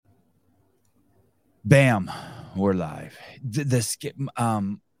Bam, we're live. The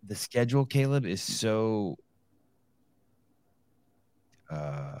schedule, Caleb, is so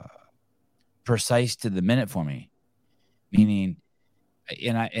uh, precise to the minute for me. Meaning,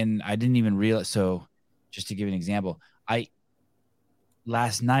 and I didn't even realize. So, just to give you an example, I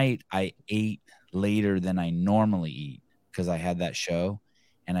last night I ate later than I normally eat because I had that show,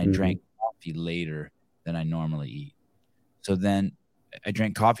 and I Mm-hmm. drank coffee later than I normally eat. So then I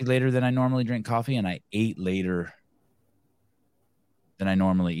drank coffee later than I normally drink coffee, and I ate later than I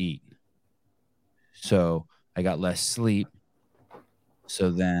normally eat. So I got less sleep.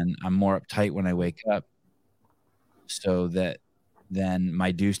 So then I'm more uptight when I wake up. So that then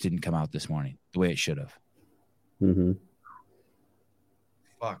my deuce didn't come out this morning the way it should have. Mm-hmm.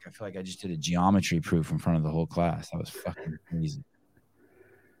 Fuck, I feel like I just did a geometry proof in front of the whole class. That was fucking crazy.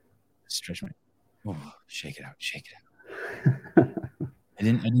 Stretch my shake it out, shake it out. I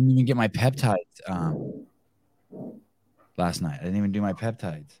didn't even get my peptides last night. I didn't even do my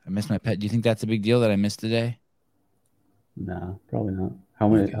peptides. I missed my pet. Do you think that's a big deal that I missed today? No, probably not. How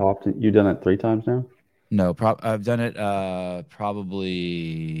many? Okay. How often? You done it 3 times now? No, I've done it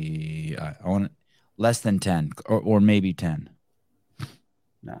probably I want less than 10 or maybe 10.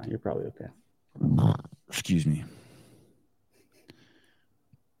 No, you're probably okay. Excuse me.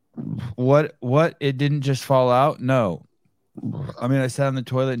 What? It didn't just fall out? No. I mean, I sat on the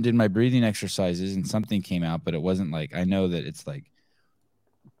toilet and did my breathing exercises and something came out, but it wasn't like I know that it's like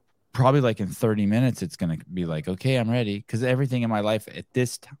probably like in 30 minutes it's going to be like, "Okay, I'm ready." Cuz everything in my life at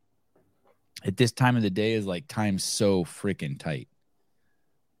this time of the day is like time so freaking tight.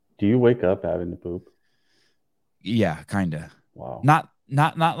 Do you wake up having to poop? Yeah, kind of. Wow. Not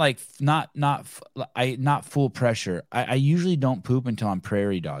like not full pressure. I usually don't poop until I'm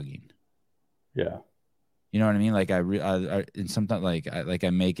prairie dogging. Yeah. You know what I mean? Like and sometimes like I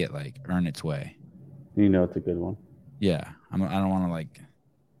make it like earn its way. You know it's a good one. Yeah, I don't want to like,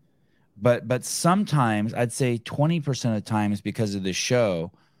 but sometimes I'd say 20% of the times because of the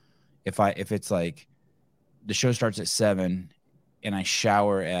show, if it's like the show starts at 7 and I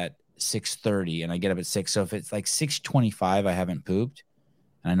shower at 6:30 and I get up at 6, so if it's like 6:25 I haven't pooped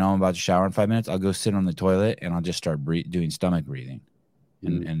and I know I'm about to shower in 5 minutes, I'll go sit on the toilet and I'll just start doing stomach breathing,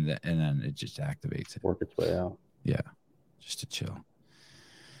 and Mm. and then it just activates it. Work its way out. Yeah, just to chill.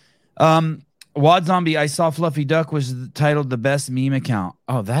 Um, Wad Zombie, I saw Fluffy Duck was titled the best meme account.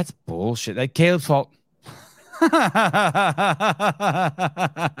 Oh, that's bullshit. That Caleb's fault.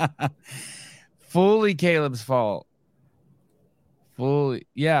 Fully Caleb's fault. Fully,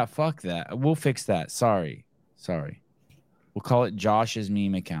 yeah. Fuck that. We'll fix that. Sorry. We'll call it Josh's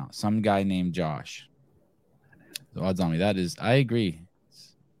meme account. Some guy named Josh. Wad Zombie. That is. I agree.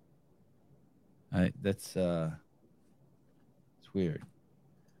 That's it's weird.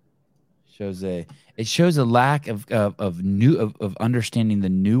 It shows a lack of understanding the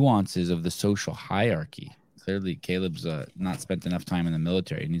nuances of the social hierarchy. Clearly, Caleb's not spent enough time in the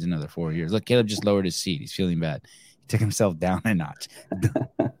military. He needs another 4 years. Look, Caleb just lowered his seat. He's feeling bad. He took himself down a notch.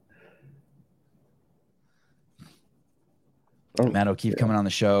 Oh, Matt O'Keefe yeah. coming on the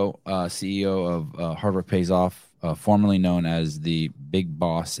show, CEO of Harvard Pays Off, formerly known as the big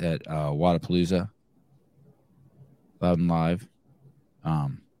boss at Wadapalooza, Loud and Live.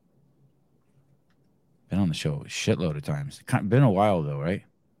 Um, been on the show a shitload of times. Been a while though, right?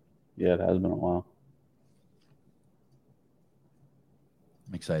 Yeah, it has been a while.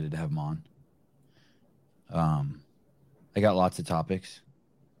 I'm excited to have him on. I got lots of topics.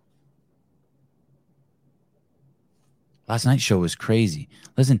 Last night's show was crazy.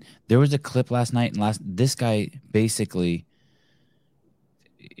 Listen, there was a clip last night, and this guy basically,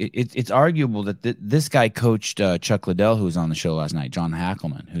 it's arguable that this guy coached Chuck Liddell, who was on the show last night, John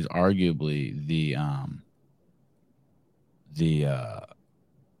Hackelman, who's arguably the uh,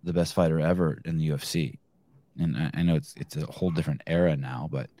 the best fighter ever in the UFC. And I know it's a whole different era now,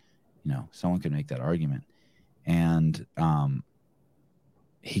 but someone could make that argument. And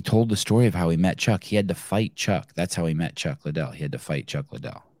he told the story of how he met Chuck. He had to fight Chuck. That's how he met Chuck Liddell. He had to fight Chuck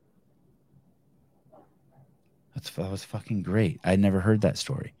Liddell. That was fucking great. I'd never heard that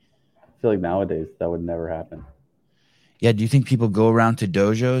story. I feel like nowadays that would never happen. Yeah, do you think people go around to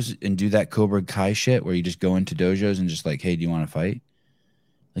dojos and do that Cobra Kai shit where you just go into dojos and just like, hey, do you want to fight?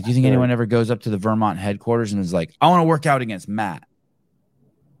 Like, do I you think feel like anyone ever goes up to the Vermont headquarters and is like, I want to work out against Matt?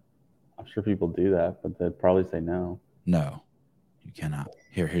 I'm sure people do that, but they'd probably say no. No, you cannot.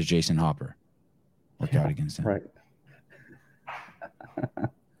 Here's Jason Hopper. Work out against him. Right.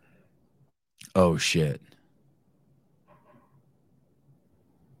 Oh, shit.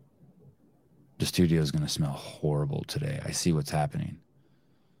 The studio is going to smell horrible today. I see what's happening.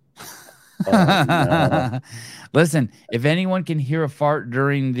 Oh no! Listen, if anyone can hear a fart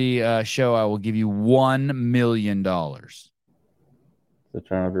during the show, I will give you $1 million. So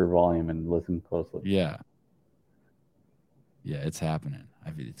turn up your volume and listen closely. Yeah. Yeah, it's happening.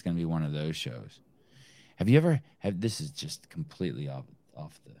 It's going to be one of those shows. Have you ever have this is just completely off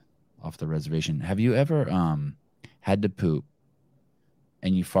the reservation. Have you ever had to poop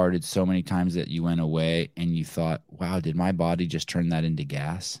and you farted so many times that you went away and you thought, "Wow, did my body just turn that into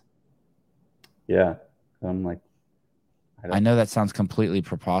gas?" Yeah, I'm like, I I don't know that sounds completely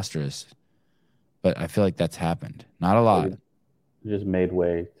preposterous, but I feel like that's happened. Not a like lot. it just made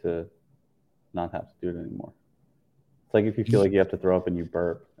way to not have to do it anymore. It's like if you feel like you have to throw up and you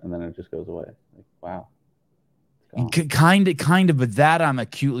burp, and then it just goes away. Like, wow, it's gone. Kind of, but that I'm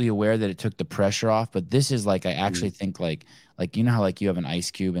acutely aware that it took the pressure off. But this is like I actually Mm. think like you know how like you have an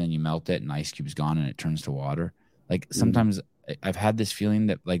ice cube and then you melt it and the ice cube's gone and it turns to water. Like Mm. sometimes I've had this feeling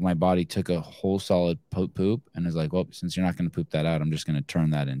that like my body took a whole solid poop and is like, well, since you're not going to poop that out, I'm just going to turn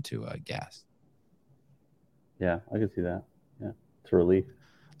that into gas. Yeah, I can see that. Yeah, it's a relief.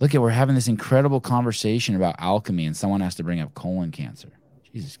 Look at we're having this incredible conversation about alchemy and someone has to bring up colon cancer.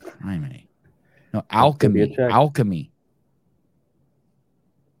 Jesus Christ. No, Let's go get alchemy, checked. alchemy.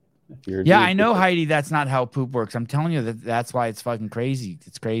 If you're Yeah, due, I know, Heidi, that's not how poop works. I'm telling you that's why it's fucking crazy.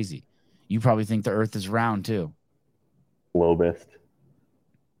 It's crazy. You probably think the earth is round too. Globist.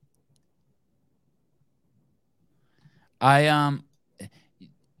 I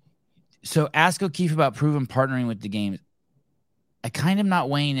so ask O'Keefe about proven partnering with the games. I kind of not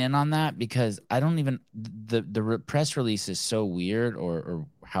weighing in on that because I don't even the press release is so weird or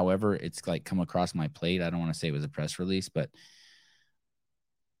however it's like come across my plate. I don't want to say it was a press release, but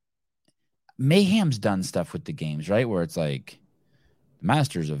Mayhem's done stuff with the games, right? Where it's like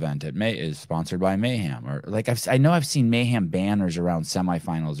Masters event at May is sponsored by Mayhem, or like I know I've seen Mayhem banners around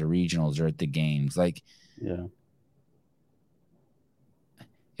semifinals or regionals or at the games. Like, Yeah.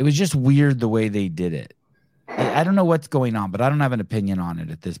 it was just weird the way they did it. I don't know what's going on, but I don't have an opinion on it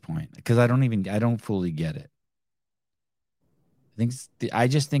at this point because I don't fully get it. I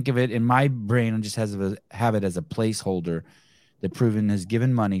just think of it in my brain and just have it as a placeholder that Proven has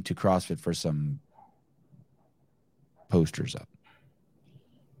given money to CrossFit for some posters up.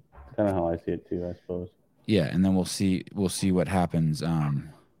 Kind of how I see it too, I suppose. Yeah, and then we'll see what happens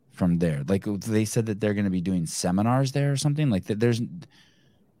from there. Like they said that they're going to be doing seminars there or something. Like that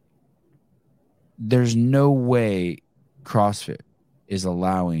there's no way CrossFit is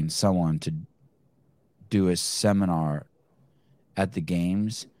allowing someone to do a seminar at the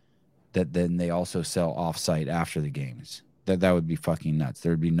games that then they also sell offsite after the games. That would be fucking nuts.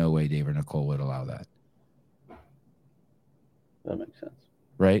 There would be no way Dave or Nicole would allow that. That makes sense.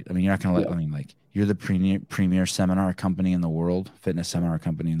 Right? I mean, you're not going to let, Yeah. I mean, like, you're the premier seminar company in the world, fitness seminar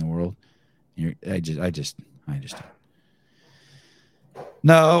company in the world. I just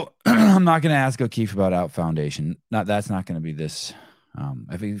no, I'm not going to ask O'Keefe about Out Foundation. That's not going to be this.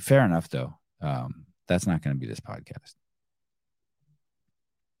 I think fair enough though. That's not going to be this podcast.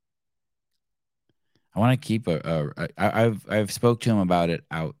 I want to keep I've spoke to him about it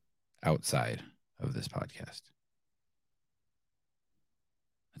outside of this podcast.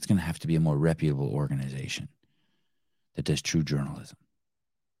 It's going to have to be a more reputable organization that does true journalism.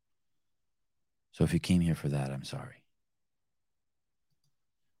 So if you came here for that, I'm sorry.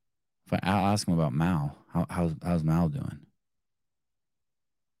 I'll ask him about Mal. How's Mal doing?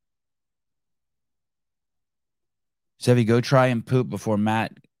 Sevy, go try and poop before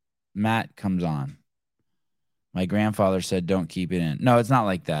Matt comes on. My grandfather said don't keep it in. No, it's not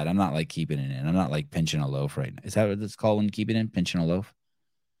like that. I'm not like keeping it in. I'm not like pinching a loaf right now. Is that what it's called when you keep it in? Pinching a loaf?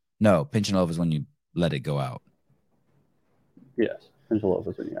 No, pinching a loaf is when you let it go out. Yes. Pinch a loaf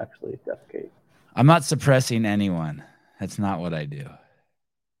is when you actually defecate. I'm not suppressing anyone. That's not what I do.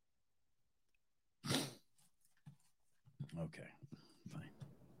 Okay, fine.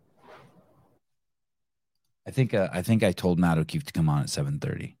 I think I told Matt O'Keefe to come on at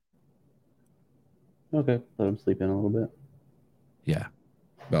 7:30. Okay, let him sleep in a little bit. Yeah,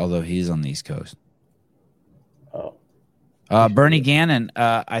 but although he's on the East Coast. Oh. Bernie Gannon.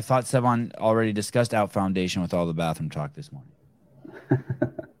 I thought Sevon already discussed Out Foundation with all the bathroom talk this morning.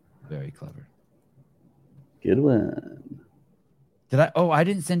 Very clever. Good one. Did I? Oh, I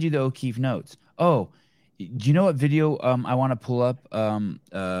didn't send you the O'Keefe notes. Oh, do you know what video I want to pull up,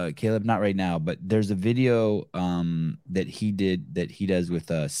 Caleb? Not right now, but there's a video that he does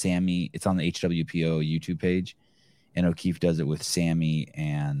with Sammy. It's on the HWPO YouTube page, and O'Keefe does it with Sammy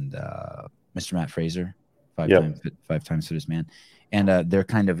and Mr. Matt Fraser, five times fittest man, and they're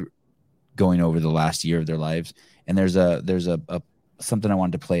kind of going over the last year of their lives. And there's a something I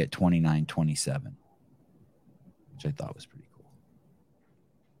wanted to play at 29:27, which I thought was pretty cool.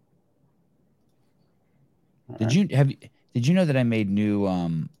 Did you know that I made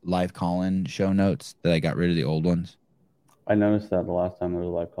new live call-in show notes, that I got rid of the old ones? I noticed that the last time there was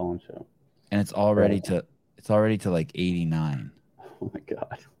a live call-in show. And it's already to like 89. Oh my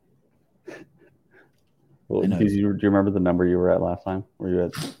God. Well, do you remember the number you were at last time? Were you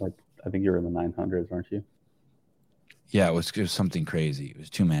at, like, I think you were in the 900s, weren't you? Yeah, it was something crazy. It was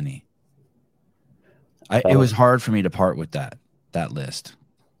too many. It was hard for me to part with that list.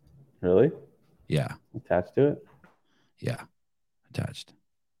 Really? Yeah. Attached to it? Yeah. Attached.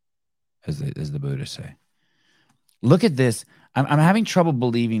 As the Buddhists say. Look at this. I'm having trouble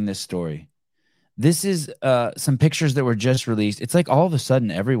believing this story. This is some pictures that were just released. It's like all of a sudden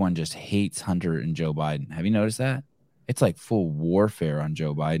everyone just hates Hunter and Joe Biden. Have you noticed that? It's like full warfare on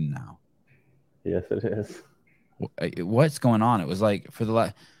Joe Biden now. Yes, it is. What's going on? It was like for the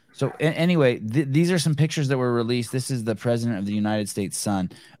last. So anyway, these are some pictures that were released. This is the president of the United States'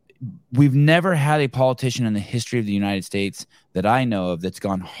 son. We've never had a politician in the history of the United States that I know of that's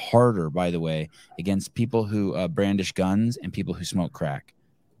gone harder, by the way, against people who brandish guns and people who smoke crack.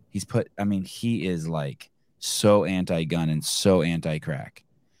 He is like so anti-gun and so anti-crack.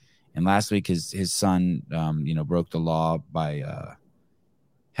 And last week, his son, broke the law by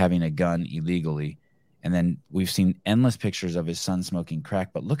having a gun illegally. And then we've seen endless pictures of his son smoking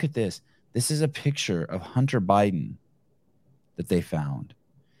crack. But look at this. This is a picture of Hunter Biden that they found.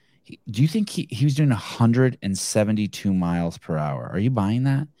 Do you think he was doing 172 miles per hour? Are you buying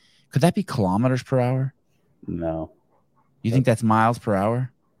that? Could that be kilometers per hour? No. You think that's miles per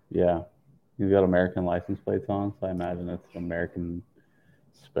hour? Yeah. He's got American license plates on, so I imagine it's an American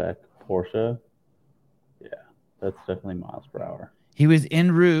spec Porsche. Yeah, that's definitely miles per hour. He was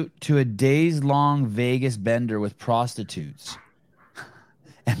en route to a days-long Vegas bender with prostitutes.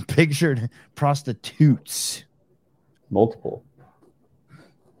 And pictured prostitutes. Multiple.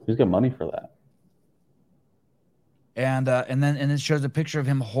 He's got money for that. And then it shows a picture of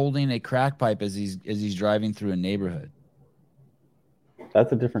him holding a crack pipe as he's driving through a neighborhood.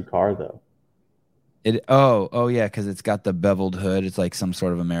 That's a different car, though. Oh yeah, because it's got the beveled hood. It's like some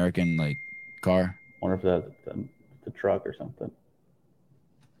sort of American like car. I wonder if that's the truck or something.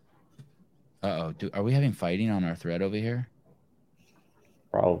 Are we having fighting on our thread over here?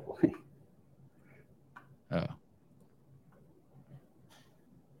 Probably. Oh.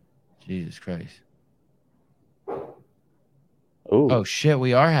 Jesus Christ. Ooh. Oh shit,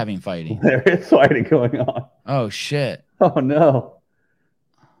 we are having fighting. There is fighting going on. Oh shit. Oh no.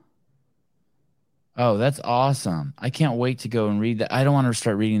 Oh, that's awesome. I can't wait to go and read that. I don't want to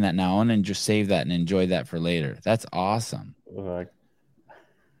start reading that now. I want to just save that and enjoy that for later. That's awesome. I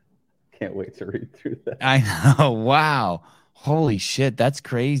can't wait to read through that. I know. Wow. Holy shit. That's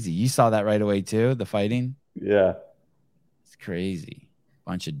crazy. You saw that right away too, the fighting? Yeah. It's crazy.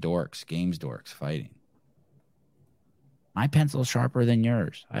 Bunch of dorks, games dorks fighting. My pencil's sharper than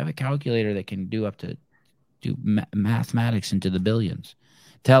yours. I have a calculator that can do mathematics into the billions.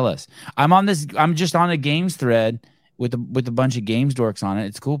 Tell us. I'm just on a games thread with a bunch of games dorks on it.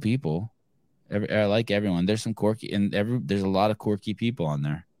 It's cool people. I like everyone. There's some quirky there's a lot of quirky people on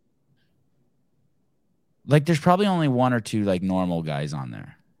there. Like there's probably only one or two like normal guys on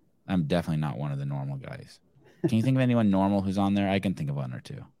there. I'm definitely not one of the normal guys. Can you think of anyone normal who's on there? I can think of one or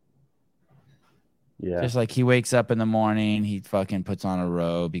two. Yeah. Just like he wakes up in the morning, he fucking puts on a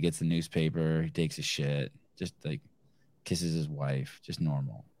robe, he gets the newspaper, he takes a shit, just like kisses his wife, just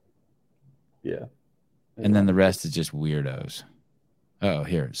normal. Yeah. And then the rest is just weirdos. Oh,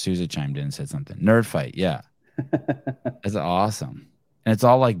 here, Sousa chimed in and said something. Nerd fight, yeah. That's awesome. And it's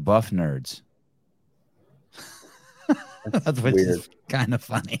all like buff nerds. That's which weird. Is kind of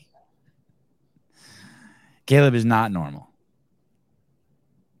funny. Caleb is not normal.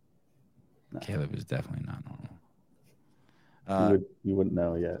 No. Caleb is definitely not normal. You wouldn't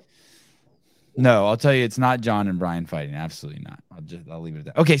know yet. No, I'll tell you, it's not John and Brian fighting. Absolutely not. I'll leave it at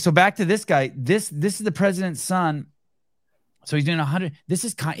that. Okay, so back to this guy. This is the president's son. So he's doing 100.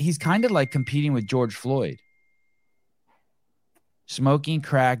 He's kind of like competing with George Floyd. Smoking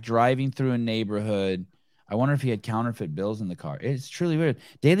crack, driving through a neighborhood. I wonder if he had counterfeit bills in the car. It's truly weird.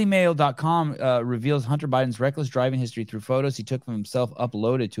 DailyMail.com reveals Hunter Biden's reckless driving history through photos he took of himself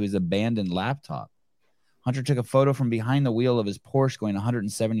uploaded to his abandoned laptop. Hunter took a photo from behind the wheel of his Porsche going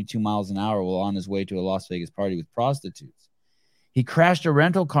 172 miles an hour while on his way to a Las Vegas party with prostitutes. He crashed a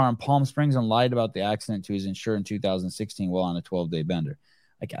rental car in Palm Springs and lied about the accident to his insurer in 2016 while on a 12-day bender.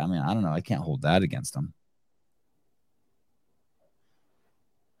 I don't know. I can't hold that against him.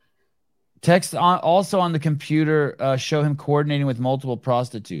 Text also on the computer show him coordinating with multiple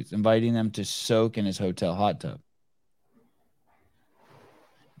prostitutes, inviting them to soak in his hotel hot tub.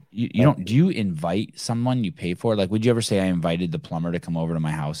 You don't, do you invite someone you pay for? Like, would you ever say I invited the plumber to come over to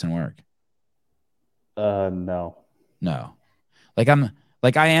my house and work? No. No. Like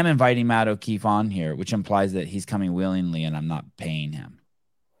I am inviting Matt O'Keefe on here, which implies that he's coming willingly and I'm not paying him.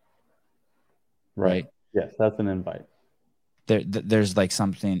 Right? Yes, that's an invite. There's like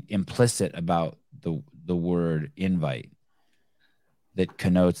something implicit about the word invite that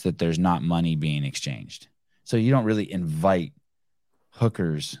connotes that there's not money being exchanged. So you don't really invite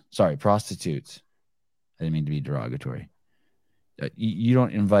prostitutes. I didn't mean to be derogatory. You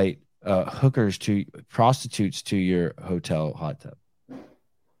don't invite prostitutes to your hotel hot tub.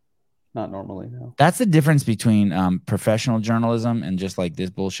 Not normally, no. That's the difference between professional journalism and just like this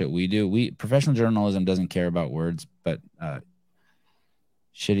bullshit we do. Professional journalism doesn't care about words, but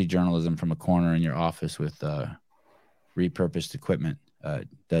shitty journalism from a corner in your office with repurposed equipment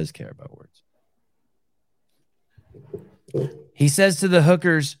does care about words. He says to the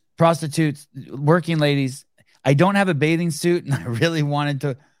hookers, prostitutes, working ladies, I don't have a bathing suit and I really wanted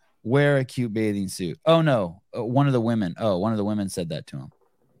to wear a cute bathing suit. Oh, no. One of the women said that to him.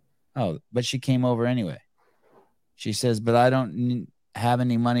 Oh, but she came over anyway. She says, but I don't have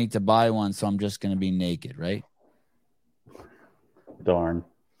any money to buy one, so I'm just going to be naked, right? Darn.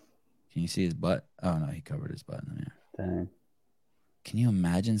 Can you see his butt? Oh, no, he covered his butt in the mirror. Dang. Can you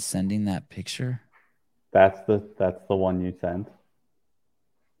imagine sending that picture? That's the one you sent.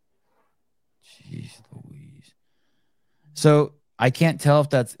 Jeez Louise. So I can't tell if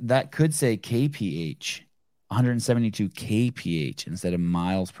that could say kph, 172 kph instead of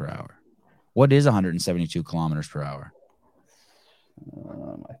miles per hour. What is 172 kilometers per hour?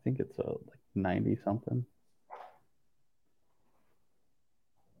 I think it's like 90 something.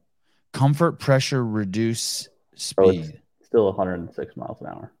 Comfort pressure reduce speed. It's still 106 miles an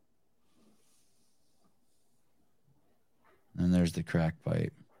hour. And there's the crack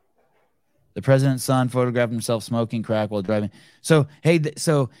pipe. The president's son photographed himself smoking crack while driving. So, hey,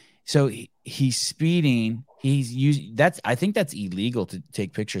 so he's speeding. He's using I think that's illegal to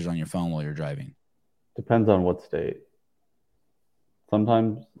take pictures on your phone while you're driving. Depends on what state.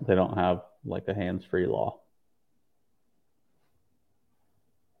 Sometimes they don't have like a hands-free law.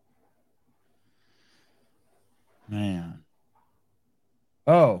 Man.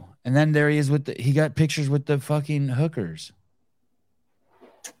 Oh, and then there he is he got pictures with the fucking hookers.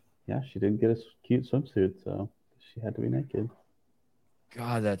 Yeah, she didn't get a cute swimsuit, so she had to be naked.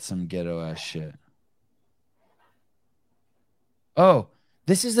 God, that's some ghetto ass shit. Oh,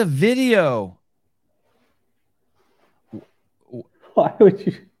 this is a video. Why would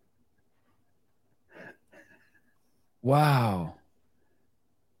you? Wow.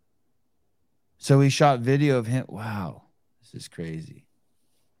 So he shot video of him. Wow. This is crazy.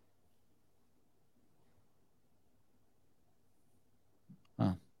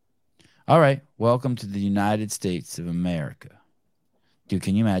 Huh. All right. Welcome to the United States of America. Dude,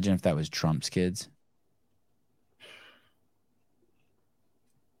 can you imagine if that was Trump's kids?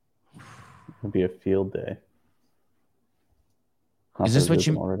 It'd be a field day. Is this what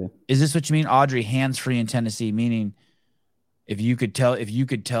you mean, Audrey? Hands free in Tennessee, meaning if you could tell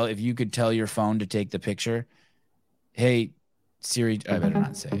your phone to take the picture. Hey, Siri, I better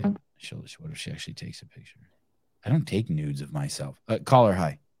not say it. What if she actually takes a picture? I don't take nudes of myself. Call her.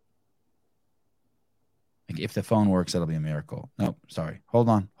 Hi. Like if the phone works, that'll be a miracle. No, sorry. Hold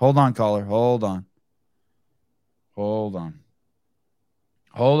on, caller. Hold on,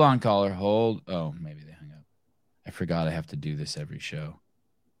 caller. Oh, maybe they hung up. I forgot I have to do this every show.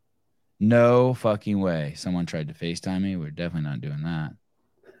 No fucking way. Someone tried to FaceTime me. We're definitely not doing that.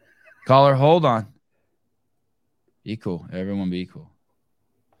 Caller, hold on. Be cool. Everyone be cool.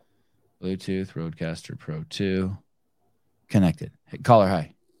 Bluetooth, Rodecaster Pro 2. Connected. Hey, caller,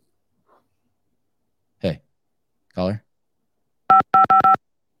 hi. Hey, caller.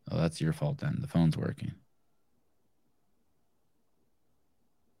 Oh, that's your fault then. The phone's working.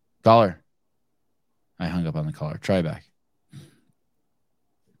 Caller. I hung up on the caller. Try back.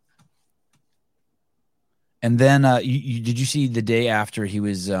 And then did you see the day after he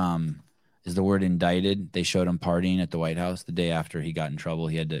was is the word indicted? They showed him partying at the White House the day after he got in trouble.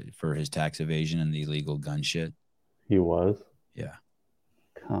 He had for his tax evasion and the illegal gun shit. He was? Yeah.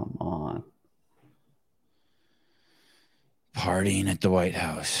 Come on. Partying at the White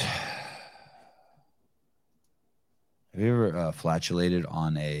House. Have you ever flatulated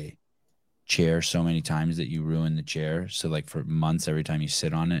on a chair so many times that you ruin the chair? So like for months, every time you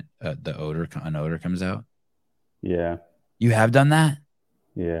sit on it, an odor comes out. Yeah. You have done that?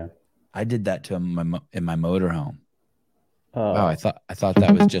 Yeah. I did that to in my motorhome. Wow, Oh, I thought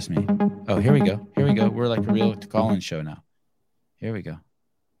that was just me. Oh, here we go. Here we go. We're like a real call-in show now. Here we go.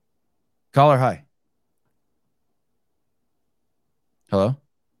 Caller, hi. Hello?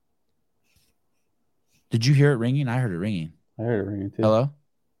 Did you hear it ringing? I heard it ringing. I heard it ringing too. Hello?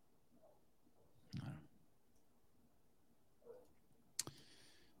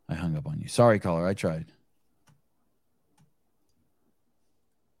 I hung up on you. Sorry, caller. I tried.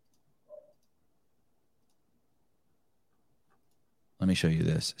 Let me show you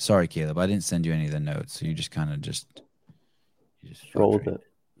this. Sorry, Caleb. I didn't send you any of the notes. So you just kind of you just Roll with right. it.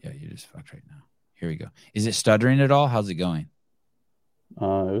 Yeah, you just fucked right now. Here we go. Is it stuttering at all? How's it going? It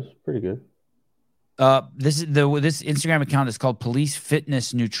was pretty good. This Instagram account is called Police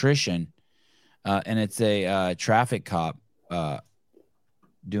Fitness Nutrition, and it's a traffic cop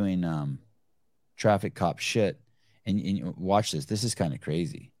doing traffic cop shit. And watch this. This is kind of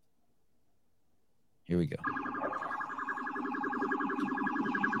crazy. Here we go.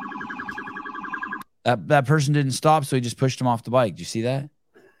 That person didn't stop, so he just pushed him off the bike. Do you see that?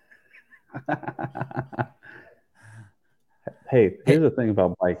 Hey, here's the thing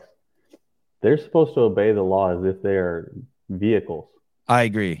about bikes. They're supposed to obey the law as if they are vehicles. I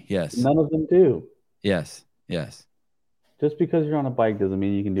agree. Yes. None of them do. Yes. Yes. Just because you're on a bike doesn't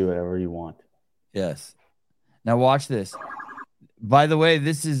mean you can do whatever you want. Yes. Now watch this. By the way,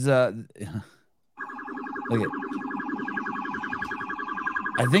 this is look at.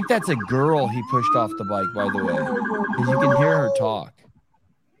 I think that's a girl he pushed off the bike, by the way, because you can hear her talk.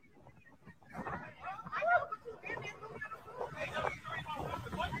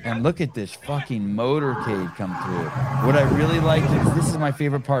 And look at this fucking motorcade come through. What I really like is this is my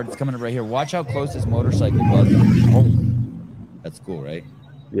favorite part. It's coming up right here. Watch how close this motorcycle was. Oh, that's cool, right?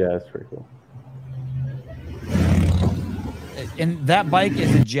 Yeah, that's pretty cool. And that bike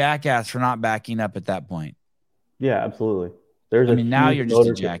is a jackass for not backing up at that point. Yeah, absolutely. Now you're just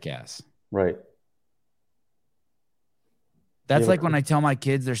a jackass. Right. That's like when I tell my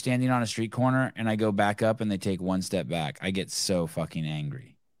kids they're standing on a street corner and I go back up and they take one step back. I get so fucking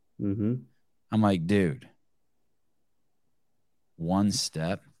angry. Mm-hmm. I'm like, dude, one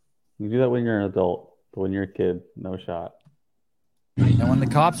step. You do that when you're an adult, but when you're a kid, no shot. And when the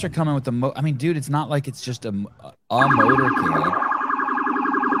cops are coming with dude, it's not like it's just a motorcade.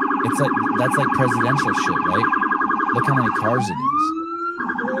 It's like that's like presidential shit, right? Look how many cars it is.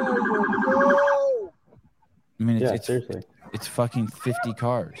 I mean, it's seriously. It's fucking 50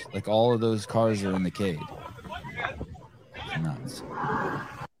 cars. Like all of those cars are in the cade. It's nuts.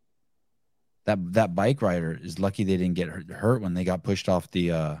 That bike rider is lucky they didn't get hurt when they got pushed off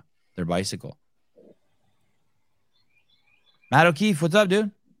their bicycle. Matt O'Keefe, what's up, dude?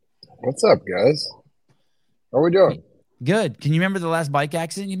 What's up, guys? How are we doing? Good. Can you remember the last bike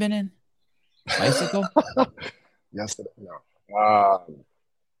accident you've been in? Bicycle? Yesterday, no.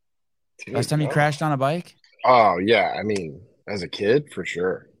 Last time you crashed on a bike? Oh yeah, I mean, as a kid, for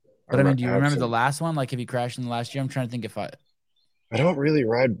sure. But I mean, do you remember the last one? Like, have you crashed in the last year? I'm trying to think if I don't really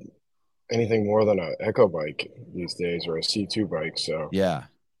ride anything more than an Echo bike these days or a C2 bike. So yeah.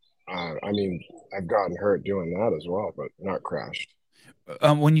 I mean, I've gotten hurt doing that as well, but not crashed.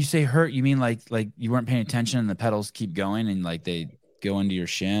 When you say hurt, you mean like you weren't paying attention and the pedals keep going and like they go into your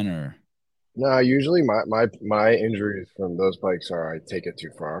shin, or? No, usually my injuries from those bikes are I take it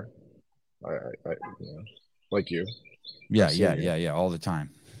too far. I like you. Yeah, all the time.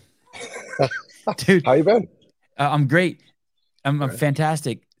 Dude, how you been? I'm great. I'm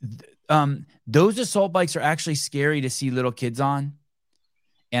fantastic. Those assault bikes are actually scary to see little kids on.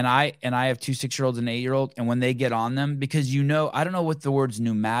 And I have 2 6-year-olds and an 8-year-old, and when they get on them, because I don't know what the word's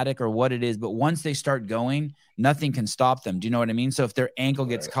pneumatic or what it is, but once they start going, nothing can stop them. Do you know what I mean? So if their ankle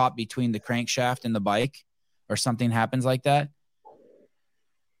gets caught between the crankshaft and the bike, or something happens like that,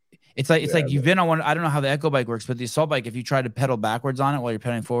 it's like you've been on one. I don't know how the Echo bike works, but the assault bike, if you try to pedal backwards on it while you're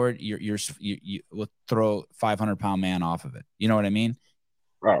pedaling forward, you will throw 500-pound man off of it. You know what I mean?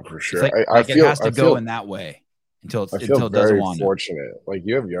 Oh, for sure. It has to go in that way. Until it doesn't want to. Fortunate. Like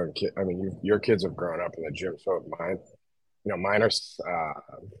you have young kids. I mean, your kids have grown up in the gym. So mine, mine are,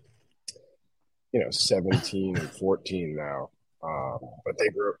 17 and 14 now. But they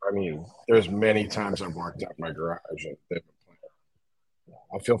grew. I mean, there's many times I've walked out my garage and they've been playing.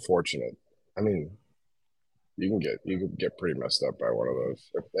 I feel fortunate. I mean, you can get pretty messed up by one of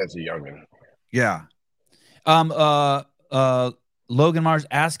those as a youngin. Yeah. Logan Mars,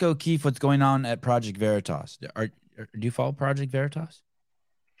 ask O'Keefe what's going on at Project Veritas. Do you follow Project Veritas?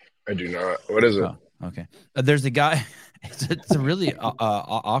 I do not. What is it? Oh, okay. There's a guy. It's a really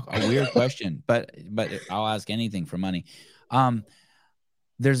a weird question, but I'll ask anything for money.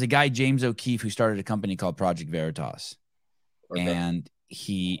 there's a guy, James O'Keefe, who started a company called Project Veritas. Okay. And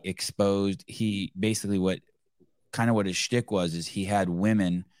he basically what his shtick was is he had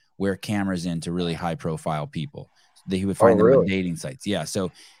women wear cameras into really high profile people. He would find them on dating sites. Yeah.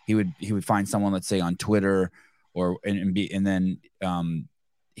 So he would find someone, let's say on Twitter and then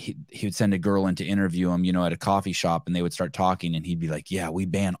he would send a girl in to interview him, at a coffee shop, and they would start talking, and he'd be like, yeah, we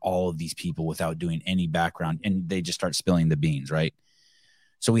ban all of these people without doing any background. And they just start spilling the beans. Right.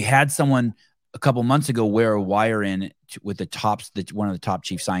 So we had someone a couple months ago wear a wire in with one of the top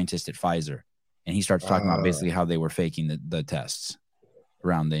chief scientists at Pfizer. And he starts talking about basically how they were faking the tests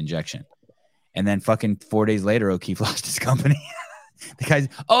around the injection. And then fucking 4 days later, O'Keefe lost his company. The guy's,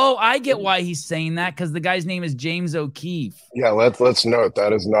 I get why he's saying that, because the guy's name is James O'Keefe. Yeah, let's note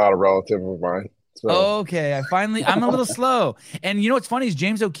that is not a relative of mine. So. Okay, I'm a little slow. And what's funny is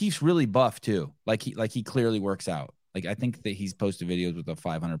James O'Keefe's really buff too. Like he clearly works out. Like I think that he's posted videos with a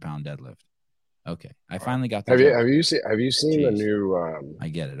 500-pound deadlift. Okay, I finally got that. Have you seen the new? I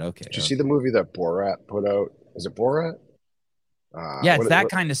get it. Okay. Did you see the movie that Borat put out? Is it Borat? Yeah, it's that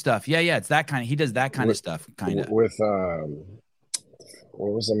kind of stuff. Yeah, it's that kind of. He does that kind of stuff, kind of. With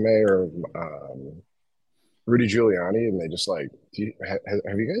what was the mayor? Rudy Giuliani, and they just like.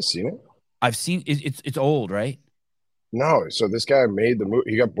 Have you guys seen it? I've seen it. It's old, right? No. So this guy made the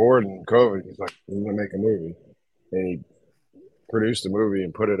movie. He got bored in COVID. He's like, I'm gonna make a movie, and he produced a movie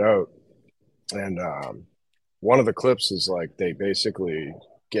and put it out. And one of the clips is like they basically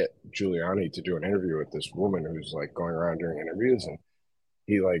get Giuliani to do an interview with this woman who's like going around doing interviews, and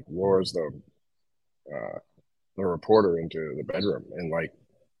he like lures the reporter into the bedroom, and like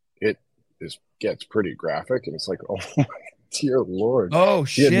it gets pretty graphic, and it's like, oh my dear Lord,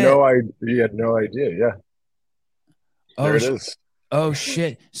 shit, he had no idea. Yeah, there it is. Oh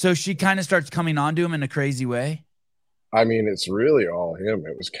shit! So she kind of starts coming on to him in a crazy way. I mean, it's really all him.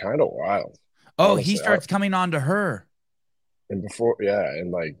 It was kind of wild. Oh, honestly, he starts coming on to her. And before,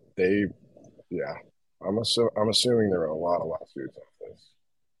 and like I'm assuming there are a lot of lawsuits on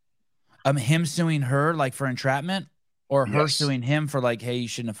this. Him suing her like for entrapment, or her suing him for like, hey, you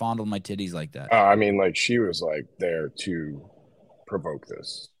shouldn't have fondled my titties like that. I mean, like she was like there to provoke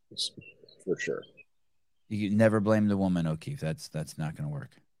this for sure. You never blame the woman, O'Keefe. That's not going to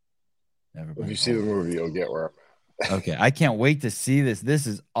work. Never. If you see the movie, you'll get where I'm at. Okay, I can't wait to see this. This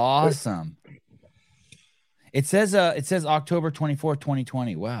is awesome. It says October 24th,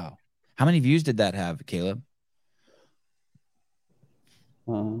 2020. Wow. How many views did that have, Caleb?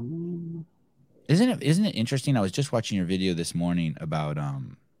 Isn't it interesting? I was just watching your video this morning about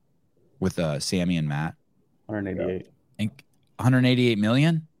with Sammy and Matt. 188. And 188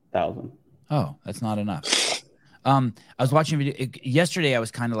 million? 1,000. Oh, that's not enough. I was watching a video yesterday. I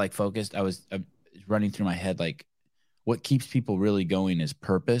was kind of like focused. I was running through my head like what keeps people really going is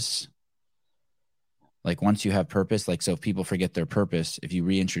purpose. Like once you have purpose, like so if people forget their purpose, if you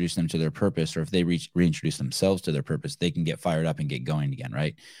reintroduce them to their purpose, or if they reintroduce themselves to their purpose, they can get fired up and get going again,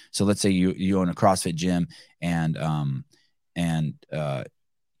 right? So let's say you own a CrossFit gym and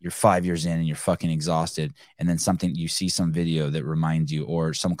you're 5 years in and you're fucking exhausted, and then you see some video that reminds you,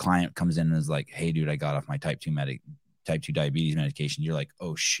 or some client comes in and is like, hey dude, I got off my type 2 diabetes medication. You're like,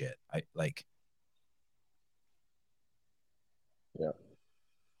 oh shit.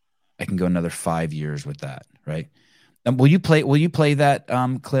 I can go another 5 years with that, right? Will you play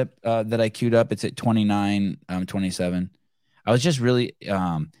that clip that I queued up? It's at 29, 27. I was just really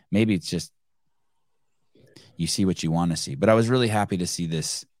maybe it's just you see what you want to see, but I was really happy to see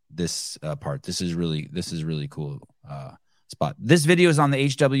this part. This is really cool spot. This video is on the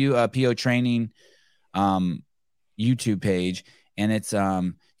HWPO training YouTube page, and it's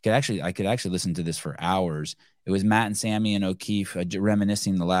I could actually listen to this for hours. It was Matt and Sammy and O'Keefe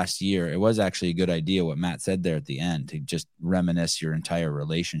reminiscing the last year. It was actually a good idea what Matt said there at the end, to just reminisce your entire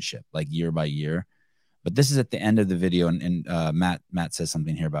relationship, like year by year. But this is at the end of the video, and Matt says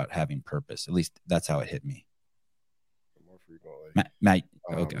something here about having purpose. At least that's how it hit me. More frequently. Matt,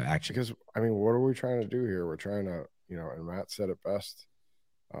 okay, actually. Because, I mean, what are we trying to do here? We're trying to, and Matt said it best.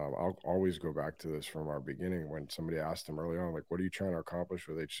 I'll always go back to this from our beginning when somebody asked him early on, like, what are you trying to accomplish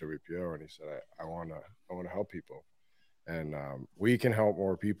with HWPO? And he said, I want to help people. And we can help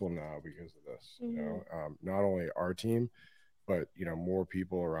more people now because of this, not only our team, but, more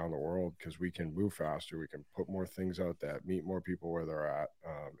people around the world, because we can move faster. We can put more things out that meet more people where they're at.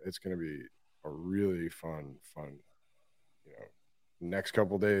 It's going to be a really fun, next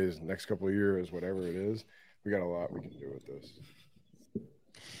couple of days, next couple of years, whatever it is. We got a lot we can do with this.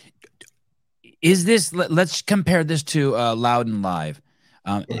 Is this, let's compare this to Loud and Live.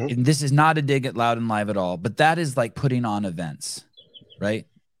 And this is not a dig at Loud and Live at all, but that is like putting on events. right?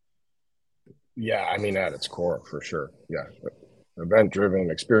 Yeah, I mean, at its core, for sure. Yeah.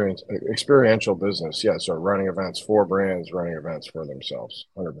 Event-driven experiential business. Yeah. So running events for brands, running events for themselves.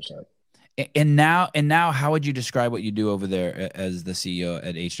 100%. And now, how would you describe what you do over there as the CEO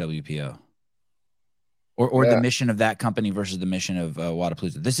at HWPO? Or the Yeah. mission of that company versus the mission of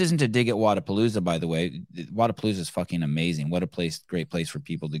Wadapalooza. This isn't a dig at Wadapalooza, by the way. Wadapalooza is fucking amazing. What a great place for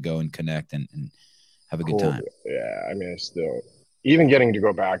people to go and connect and have a good Cool. time. Yeah. I mean, it's still, even getting to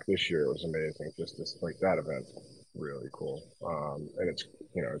go back this year was amazing. Just this, like that event, really cool. And it's,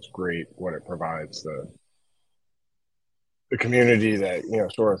 it's great what it provides the community that,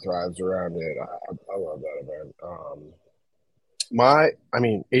 sort of thrives around it. I love that event.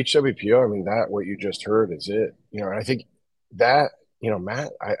 HWPO, I mean, that, what you just heard is it, and I think that,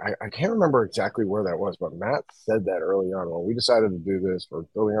 Matt, I can't remember exactly where that was, but Matt said that early on when we decided to do this. We're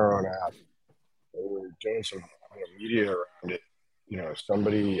building our own app. We were doing some media around it.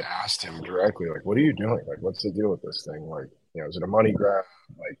 Somebody asked him directly, like, what are you doing? Like, what's the deal with this thing? Like, is it a money grab?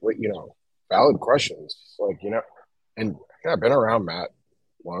 Like, what, valid questions. Like, and yeah, I've been around Matt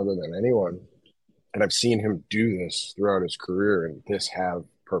longer than anyone. And I've seen him do this throughout his career and this have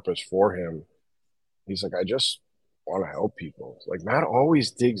purpose for him. He's like, I just want to help people. Like Matt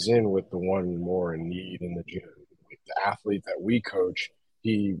always digs in with the one more in need in the gym. Like the athlete that we coach,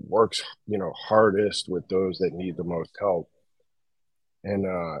 he works, hardest with those that need the most help. And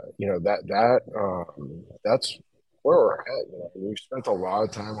that's where we're at. We've spent a lot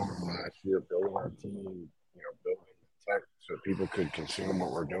of time over the last year building our team, building tech so people could consume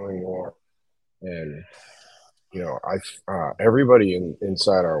what we're doing more. And everybody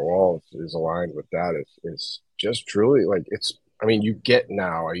inside our walls is aligned with that. It's just truly like you get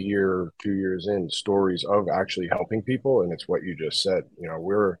now a year, 2 years in stories of actually helping people. And it's what you just said,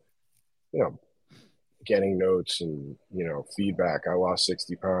 we're, getting notes and, feedback. I lost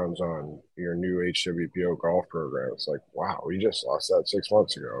 60 pounds on your new HWPO golf program. It's like, wow, we just launched that 6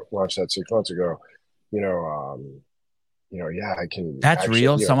 months ago. Yeah, I can. That's actually,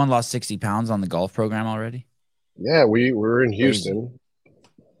 real. Someone lost 60 pounds on the golf program already. Yeah, we were in Houston.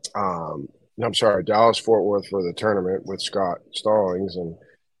 I'm sorry, Dallas Fort Worth for the tournament with Scott Stallings, and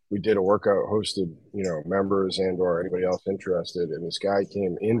we did a workout hosted, members and or anybody else interested. And this guy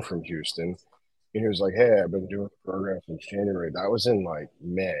came in from Houston, and he was like, "Hey, I've been doing the program since January." That was in like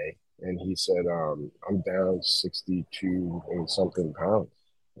May, and he said, "I'm down 62 and something pounds."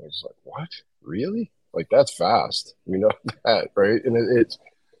 I was like, "What? Really? Like that's fast? That, right?" And it's.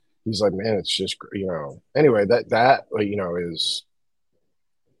 He's like, man, it's just, anyway, that is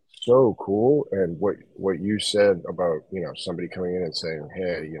so cool. And what you said about, somebody coming in and saying,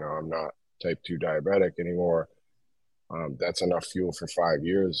 hey, I'm not type 2 diabetic anymore. That's enough fuel for 5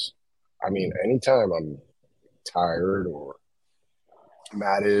 years. I mean, anytime I'm tired or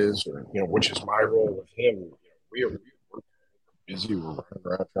Matt is, or, which is my role with him, we're busy. We're running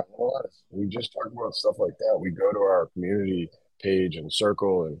around traveling a lot. We just talk about stuff like that. We go to our community page and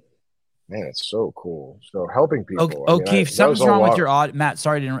circle and, man, it's so cool. So helping people. Keefe, something's wrong with your audio. Matt,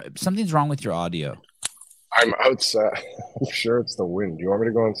 sorry to interrupt. Something's wrong with your audio. I'm outside. I'm sure it's the wind. Do you want me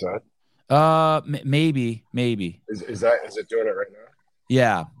to go inside? Maybe. Is it doing it right now?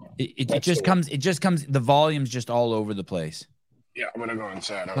 Yeah. It just comes. The volume's just all over the place. Yeah, I'm gonna go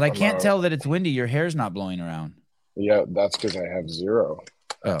inside. But I can't tell that it's windy. Your hair's not blowing around. Yeah, that's because I have zero.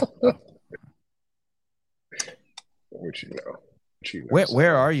 Oh. Which you know.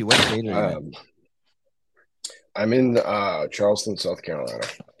 Where are you? What state are you in? I'm in Charleston, South Carolina.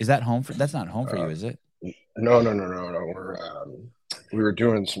 Is that home for? That's not home for you, is it? No. We were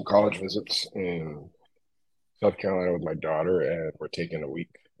doing some college visits in South Carolina with my daughter, and we're taking a week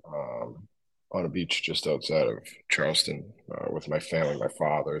on a beach just outside of Charleston with my family. My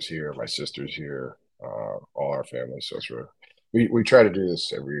father's here, my sister's here, all our families. So we try to do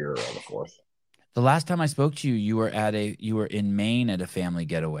this every year around the 4th. The last time I spoke to you, you were in Maine at a family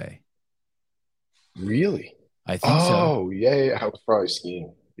getaway. Really? I think so. Oh, yeah. I was probably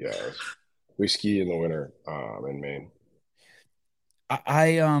skiing. Yeah. We ski in the winter in Maine.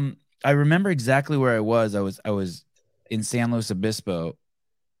 I remember exactly where I was. I was in San Luis Obispo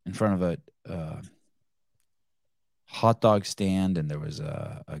in front of a hot dog stand, and there was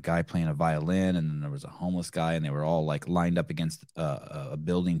a guy playing a violin, and then there was a homeless guy, and they were all like lined up against a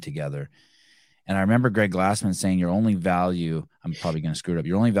building together. And I remember Greg Glassman saying your only value, I'm probably going to screw it up,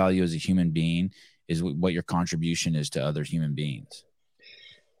 your only value as a human being is what your contribution is to other human beings.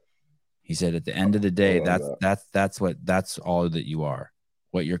 He said at the end of the day, that's all that you are,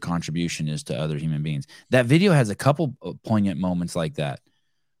 what your contribution is to other human beings. That video has a couple poignant moments like that,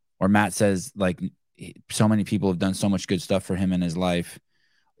 where Matt says, like, so many people have done so much good stuff for him in his life,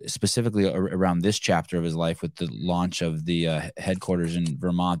 specifically around this chapter of his life with the launch of the headquarters in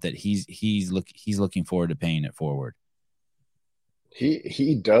Vermont, that he's looking forward to paying it forward.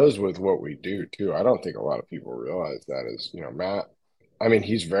 He does with what we do too. I don't think a lot of people realize that is, Matt. I mean,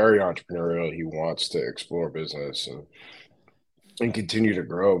 he's very entrepreneurial. He wants to explore business and continue to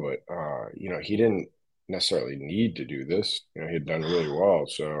grow, but he didn't necessarily need to do this. He had done really well.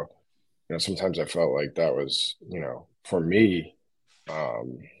 So, sometimes I felt like that was, for me,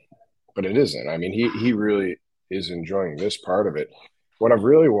 but it isn't. I mean, he really is enjoying this part of it. What I've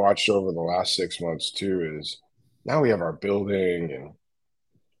really watched over the last 6 months too is now we have our building,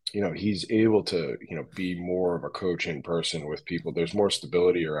 and he's able to be more of a coaching person with people. There's more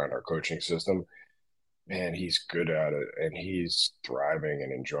stability around our coaching system. Man, he's good at it, and he's thriving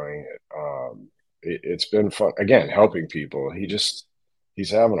and enjoying it. It's been fun, again, helping people. He's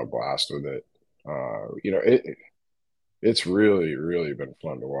having a blast with it. It's really, really been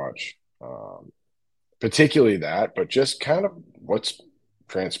fun to watch. Particularly that, but just kind of what's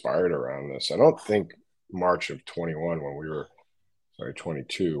transpired around this. I don't think March of 21, when we were, sorry,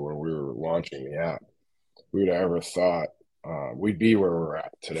 22, when we were launching the app, we would have ever thought we'd be where we're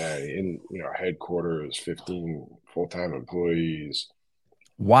at today. In our headquarters, 15 full-time employees.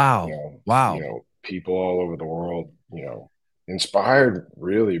 Wow. Wow. People all over the world, inspired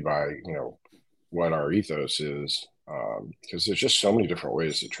really by, what our ethos is. Because there's just so many different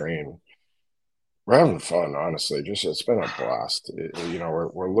ways to train. We're having fun, honestly. It's been a blast.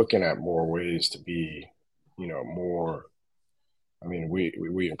 We're looking at more ways to be, more. I mean, we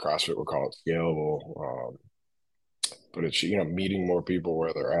in CrossFit would call it scalable, but it's meeting more people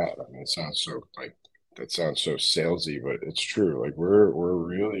where they're at. I mean, it sounds so salesy, but it's true. Like we're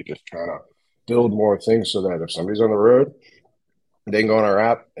really just trying to build more things so that if somebody's on the road, they can go on our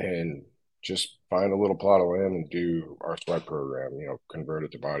app and just find a little plot of land and do our sweat program. Convert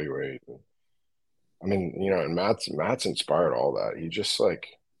it to body weight. I mean, and Matt's inspired all that. He just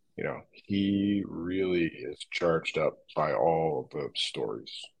he really is charged up by all of the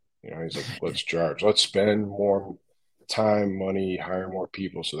stories. He's like, let's charge, let's spend more time, money, hire more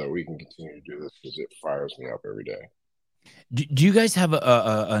people so that we can continue to do this, because it fires me up every day. Do you guys have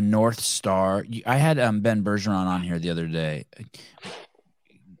a North Star? I had Ben Bergeron on here the other day.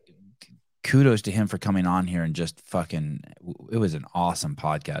 Kudos to him for coming on here and just fucking, it was an awesome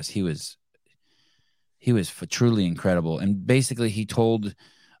podcast. He was truly incredible. And basically he told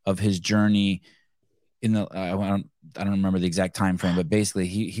of his journey in the, I don't remember the exact time frame, but basically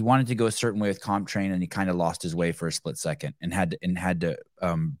he wanted to go a certain way with comp train, and he kind of lost his way for a split second and had to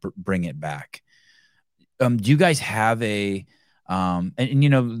bring it back. Do you guys have a, and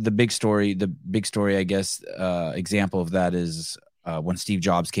the big story, I guess, example of that is when Steve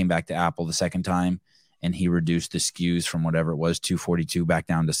Jobs came back to Apple the second time, and he reduced the SKUs from whatever it was, 242 back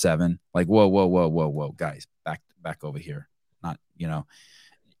down to 7. Like, whoa, guys, back over here. Not,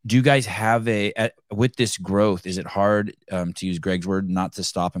 do you guys have with this growth, is it hard, to use Greg's word, not to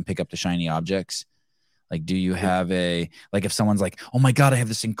stop and pick up the shiny objects? Like, do you have like if someone's like, oh my God, I have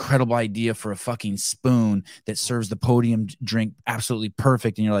this incredible idea for a fucking spoon that serves the podium drink absolutely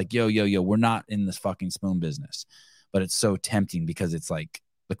perfect. And you're like, yo, we're not in this fucking spoon business, but it's so tempting because it's like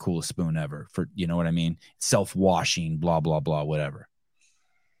the coolest spoon ever, for, you know what I mean? Self-washing, blah, blah, blah, whatever.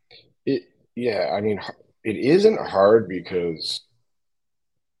 Yeah. I mean, it isn't hard because,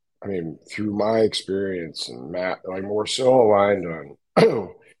 I mean, through my experience and Matt, like we're so aligned on,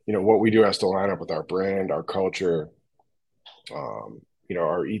 what we do has to line up with our brand, our culture,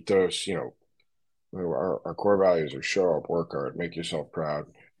 our ethos, our core values are show up, work hard, make yourself proud.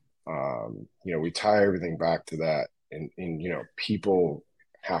 We tie everything back to that, and people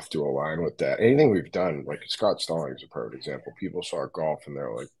have to align with that. Anything we've done, like Scott Stalling is a perfect example. People saw golf and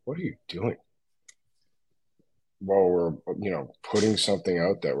they're like, what are you doing? Well, we're, putting something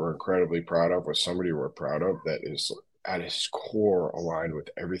out that we're incredibly proud of with somebody we're proud of, that is at his core aligned with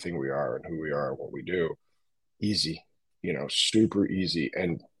everything we are and who we are and what we do. Easy, super easy,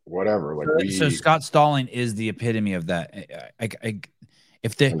 and whatever. Like so Scott Stalling is the epitome of that.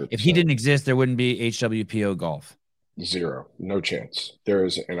 If he didn't exist, there wouldn't be HWPO golf. Zero, no chance.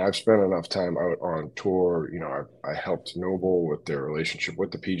 And I've spent enough time out on tour. I helped Noble with their relationship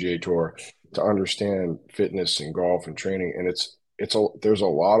with the PGA Tour to understand fitness and golf and training. And there's a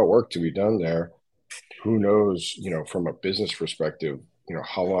lot of work to be done there. Who knows, from a business perspective,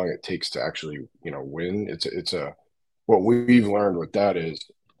 how long it takes to actually, win. What we've learned with that is,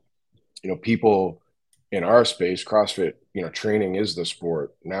 people in our space, CrossFit, training is the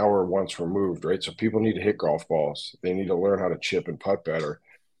sport. Now we're once removed, right? So people need to hit golf balls. They need to learn how to chip and putt better.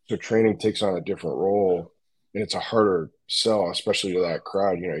 So training takes on a different role, and it's a harder sell, especially to that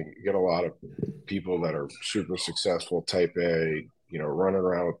crowd. You get a lot of people that are super successful, type A, running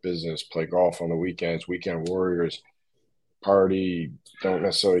around with business, play golf on the weekends, weekend warriors, party, don't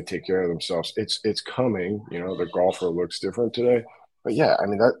necessarily take care of themselves. It's coming. The golfer looks different today. But yeah, I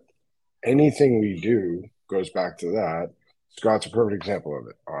mean, that anything we do goes back to that. Scott's a perfect example of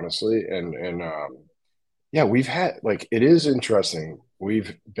it, honestly. And yeah, we've had, like, it is interesting.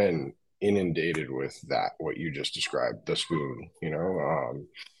 We've been inundated with that, what you just described, the spoon,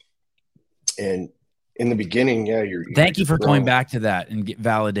 and in the beginning, yeah, Thank you for going back to that and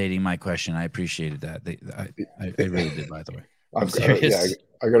validating my question. I appreciated that. I really did, by the way. I'm serious.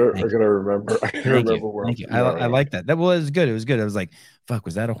 I gotta remember. I gotta remember where. Thank you. I like that. That was good. It was good. I was like, "Fuck,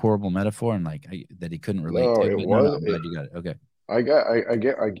 was that a horrible metaphor?" And like that he couldn't relate to. It was. No, I'm glad you got it. Okay. I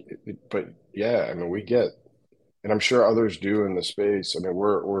get. But yeah, I mean, we get, and I'm sure others do in the space. I mean,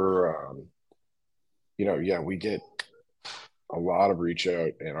 we're yeah, we get a lot of reach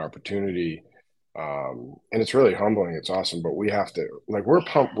out and opportunity. And it's really humbling. It's awesome, but we have to, like, we're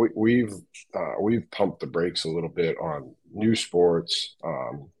pumped. We've pumped the brakes a little bit on new sports,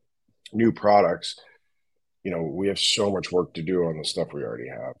 new products. We have so much work to do on the stuff we already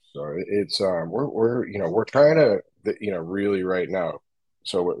have. So it's we're trying to really right now.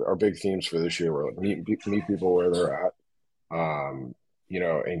 So our big themes for this year were meet people where they're at, and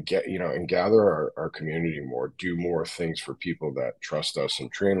gather our community more, do more things for people that trust us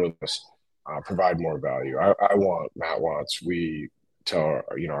and train with us. Provide more value. Matt wants, we tell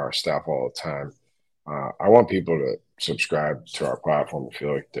our staff all the time, I want people to subscribe to our platform and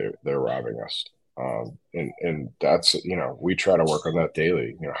feel like they're robbing us. And that's, we try to work on that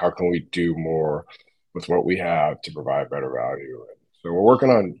daily. How can we do more with what we have to provide better value? So we're working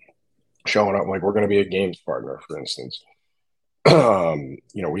on showing up, like we're going to be a games partner, for instance.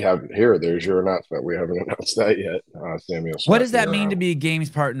 We have here, there's your announcement. We haven't announced that yet. Samuel Smith, what does that mean to be a games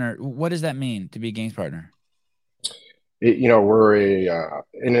partner? What does that mean to be a games partner? We're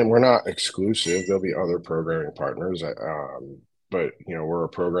and then we're not exclusive. There'll be other programming partners, but we're a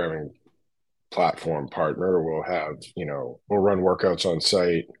programming platform partner. We'll have, we'll run workouts on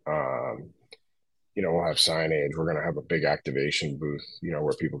site. We'll have signage. We're going to have a big activation booth,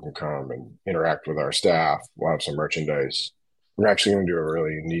 where people can come and interact with our staff. We'll have some merchandise. We're actually going to do a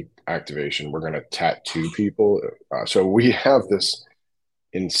really unique activation. We're going to tattoo people. So we have this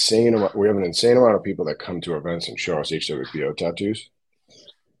insane amount. We have an insane amount of people that come to events and show us HWPO tattoos.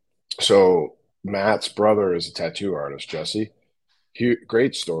 So Matt's brother is a tattoo artist, Jesse.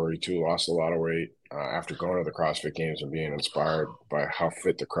 Great story too. Lost a lot of weight after going to the CrossFit Games and being inspired by how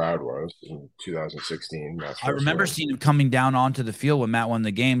fit the crowd was in 2016. I remember seeing him coming down onto the field when Matt won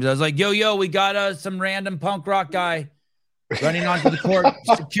the games. I was like, yo, we got some random punk rock guy running onto the court.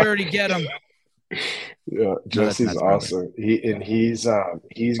 Security, get him. Yeah, Jesse's awesome. He's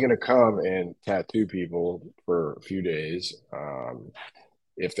gonna come and tattoo people for a few days.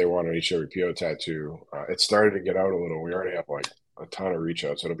 If they want an HWPO tattoo, it started to get out a little. We already have like a ton of reach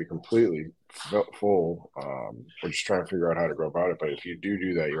outs. It'll be completely full. We're just trying to figure out how to go about it. But if you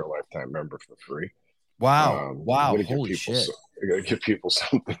do that, you're a lifetime member for free. Wow! Holy shit! You got to give people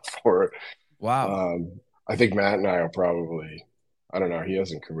something for it. Wow! I think Matt and I will probably. I don't know. He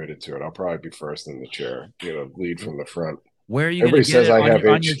hasn't committed to it. I'll probably be first in the chair. Lead from the front. Where are you going to get it?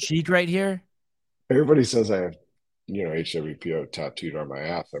 On your cheek right here? Everybody says I have, HWPO tattooed on my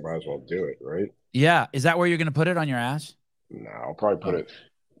ass. I might as well do it, right? Yeah. Is that where you're going to put it, on your ass? No, I'll probably put it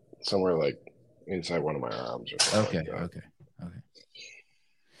somewhere like inside one of my arms or something. Okay.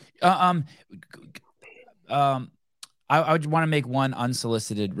 I would want to make one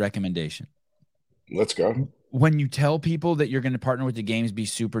unsolicited recommendation. Let's go. When you tell people that you're going to partner with the games, be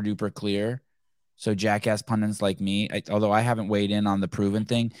super duper clear. So jackass pundits like me, although I haven't weighed in on the Proven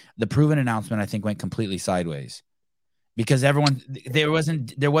thing, the Proven announcement I think went completely sideways because there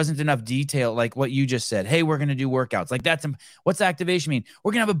wasn't enough detail, like what you just said. Hey, we're going to do workouts. Like what's activation mean?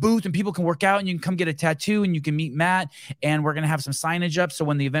 We're going to have a booth and people can work out and you can come get a tattoo and you can meet Matt and we're going to have some signage up. So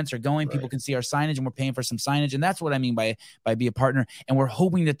when the events are going, people can see our signage and we're paying for some signage. And that's what I mean by be a partner. And we're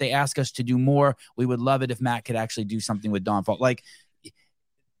hoping that they ask us to do more. We would love it if Matt could actually do something with Dawnfall.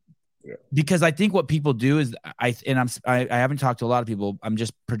 Because I think what people do is I haven't talked to a lot of people. I'm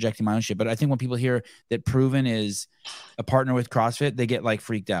just projecting my own shit. But I think when people hear that Proven is a partner with CrossFit, they get like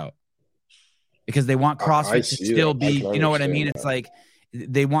freaked out because they want CrossFit to still be, you know what I mean? It's like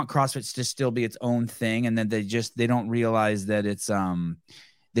they want CrossFit to still be its own thing. And then they don't realize that it's,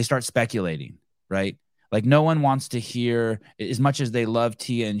 they start speculating, right? Like no one wants to hear, as much as they love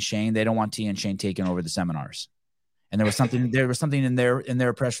Tia and Shane, they don't want Tia and Shane taking over the seminars. And there was something in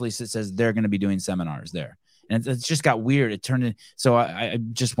their press release that says they're going to be doing seminars there. And it's just got weird. It turned in. So I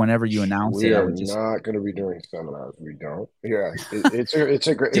just, whenever you announce we it, are not going to be doing seminars. We don't. Yeah, it's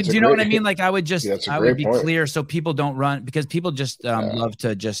a great. Do you know what I mean? Like I would be point. clear so people don't run, because people just love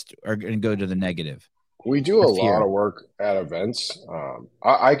to just are going to go to the negative. We do a lot of work at events.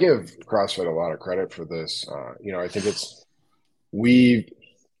 I give CrossFit a lot of credit for this. I think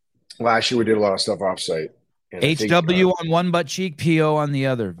last year we did a lot of stuff offsite. HW on one butt cheek, PO on the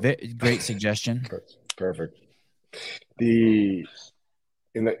other. Great suggestion. Perfect. The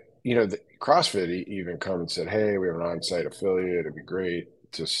CrossFit even come and said, hey, we have an on-site affiliate. It'd be great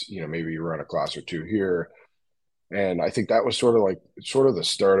to, maybe run a class or two here. And I think that was sort of the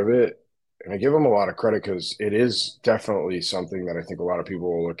start of it. And I give them a lot of credit because it is definitely something that I think a lot of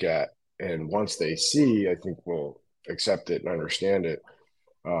people will look at. And once they see, I think will accept it and understand it.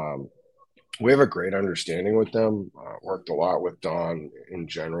 We have a great understanding with them. Worked a lot with Don in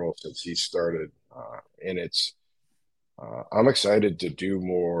general since he started. And I'm excited to do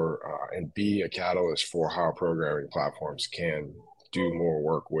more and be a catalyst for how programming platforms can do more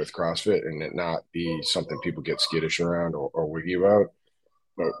work with CrossFit and it not be something people get skittish around or wiggy about.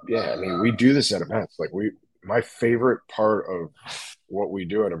 But yeah, I mean, we do this at events. Like my favorite part of what we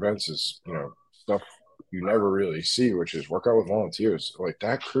do at events is, stuff you never really see, which is work out with volunteers. Like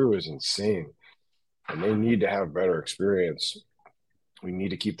that crew is insane and they need to have better experience. We need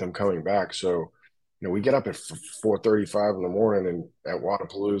to keep them coming back. So, we get up at 4:35 in the morning and at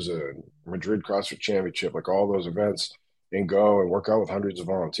Wadapalooza and Madrid CrossFit Championship, like all those events, and go and work out with hundreds of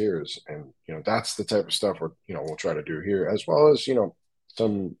volunteers. And, that's the type of stuff we'll try to do here, as well as,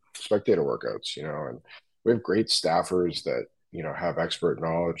 some spectator workouts, and we have great staffers that, have expert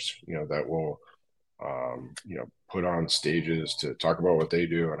knowledge, that will, put on stages to talk about what they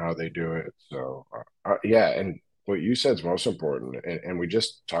do and how they do it. So, yeah. And what you said is most important. And we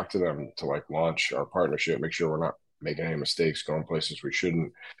just talked to them to launch our partnership, make sure we're not making any mistakes, going places we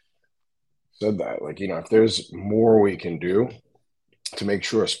shouldn't. Said that, if there's more we can do to make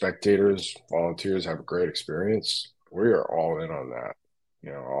sure spectators, volunteers have a great experience, we are all in on that,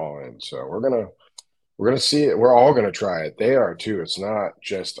 all in. So we're going to see it. We're all going to try it. They are too. It's not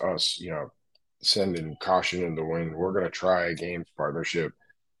just us, sending caution in the wind. We're going to try a games partnership.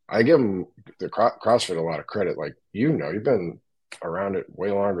 I give them the CrossFit a lot of credit. You've been around it way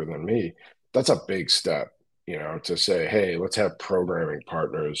longer than me. That's a big step, to say, hey, let's have programming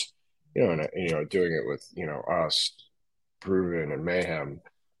partners, and doing it with, us, Proven and Mayhem.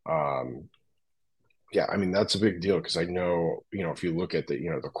 Yeah, I mean, that's a big deal because I know, if you look at the,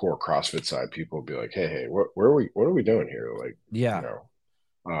 the core CrossFit side, people will be like, hey, what are we doing here? Yeah.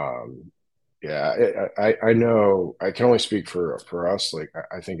 Yeah, I know I can only speak for us.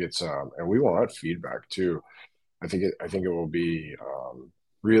 I think it's and we want feedback too. I think it will be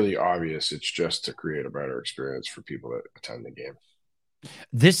really obvious. It's just to create a better experience for people that attend the game.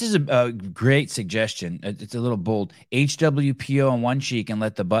 This is a great suggestion. It's a little bold. HWPO on one cheek and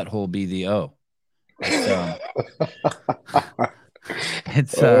let the butthole be the O.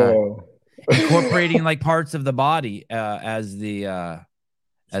 It's incorporating parts of the body as the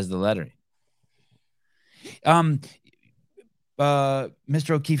lettering. Mr.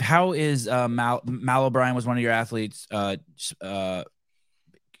 O'Keefe, how is Mal O'Brien was one of your athletes,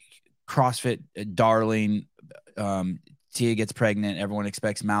 CrossFit darling. Tia gets pregnant. Everyone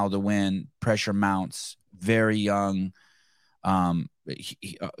expects Mal to win. Pressure mounts. Very young.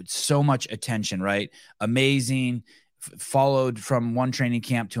 So much attention, right? Amazing. Followed from one training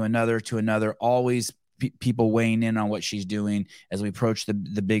camp to another. Always people weighing in on what she's doing. As we approach the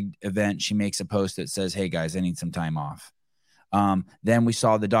big event, she makes a post that says, hey guys, I need some time off. Then we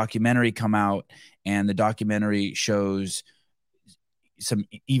saw the documentary come out, and the documentary shows some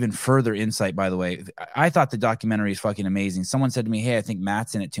even further insight. By the way, I thought the documentary is fucking amazing. Someone said to me, hey, I think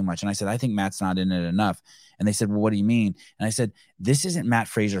Matt's in it too much. And I said, I think Matt's not in it enough. And they said, well, what do you mean? And I said, this isn't Matt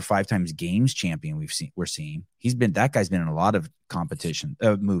Fraser, 5 times games champion we're seeing. That guy's been in a lot of competition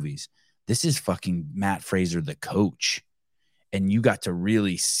movies. This is fucking Matt Fraser, the coach. And you got to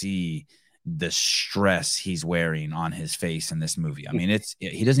really see the stress he's wearing on his face in this movie. I mean,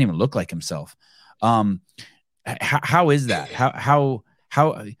 he doesn't even look like himself. How is that?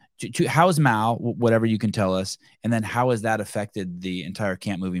 How's Mal, whatever you can tell us, and then how has that affected the entire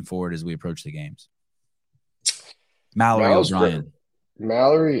camp moving forward as we approach the games? Mallory O'Brien.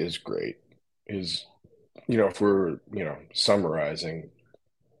 Mallory is great. If we're, summarizing,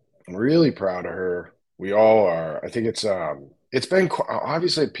 I'm really proud of her. We all are. I think it's been,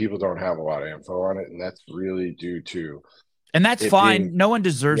 obviously people don't have a lot of info on it, and that's really due to And that's it fine. being, No one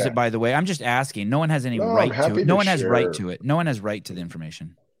deserves yeah. it, by the way. I'm just asking. No one has any No, I'm right to happy it. No to one has right share. to it. No one has right to the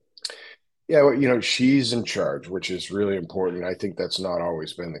information. Yeah, well, she's in charge, which is really important. I think that's not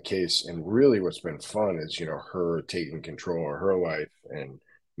always been the case. And really what's been fun is, her taking control of her life and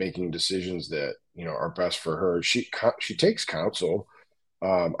making decisions that, are best for her. She takes counsel.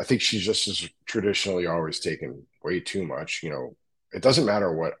 I think she's just as traditionally always taken way too much. It doesn't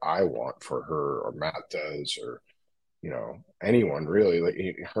matter what I want for her or Matt does or anyone really. Like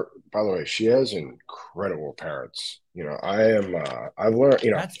her, by the way, she has incredible parents. I've learned,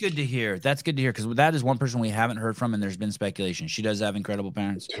 That's good to hear. That's good to hear because that is one person we haven't heard from, and there's been speculation. She does have incredible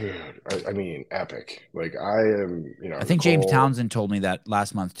parents. dude, I mean, epic. Like I am, I think James Nicole, Townsend told me that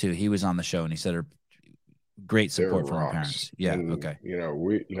last month too. He was on the show and he said her great they're support from her rocks. parents. Yeah. And Okay.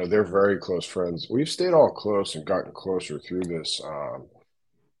 they're very close friends. We've stayed all close and gotten closer through this.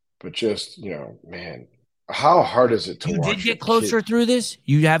 But just, man, how hard is it to You did watch a get closer kid through this.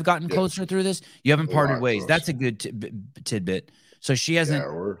 You have gotten get closer through this. You haven't a parted lot ways. That's closer? a good tidbit. So she hasn't.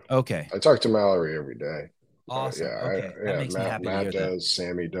 Yeah, Okay. I talk to Mallory every day. Awesome. Yeah, Okay. That makes me happy to Matt hear that. does,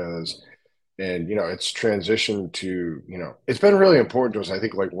 Sammy does, and it's transitioned to it's been really important to us. I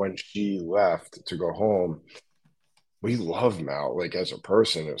think like when she left to go home, we love Mal like as a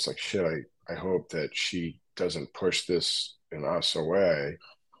person. It was like shit. I hope that she doesn't push this in us away,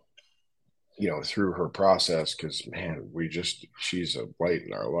 through her process because man, she's a light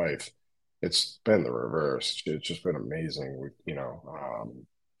in our life. It's been the reverse. It's just been amazing.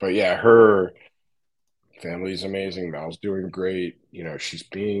 But yeah, her family's amazing. Mal's doing great. She's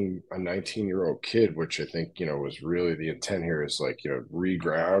being a 19-year-old kid, which I think, was really the intent here is like,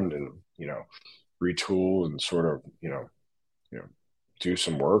 reground and, retool and sort of, do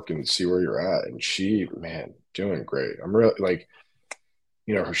some work and see where you're at. And she, man, doing great. I'm really like,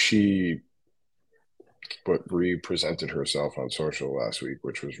 she represented herself on social last week,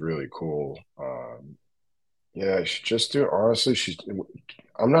 which was really cool. Yeah, she just do honestly,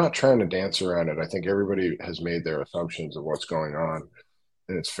 I'm not trying to dance around it. I think everybody has made their assumptions of what's going on,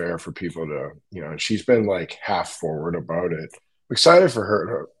 and it's fair for people to, and she's been like half forward about it. I'm excited for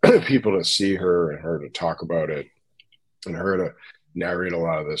her people to see her and her to talk about it and her to narrate a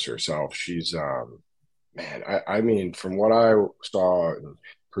lot of this herself. She's man, I mean, from what I saw in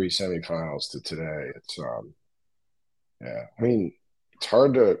pre-semifinals to today, it's yeah, I mean, it's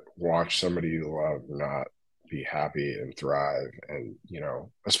hard to watch somebody you love not be happy and thrive. And,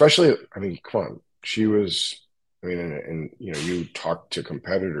 especially, I mean, come on, she was, I mean, and you talk to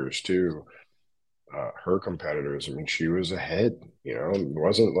competitors too, her competitors. I mean, she was ahead, it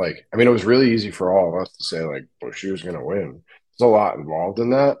wasn't like, I mean, it was really easy for all of us to say, like, well, she was going to win. There's a lot involved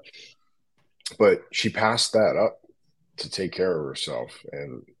in that, but she passed that up to take care of herself.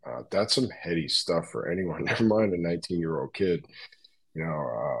 And that's some heady stuff for anyone, never mind a 19-year-old kid.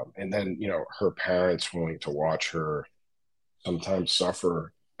 And then her parents willing to watch her sometimes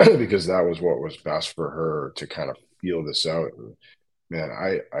suffer because that was what was best for her to kind of feel this out. And man,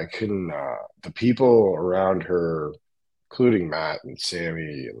 I couldn't the people around her, including Matt and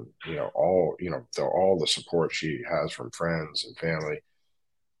Sammy and all the support she has from friends and family.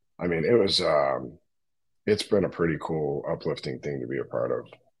 I mean, it's been a pretty cool, uplifting thing to be a part of.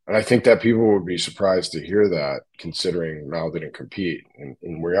 And I think that people would be surprised to hear that, considering Mal didn't compete,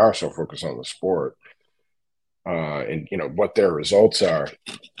 and we are so focused on the sport, and what their results are.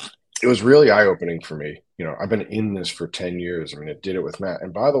 It was really eye opening for me. I've been in this for 10 years. I mean, I did it with Matt,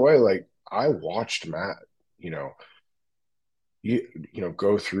 and by the way, like I watched Matt, you know,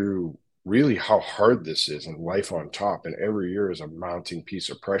 go through really how hard this is and life on top, and every year is a mounting piece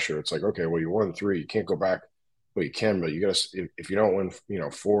of pressure. It's like, okay, well, you won 3, you can't go back. Well, you can, but you gotta, if you don't win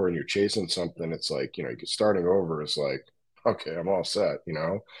 4 and you're chasing something, it's like starting over is like, okay, I'm all set.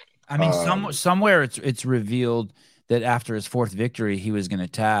 I mean, somewhere it's revealed that after his 4th victory, he was going to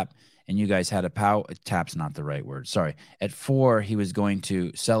tap, and you guys had a pow. Tap's not the right word. Sorry. At 4, he was going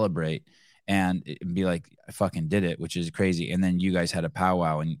to celebrate and be like, I fucking did it, which is crazy. And then you guys had a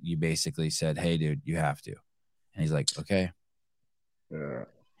powwow, and you basically said, "Hey, dude, you have to." And he's like, "Okay." Yeah.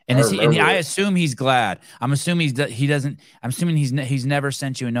 And I assume he's glad. I'm assuming he doesn't. I'm assuming he's never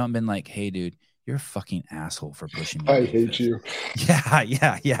sent you a note and been like, "Hey, dude, you're a fucking asshole for pushing me." I hate you.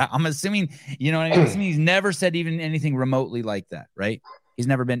 Yeah. I'm assuming, you know what I mean? I'm assuming he's never said even anything remotely like that, right? He's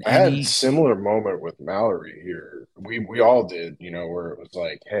never been I had a similar moment with Mallory here. We all did, where it was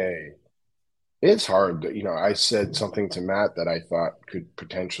like, hey, it's hard. I said something to Matt that I thought could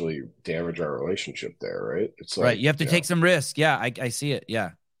potentially damage our relationship there, right? It's like, right. You have to take some risk. Yeah, I see it.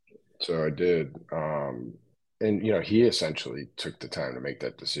 Yeah. So I did. And he essentially took the time to make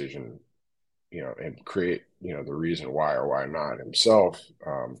that decision. and create, the reason why or why not himself.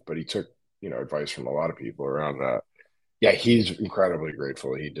 But he took, advice from a lot of people around that. Yeah, he's incredibly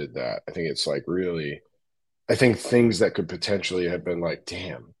grateful he did that. I think it's like really, I think things that could potentially have been like,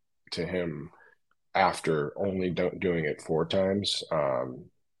 damn, to him after only doing it 4 times.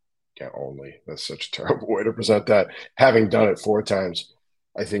 Yeah, only, that's such a terrible way to present that. Having done it 4 times,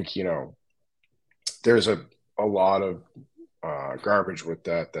 I think, there's a lot of garbage with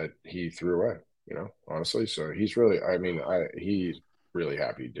that he threw away, honestly. So he's really, I mean, he's really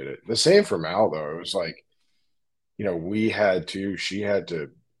happy he did it. The same for Mal, though. It was like, she had to,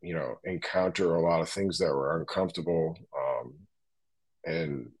 encounter a lot of things that were uncomfortable.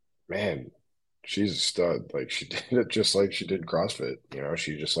 And man, she's a stud. Like she did it just like she did CrossFit.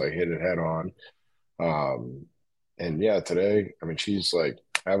 She just like hit it head on. And yeah, today, I mean, she's like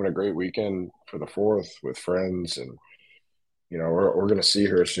having a great weekend for the 4th with friends, and we're gonna see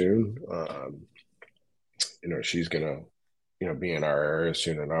her soon. She's gonna be in our area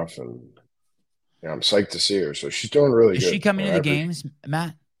soon enough, and I'm psyched to see her. So she's doing really Is good. she coming to the games,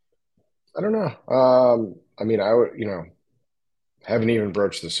 Matt? I don't know. I mean, I would, haven't even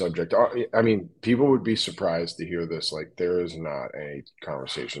broached the subject. I mean, people would be surprised to hear this. Like, there is not any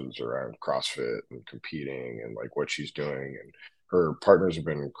conversations around CrossFit and competing and like what she's doing. And her partners have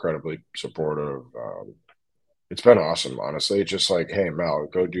been incredibly supportive. It's been awesome, honestly. It's just like, hey, Mal,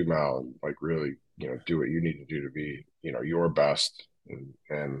 go do Mal, and like really, do what you need to do to be, your best.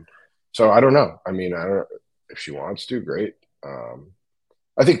 And so I don't know. I mean, I don't, if she wants to, great.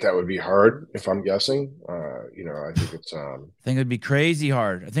 I think that would be hard if I'm guessing. I think it's I think it'd be crazy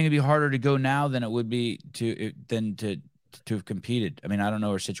hard. I think it'd be harder to go now than it would be to have competed. I mean, I don't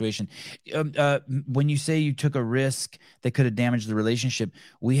know her situation. When you say you took a risk that could have damaged the relationship,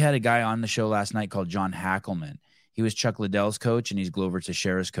 we had a guy on the show last night called John Hackelman. He was Chuck Liddell's coach, and he's Glover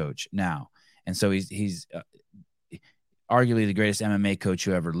Teixeira's coach now. And so he's arguably the greatest MMA coach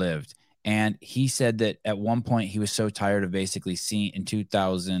who ever lived. And he said that at one point he was so tired of basically seeing in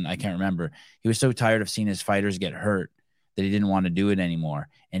 2000, I can't remember, he was so tired of seeing his fighters get hurt that he didn't want to do it anymore.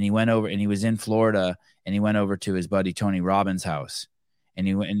 And he went over, and he was in Florida, and he went over to his buddy Tony Robbins' house. And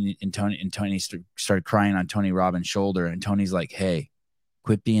he went, and Tony started crying on Tony Robbins' shoulder. And Tony's like, hey,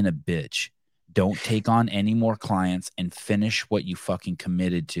 quit being a bitch. Don't take on any more clients and finish what you fucking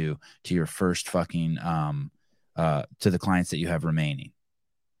committed to your first fucking to the clients that you have remaining.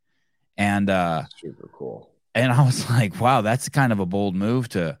 And super cool. And I was like, wow, that's kind of a bold move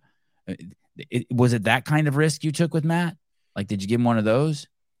to. Was it that kind of risk you took with Matt? Like, did you give him one of those?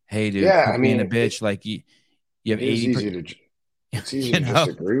 Hey, dude, yeah, quit being a bitch. Like you have 80. It's easy to just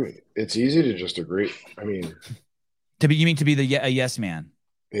agree with. It's easy to just agree. I mean, you mean to be a yes man?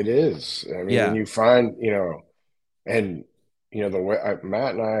 It is. I mean, when you find, and the way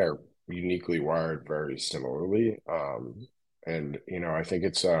Matt and I are uniquely wired very similarly. And I think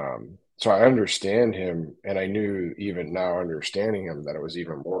it's so I understand him, and I knew even now understanding him that it was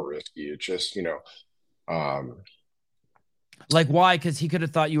even more risky. It's just, like why? Because he could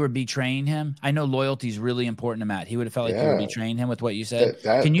have thought you were betraying him. I know loyalty is really important to Matt. He would have felt like you were betraying him with what you said.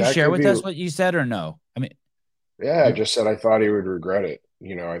 Can you share with us what you said or no? I mean, yeah, I just said I thought he would regret it.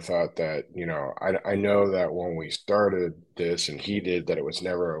 I thought that, I know that when we started this and he did that, it was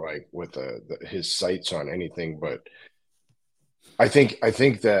never like with his sights on anything. But I think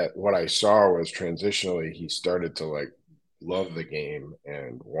that what I saw was transitionally, he started to like love the game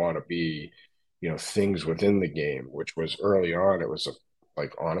and want to be, things within the game, which was early on. It was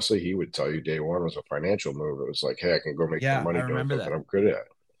like, honestly, he would tell you day one was a financial move. It was like, hey, I can go make some money doing something I'm good at.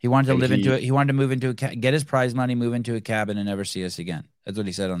 He wanted to live into it. He wanted to move into get his prize money, move into a cabin, and never see us again. That's what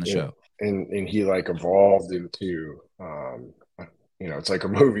he said on the show. And he like evolved into, it's like a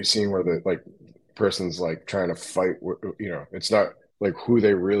movie scene where the like person's like trying to fight. It's not like who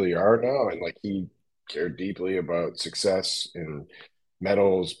they really are now, and like he cared deeply about success and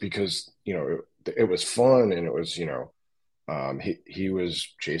medals because it was fun and it was he was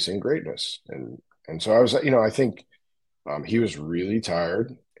chasing greatness and so I was I think he was really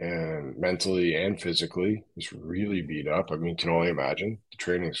tired and mentally and physically. He's really beat up. I mean, can only imagine. The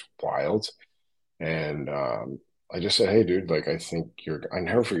training's wild. And I just said, hey, dude, like, I think I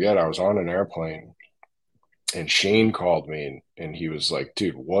never forget, I was on an airplane and Shane called me and he was like,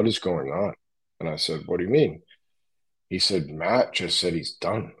 dude, what is going on? And I said, what do you mean? He said, Matt just said he's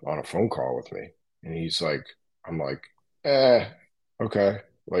done on a phone call with me. And he's like, I'm like, okay.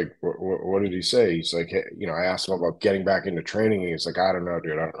 Like, what did he say? He's like, hey, I asked him about getting back into training. And he's like, I don't know,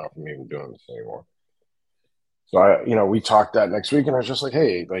 dude. I don't know if I'm even doing this anymore. So we talked that next week and I was just like,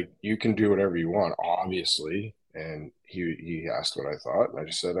 hey, like you can do whatever you want, obviously. And he asked what I thought, and I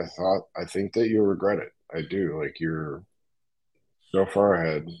just said, I think that you'll regret it. I do. Like, you're so far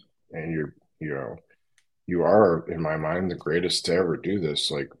ahead, and you know, you are, in my mind, the greatest to ever do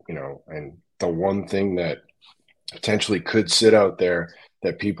this. Like, and the one thing that potentially could sit out there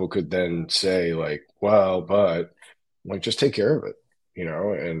that people could then say, like, well, but like, just take care of it,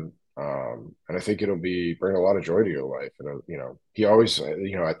 and I think it'll bring a lot of joy to your life. And he always,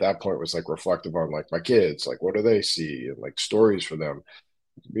 at that point was like reflective on like my kids, like what do they see, and like stories for them.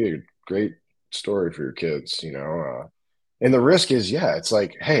 It'd be a great story for your kids, and the risk is, yeah, it's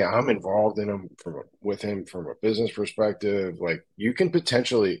like, hey, I'm involved in him with him from a business perspective. Like, you can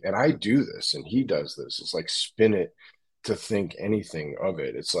potentially, and I do this, and he does this. It's like spin it to think anything of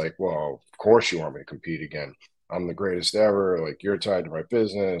it. It's like, well, of course you want me to compete again. I'm the greatest ever. Like, you're tied to my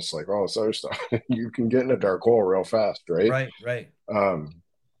business, like all this other stuff. You can get in a dark hole real fast, right? Right. Um,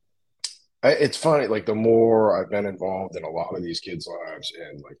 it's funny. Like, the more I've been involved in a lot of these kids' lives,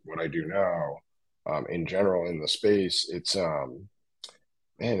 and like what I do now, in general in the space, it's man,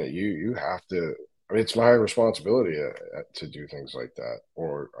 you have to. I mean, it's my responsibility to do things like that,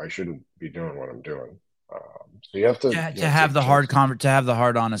 or I shouldn't be doing what I'm doing. So you have to, To have the hard to have the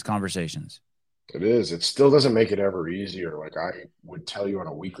hard, honest conversations. It is. It still doesn't make it ever easier. Like, I would tell you on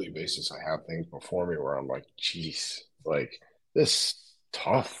a weekly basis, I have things before me where I'm like, geez, like, this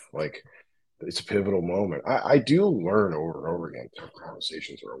tough. Like, it's a pivotal moment. I do learn over and over again. Tough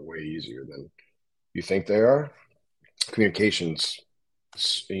conversations are way easier than you think they are. Communications,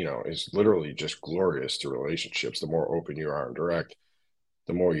 is literally just glorious to relationships. The more open you are and direct,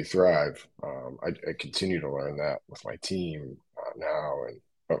 the more you thrive. I continue to learn that with my team now, and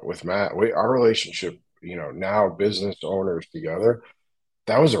but with Matt, our relationship, now business owners together,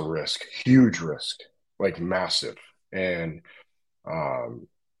 that was a risk, huge risk, like massive, and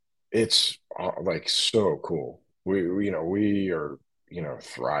it's like so cool. We are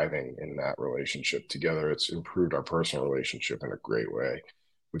thriving in that relationship together. It's improved our personal relationship in a great way.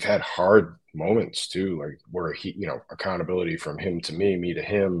 We've had hard moments too, like where accountability from him to me to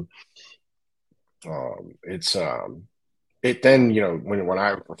him. It's it then, when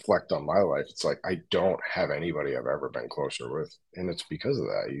I reflect on my life, it's like I don't have anybody I've ever been closer with, and it's because of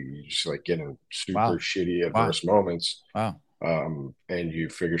that. You just like get in super shitty adverse moments, and you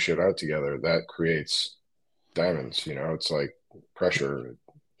figure shit out together. That creates diamonds. It's like pressure.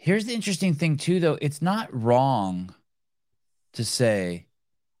 Here's the interesting thing too, though. It's not wrong to say,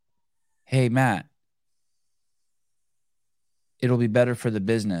 hey, Matt, it'll be better for the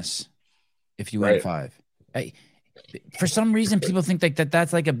business if you win 5. For some reason, people think like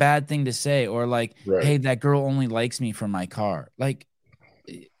that's like a bad thing to say, or like, hey, that girl only likes me for my car. Like,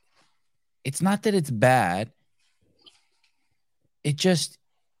 it's not that it's bad. It just,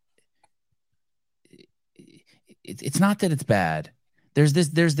 it's not that it's bad. There's this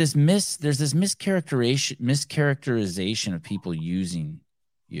mischaracterization of people using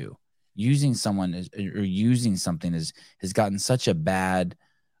someone or using something has gotten such a bad.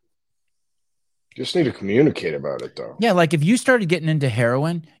 Just need to communicate about it, though. Yeah, like if you started getting into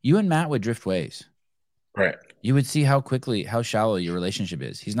heroin, you and Matt would drift ways. Right. You would see how shallow your relationship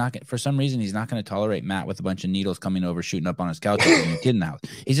is. He's not, for some reason, he's not going to tolerate Matt with a bunch of needles coming over, shooting up on his couch and a kid in the house.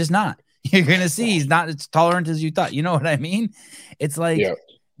 He's just not. You're going to see he's not as tolerant as you thought. You know what I mean? It's like,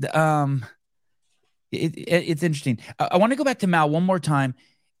 it's interesting. I want to go back to Mal one more time.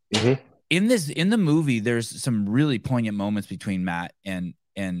 Mm-hmm. In the movie, there's some really poignant moments between Matt and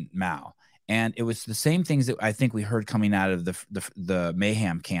Mal. And it was the same things that I think we heard coming out of the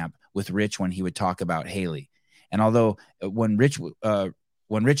Mayhem camp with Rich when he would talk about Haley. And although when Rich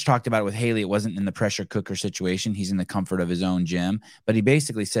talked about it with Haley, it wasn't in the pressure cooker situation. He's in the comfort of his own gym. But he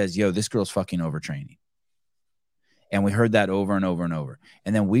basically says, yo, this girl's fucking overtraining. And we heard that over and over and over.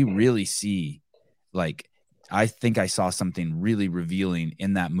 And then we really see, like, I think I saw something really revealing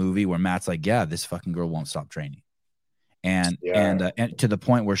in that movie where Matt's like, yeah, this fucking girl won't stop training. And to the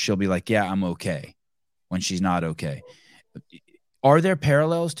point where she'll be like, yeah, I'm okay, when she's not okay. Are there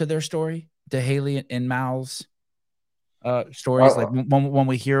parallels to their story, to Haley and Mal's stories? Like when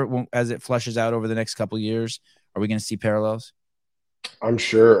we hear as it flushes out over the next couple of years, are we going to see parallels? I'm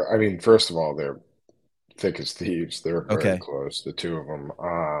sure. I mean, first of all, they're thick as thieves. They're very close, the two of them.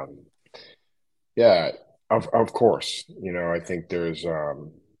 Yeah, of course. I think there's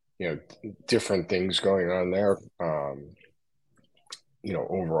different things going on there.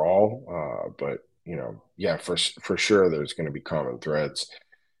 Overall, but yeah, for sure, there's going to be common threads.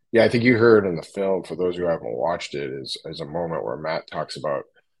 Yeah, I think you heard in the film, for those who haven't watched it, is a moment where Matt talks about,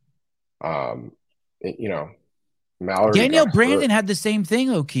 Mallory. Danielle Brandon had the same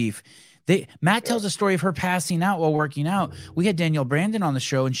thing, Keefe. Matt tells a story of her passing out while working out. We had Danielle Brandon on the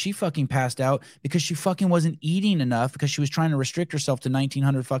show, and she fucking passed out because she fucking wasn't eating enough because she was trying to restrict herself to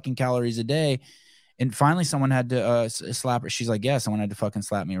 1,900 fucking calories a day. And finally, someone had to slap her. She's like, yeah, someone had to fucking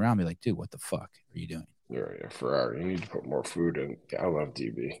slap me around. Be like, dude, what the fuck are you doing? You're a Ferrari. You need to put more food in. Yeah, I love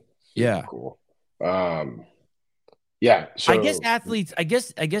DB. Super yeah, cool. Yeah. So I guess athletes. I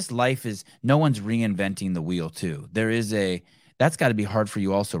guess life is no one's reinventing the wheel too. That's got to be hard for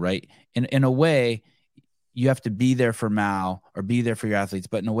you also, right? In a way, you have to be there for Mal or be there for your athletes,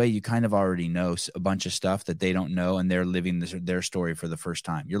 but in a way, you kind of already know a bunch of stuff that they don't know, and they're living their story for the first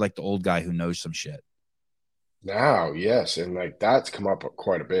time. You're like the old guy who knows some shit. now, yes, and like that's come up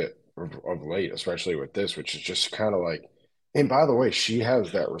quite a bit of late, especially with this, which is just kind of like. And by the way, she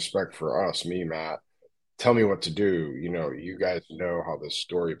has that respect for us, me, Matt. Tell me what to do. You guys know how this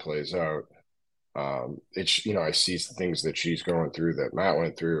story plays out. It's I see things that she's going through that Matt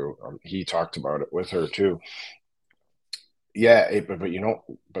went through. He talked about it with her too. Yeah,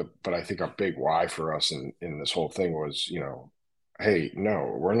 but I think a big why for us in this whole thing was, hey,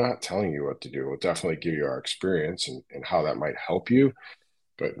 no, we're not telling you what to do. We'll definitely give you our experience and how that might help you,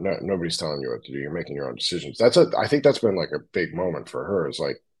 but nobody's telling you what to do. You're making your own decisions. I think that's been like a big moment for her. Is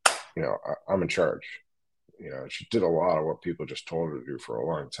like, I'm in charge. She did a lot of what people just told her to do for a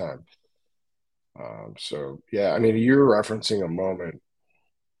long time. So yeah, I mean, you're referencing a moment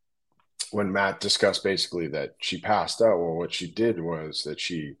when Matt discussed basically that she passed out. Well, what she did was that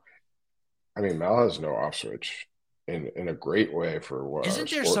Mal has no off switch in a great way for what our Isn't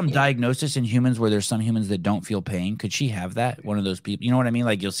there sport some can. diagnosis in humans where there's some humans that don't feel pain? Could she have that? One of those people, you know what I mean?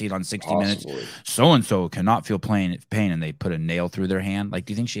 Like you'll see it on 60 Minutes. Possibly. So and so cannot feel pain, and they put a nail through their hand. Like,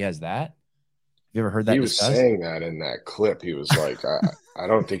 do you think she has that? Have you ever heard that He was discussed? saying that in that clip. He was like, I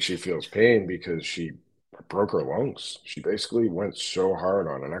don't think she feels pain because she broke her lungs. She basically went so hard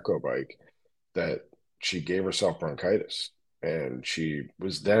on an echo bike that she gave herself bronchitis. And she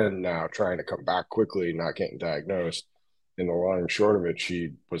was then now trying to come back quickly, not getting diagnosed. In the long and short of it,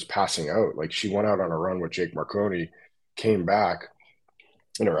 she was passing out. Like she went out on a run with Jake Marconi, came back,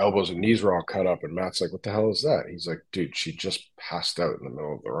 and her elbows and knees were all cut up. And Matt's like, "What the hell is that?" He's like, "Dude, she just passed out in the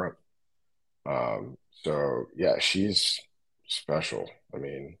middle of the run." So yeah, she's special. I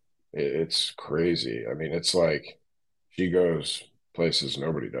mean, it's crazy. I mean, it's like she goes places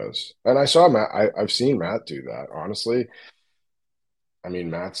nobody does. And I saw Matt. I've seen Matt do that. Honestly, I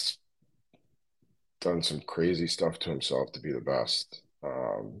mean, Matt's done some crazy stuff to himself to be the best.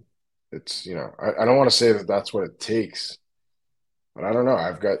 It's I don't want to say that that's what it takes, but I don't know.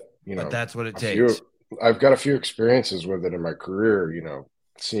 I've got But that's what it a takes. few. I've got a few experiences with it in my career.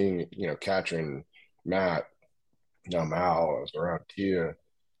 Seeing Katrin, Matt, now Mal. I was around Tia.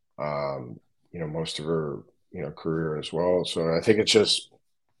 Most of her career as well. So I think it's just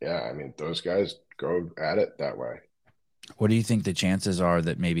yeah. I mean, those guys go at it that way. What do you think the chances are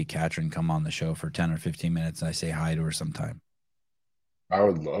that maybe Katrin come on the show for 10 or 15 minutes and I say hi to her sometime? I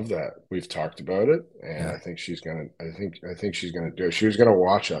would love that. We've talked about it, and Yeah. I think she's gonna. I think she's gonna do it. She was gonna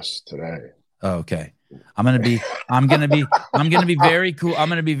watch us today. Oh, okay. I'm gonna be very cool. I'm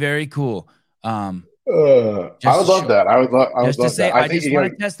gonna be very cool. I would love that. I would love that. I just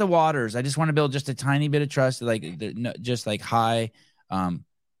want to test the waters. I just want to build just a tiny bit of trust. Like just like hi,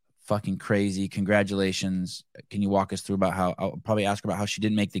 fucking crazy. Congratulations. Can you walk us through about how I'll probably ask her about how she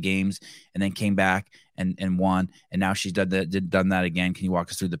didn't make the games and then came back and won. And now she's done that again. Can you walk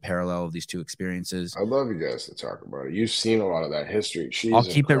us through the parallel of these two experiences? I'd love you guys to talk about it. You've seen a lot of that history. I'll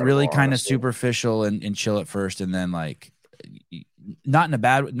keep it really kind of superficial and chill at first. And then like, not in a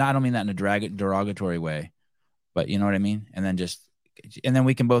bad, I don't mean that in a derogatory way, but you know what I mean? And then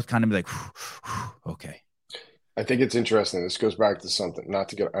we can both kind of be like, okay. I think it's interesting. This goes back to something, not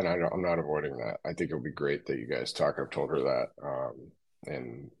to get, and I'm not avoiding that. I think it would be great that you guys talk. I've told her that.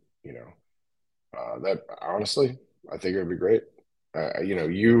 And, that honestly, I think it would be great.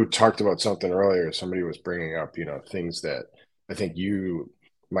 You talked about something earlier. Somebody was bringing up, things that I think you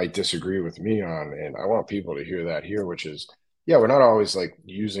might disagree with me on. And I want people to hear that here, which is, yeah, we're not always like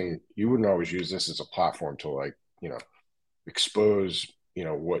you wouldn't always use this as a platform to like, expose,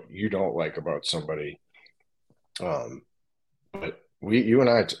 what you don't like about somebody. But you and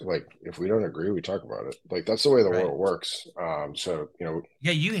I, like, if we don't agree, we talk about it. Like, that's the way the world works. So,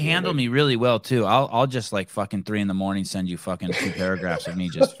 yeah, you handle me really well too. I'll just like fucking 3 a.m. send you fucking 2 paragraphs of me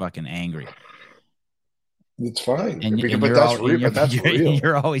just fucking angry. It's fine. But that's real.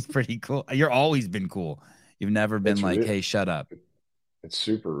 You're always pretty cool. You're always been cool. You've never been like, real. Hey, shut up. It's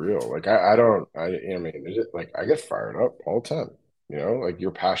super real. Like I mean, like I get fired up all the time, like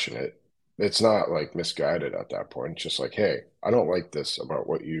you're passionate. It's not like misguided at that point. It's just like, hey, I don't like this about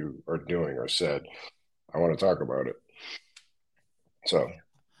what you are doing or said. I want to talk about it. So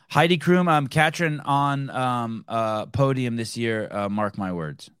Heidi Klum, Katrin on podium this year. Mark my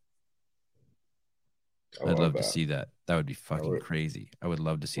words. I'd love to see that. That would be fucking crazy. I would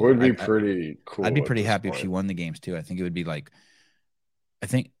love to see it would that. be pretty cool. I'd be pretty happy point. if she won the games too. I think it would be like, I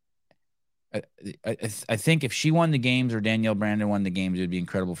think if she won the games or Danielle Brandon won the games, it would be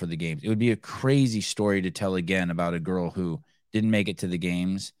incredible for the games. It would be a crazy story to tell again about a girl who didn't make it to the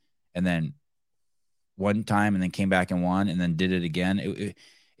games and then one time and then came back and won and then did it again.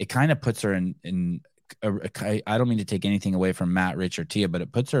 It kind of puts her in I don't mean to take anything away from Matt, Rich, or Tia, but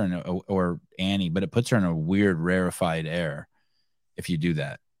it puts her in or Annie, but it puts her in a weird rarefied air if you do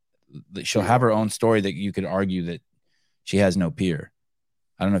that. She'll have her own story that you could argue that she has no peer.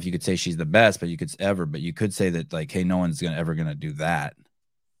 I don't know if you could say she's the best, but you could say that like, hey, no one's ever gonna do that.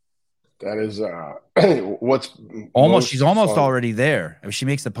 That is what's she's almost fun. Already there. If she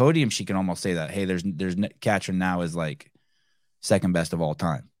makes the podium, she can almost say that, hey, there's Katrin now is like second best of all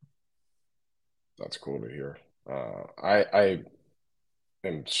time. That's cool to hear. I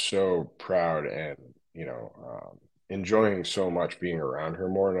am so proud and enjoying so much being around her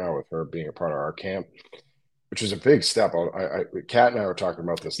more now with her being a part of our camp, which is a big step. Kat and I were talking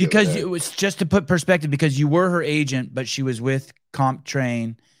about this because it was just to put perspective, because you were her agent, but she was with Comp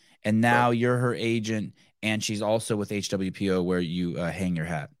Train, and now you're her agent, and she's also with HWPO where you hang your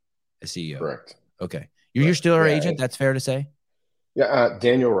hat as CEO. Correct. Okay, you're still her agent. That's fair to say. Yeah,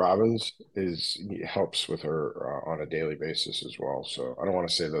 Daniel Robbins helps with her on a daily basis as well. So I don't want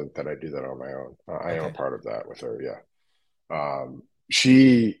to say that I do that on my own. I am a part of that with her. Yeah,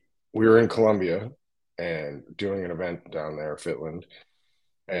 we were in Colombia and doing an event down there, Fitland,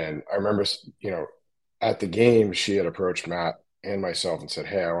 and I remember, at the game she had approached Matt and myself and said,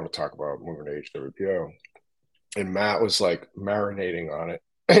 "Hey, I want to talk about moving to HWPO," and Matt was like marinating on it,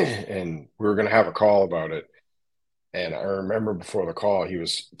 and we were going to have a call about it. And I remember before the call, he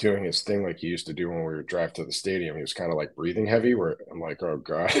was doing his thing like he used to do when we would drive to the stadium. He was kind of like breathing heavy, where I'm like, oh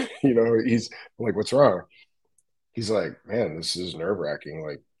God, he's like, what's wrong? He's like, man, this is nerve wracking.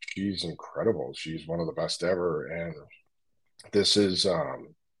 Like, she's incredible. She's one of the best ever. And this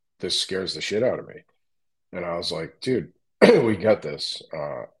scares the shit out of me. And I was like, dude, we got this.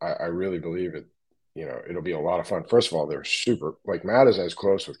 I really believe it. It'll be a lot of fun. First of all, they're super, like Matt is as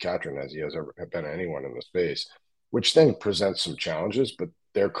close with Katrin as he has ever been anyone in the space, which then presents some challenges, but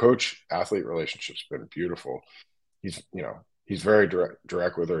their coach athlete relationship's been beautiful. He's very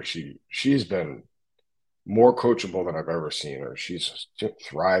direct with her. She's been more coachable than I've ever seen her. She's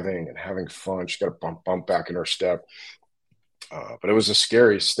thriving and having fun. She's got a bump back in her step. But it was a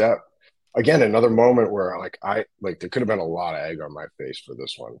scary step. Again, another moment where there could have been a lot of egg on my face for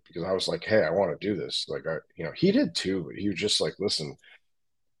this one, because I was like, hey, I want to do this. Like, he did too, but he was just like, listen,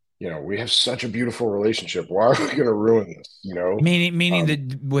 we have such a beautiful relationship. Why are we going to ruin this? Meaning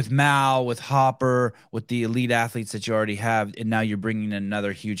that with Mal, with Hopper, with the elite athletes that you already have, and now you're bringing in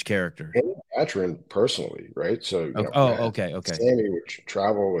another huge character. And Katrin personally, right? So, okay. Sammy would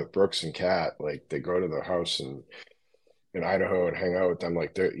travel with Brooks and Kat. Like, they go to the house in Idaho and hang out with them.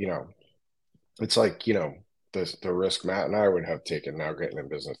 Like, it's like, the risk Matt and I would have taken now getting in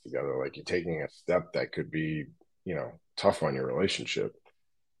business together. Like, you're taking a step that could be, tough on your relationship.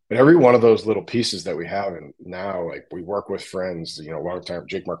 And every one of those little pieces that we have, and now, like, we work with friends, long time.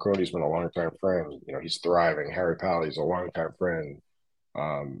 Jake Marconi's been a long time friend. He's thriving. Harry Palley's a long time friend.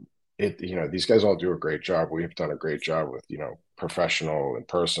 These guys all do a great job. We've done a great job with, professional and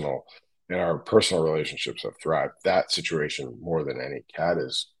personal, and our personal relationships have thrived. That situation more than any. Kat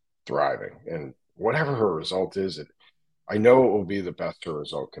is thriving, and whatever her result is, I know it will be the best her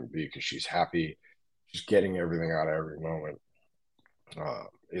result can be, because she's happy. She's getting everything out of every moment.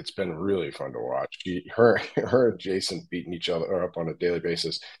 It's been really fun to watch. Her and Jason beating each other up on a daily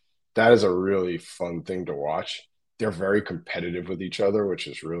basis. That is a really fun thing to watch. They're very competitive with each other, which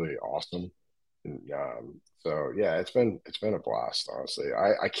is really awesome. And, so yeah, it's been a blast. Honestly,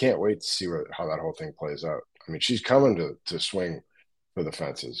 I can't wait to see how that whole thing plays out. I mean, she's coming to swing for the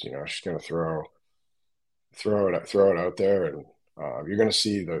fences. She's going to throw it out there, and you're going to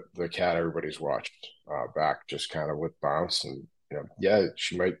see the Kat everybody's watched back, just kind of with bounce. And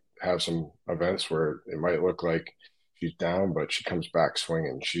she might have some events where it might look like she's down, but she comes back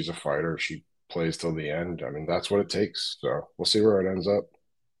swinging. She's a fighter. She plays till the end. I mean, that's what it takes. So we'll see where it ends up.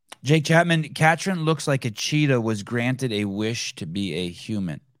 Jake Chapman, Katrin looks like a cheetah was granted a wish to be a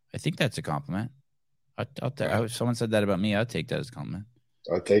human. I think that's a compliment. If someone said that about me, I'll take that as a compliment.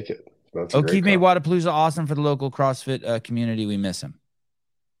 I'll take it. Keefe made Wadapalooza awesome for the local CrossFit community. We miss him.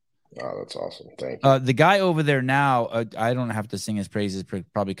 Oh, that's awesome. Thank you. The guy over there now, I don't have to sing his praises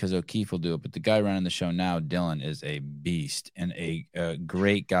probably because O'Keefe will do it, but the guy running the show now, Dylan, is a beast and a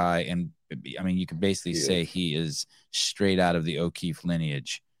great guy. And I mean, you could basically say he is straight out of the O'Keefe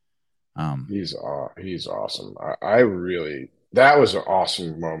lineage. He's awesome. I really, that was an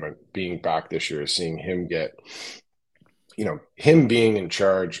awesome moment being back this year, seeing him get, him being in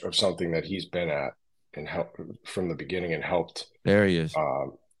charge of something that he's been at and help from the beginning and helped. There he is.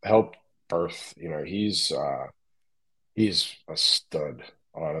 Helped birth. He's a stud.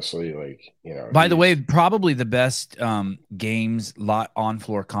 Honestly, By the way, probably the best games lot on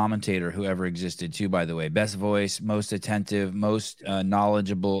floor commentator who ever existed too. By the way, best voice, most attentive, most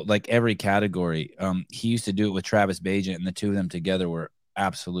knowledgeable, like every category. He used to do it with Travis Bagent, and the two of them together were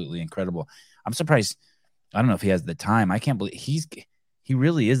absolutely incredible. I'm surprised. I don't know if he has the time. I can't believe he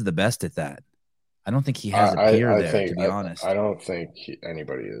really is the best at that. I don't think he has a peer there, to be honest. I don't think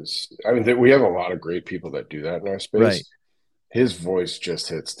anybody is. I mean, we have a lot of great people that do that in our space. Right. His voice just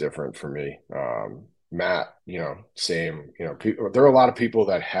hits different for me. Matt, same. There are a lot of people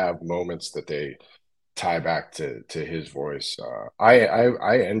that have moments that they tie back to his voice.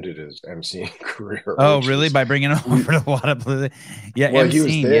 I ended his emceeing career. Oh, really? By bringing him over to Waterloo? Yeah, well, he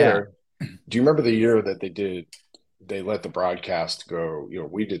was there. Yeah. Do you remember the year that they let the broadcast go?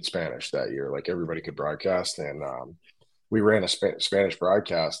 We did Spanish that year, like everybody could broadcast, and we ran a Spanish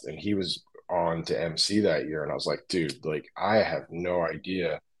broadcast, and he was on to MC that year. And I was like, dude, like, I have no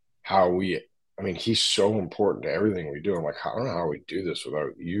idea how he's so important to everything we do. I'm like, I don't know how we do this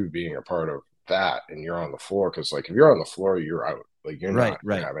without you being a part of that. And you're on the floor. Cause like, if you're on the floor, you're out, like you're not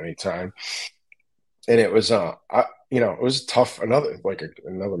gonna have any time. And it was, it was tough. Another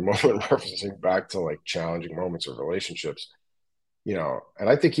moment referencing back to like challenging moments of relationships, and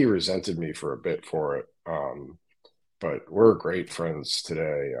I think he resented me for a bit for it. But we're great friends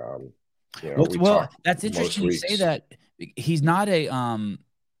today. Well, that's interesting you say that. He's not a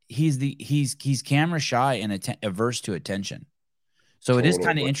he's camera shy and averse to attention. So it is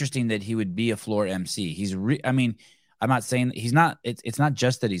kind of interesting that he would be a floor MC. I'm not saying he's not. It's not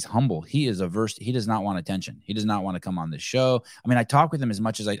just that he's humble. He is averse. He does not want attention. He does not want to come on this show. I mean, I talk with him as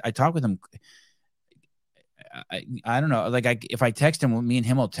much as I talk with him. I don't know. Like if I text him, me and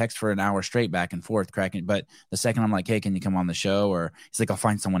him will text for an hour straight back and forth, cracking. But the second I'm like, hey, can you come on the show? Or he's like, I'll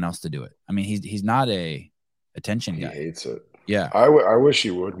find someone else to do it. I mean, he's not a attention guy. He hates it. Yeah. I wish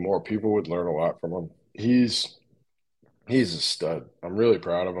he would. More people would learn a lot from him. He's a stud. I'm really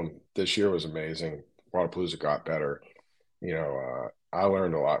proud of him. This year was amazing. Wadapalooza got better. I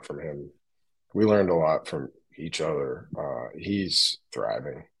learned a lot from him. We learned a lot from each other. He's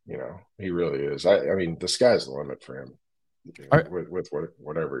thriving. He really is. I mean, the sky's the limit for him with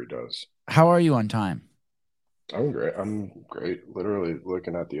whatever he does. How are you on time? I'm great. Literally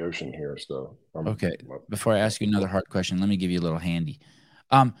looking at the ocean here. So okay. Before I ask you another hard question, let me give you a little handy.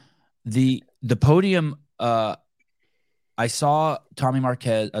 The podium. I saw Tommy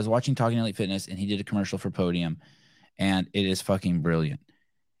Marquez. I was watching Talking Elite Fitness, and he did a commercial for Podium, and it is fucking brilliant.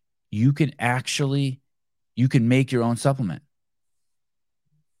 You can make your own supplement.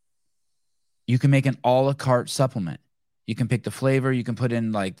 You can make an a la carte supplement. You can pick the flavor. You can put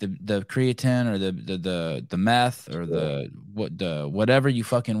in like the creatine or the meth or the whatever you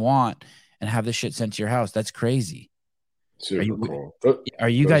fucking want, and have this shit sent to your house. That's crazy. Super cool. Are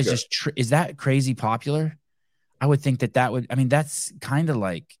you guys just? Is that crazy popular? I would think that would. I mean, that's kind of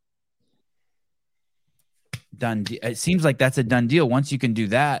like done. It seems like that's a done deal. Once you can do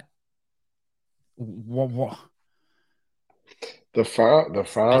that, the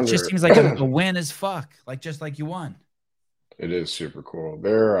founder. It just seems like a win as fuck. Like just like you won. It is super cool.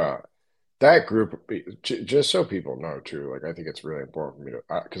 They're that group. Just so people know too. Like I think it's really important for me to,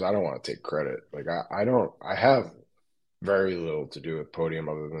 because I don't want to take credit. Like I don't. I have very little to do with Podium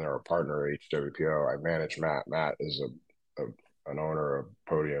other than they're a partner at HWPO. I manage Matt. Matt is an owner of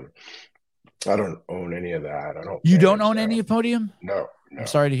Podium. I don't own any of that. You don't own any of Podium? No. I'm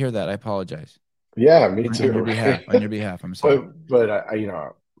sorry to hear that. I apologize. Yeah, me too. On your behalf, I'm sorry. But I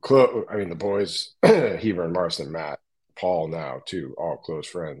the boys, Heber and Marston, Matt, Paul now too, all close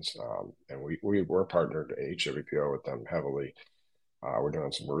friends. And we're partnered at HWPO with them heavily. We're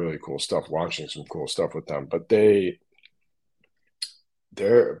doing some really cool stuff, launching some cool stuff with them. But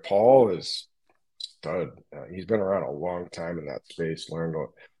Paul is stud. He's been around a long time in that space. Learned.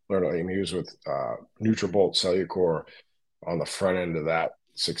 I mean, he was with Nutrabolt Cellucor on the front end of that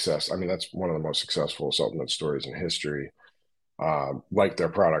success. I mean, that's one of the most successful supplement stories in history. Like their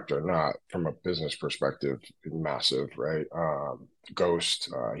product or not, from a business perspective, massive, right? Ghost.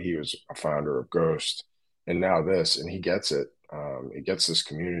 He was a founder of Ghost, and now this, and he gets it. He gets this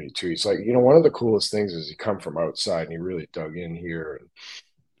community too. He's like, one of the coolest things is he come from outside and he really dug in here and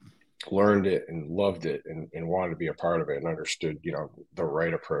learned it and loved it and wanted to be a part of it and understood, the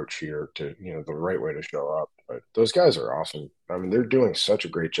right approach here to, the right way to show up. But those guys are awesome. I mean, they're doing such a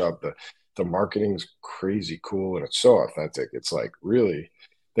great job. The marketing's crazy cool and it's so authentic. It's like really,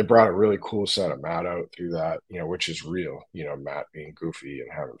 they brought a really cool set of Matt out through that, which is real, Matt being goofy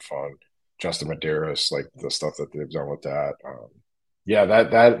and having fun. Justin Medeiros, like the stuff that they've done with that. Yeah,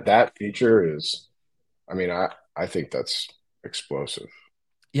 that feature is, I mean, I think that's explosive.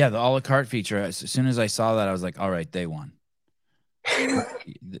 Yeah, the a la carte feature. As soon as I saw that, I was like, all right, they won.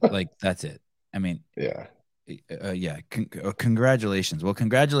 Like, that's it. I mean, yeah. Yeah. Congratulations. Well,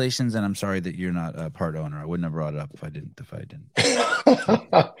 congratulations. And I'm sorry that you're not a part owner. I wouldn't have brought it up if I didn't.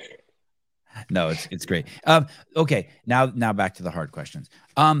 No, it's great. Okay. Now back to the hard questions.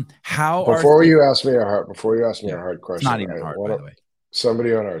 Before you ask me a hard question, it's not even hard, by the way.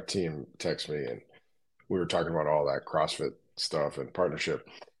 Somebody on our team texted me and we were talking about all that CrossFit stuff and partnership.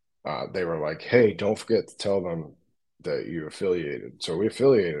 They were like, "Hey, don't forget to tell them that you affiliated." So we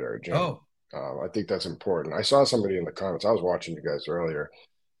affiliated our gym. Oh, I think that's important. I saw somebody in the comments. I was watching you guys earlier,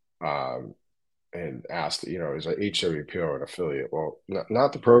 and asked, is a HWPO an affiliate? Well,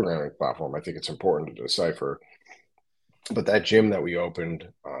 not the programming platform. I think it's important to decipher. But that gym that we opened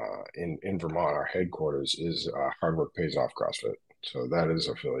in Vermont, our headquarters, is Hard Work Pays Off CrossFit. So that is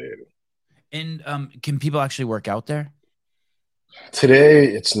affiliated. And can people actually work out there? Today,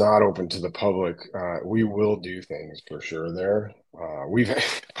 it's not open to the public. We will do things for sure there. We've,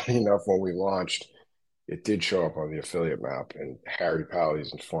 funny enough, when we launched, it did show up on the affiliate map, and Harry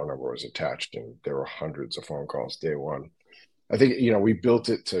Pally's phone number was attached, and there were hundreds of phone calls day one. I think, we built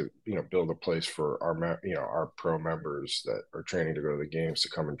it to, build a place for our pro members that are training to go to the games to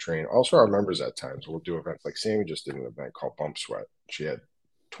come and train. Also, our members at times will do events like Sammy just did an event called Bump Sweat. She had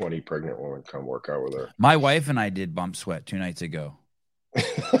 20 pregnant women come work out with her. My wife and I did Bump Sweat 2 nights ago. You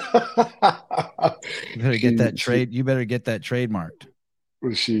better get that trade. You better get that trademarked.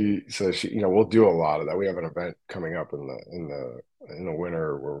 She says, we'll do a lot of that. We have an event coming up in the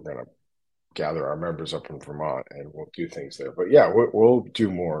winter where we're going to gather our members up in Vermont and we'll do things there. But yeah, we'll do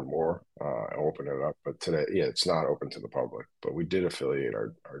more and more and open it up. But today, yeah, it's not open to the public, but we did affiliate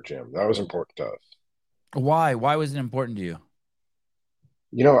our gym. That was important to us. Why was it important to you?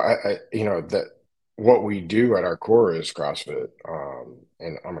 That what we do at our core is CrossFit.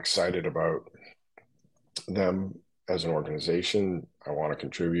 And I'm excited about them as an organization. I want to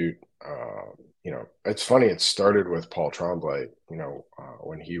contribute. It's funny. It started with Paul Tremblay,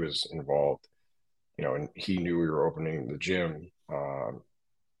 when he was involved, and he knew we were opening the gym,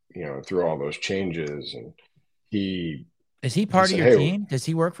 through all those changes. And is he part of your team? Does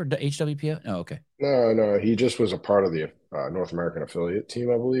he work for HWPO? Oh, okay. No. He just was a part of the North American affiliate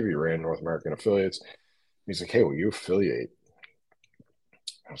team. I believe he ran North American affiliates. He's like, "Hey, will you affiliate?"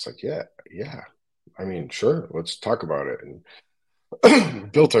 I was like, yeah. I mean, sure. Let's talk about it.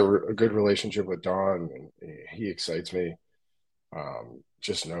 And built a good relationship with Don, and he excites me.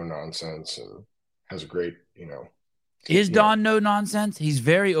 Just no nonsense, and has a great, Is Don no nonsense? He's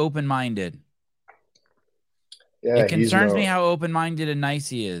very open-minded. Yeah, it concerns me how open-minded and nice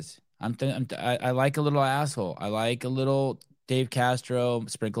he is. I like a little asshole. I like a little Dave Castro.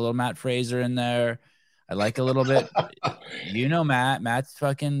 Sprinkle a little Matt Fraser in there. I like a little bit. Matt. Matt's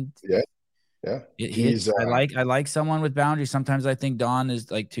fucking. Yeah. I like someone with boundaries. Sometimes I think Don is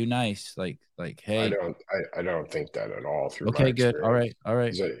like too nice. Like, hey. I don't think that at all. Through okay, my good. Experience. All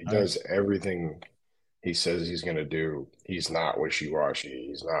right. He does everything he says he's going to do. He's not wishy-washy.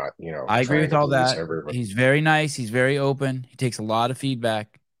 He's not, I agree with all that. He's very nice. He's very open. He takes a lot of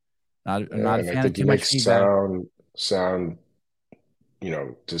feedback. I'm not a fan of too much feedback. Sound,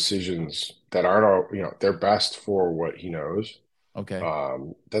 decisions that aren't, they're best for what he knows. Okay.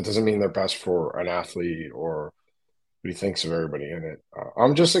 That doesn't mean they're best for an athlete or what he thinks of everybody in it.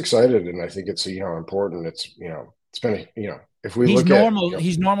 I'm just excited, and I think it's important. It's it's been if we look normal,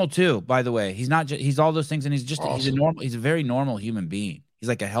 he's normal too. By the way, he's not just he's all those things, and he's just awesome. He's a very normal human being. He's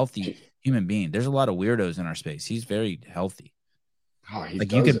like a healthy human being. There's a lot of weirdos in our space. He's very healthy. Oh, you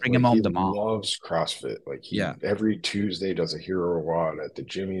can bring him home to mom. He loves CrossFit. Like every Tuesday does a hero one at the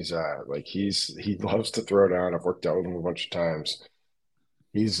gym he's at. Like he loves to throw down. I've worked out with him a bunch of times.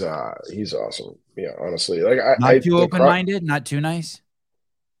 He's awesome. Yeah, honestly. Like not too open-minded, not too nice.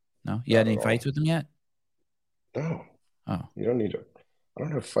 No, you had any fights with him yet? No. Oh, you don't need to. I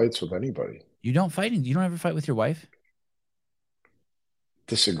don't have fights with anybody. You don't fight? You don't ever fight with your wife?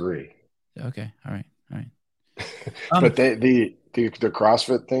 Disagree. Okay. All right. But the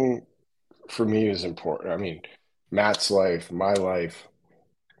CrossFit thing for me is important. I mean, Matt's life, my life,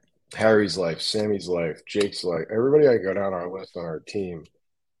 Harry's life, Sammy's life, Jake's life, everybody I go down our list on our team,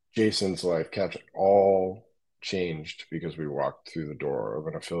 Jason's life, Captain, all changed because we walked through the door of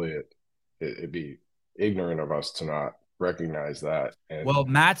an affiliate. It'd be ignorant of us to not recognize that and Well,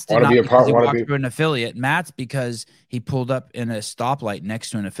 Matt's did want to be not a because part. he Want to walked be through an affiliate. Matt's because he pulled up in a stoplight next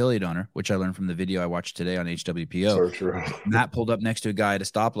to an affiliate owner, which I learned from the video I watched today on HWPO. so true. Matt pulled up next to a guy at a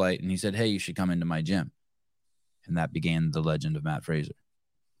stoplight and he said, "Hey, you should come into my gym." And that began the legend of Matt Fraser.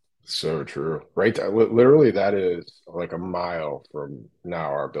 So true. Right. Literally, that is like a mile from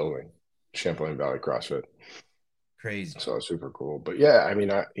now our building, Champlain Valley CrossFit. Crazy. So it's super cool. But yeah, I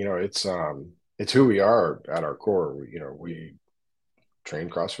mean, it's who we are at our core. We train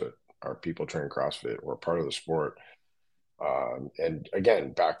CrossFit. Our people train CrossFit. We're part of the sport. And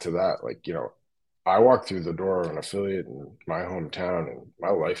again, back to that, like, I walked through the door of an affiliate in my hometown and my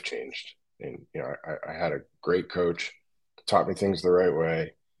life changed. And, I had a great coach, taught me things the right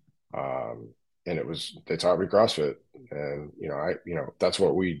way. And they taught me CrossFit and, that's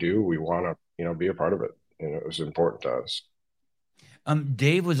what we do. We want to, be a part of it. And it was important to us.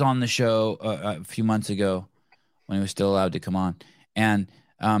 Dave was on the show a few months ago when he was still allowed to come on, and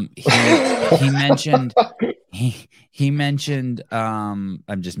he mentioned he mentioned I'm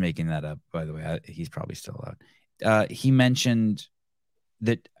just making that up, by the way. He's probably still allowed. He mentioned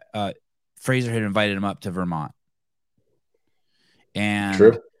that Fraser had invited him up to Vermont, and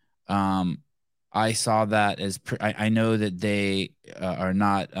True. I saw that as I know that they are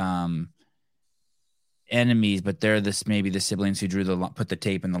not enemies, but they're maybe the siblings who put the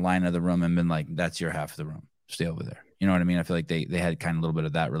tape in the line of the room and been like, "That's your half of the room. Stay over there." You know what I mean? I feel like they had kind of a little bit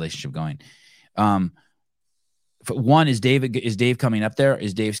of that relationship going. One, is Dave coming up there?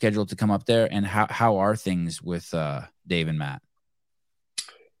 Is Dave scheduled to come up there? And how are things with Dave and Matt?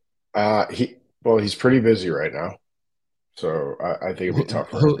 He's pretty busy right now, so I think it'd be tough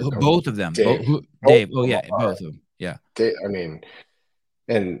for him to come. Both of them. Dave. Dave. Oh yeah, both of them. Yeah. Dave,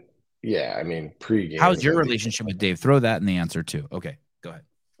 pre-game. How's your relationship with Dave? Throw that in the answer too. Okay, go ahead.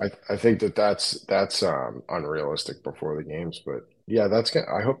 I think that's unrealistic before the games, but yeah,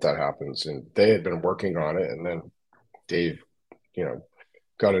 I hope that happens. And they had been working on it, and then Dave,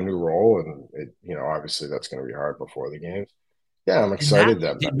 got a new role, and obviously that's going to be hard before the games. Yeah, I'm excited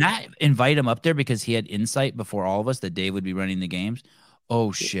did Matt invite him up there because he had insight before all of us that Dave would be running the games?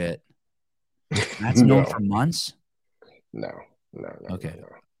 Oh shit, Matt's known for months. No. Okay. No.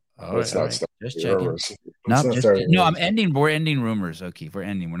 Let's not start. Just checking. I'm ending. We're ending rumors. Okay, we're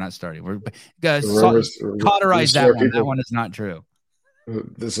ending. We're not starting. We're cauterize that one. That one is not true.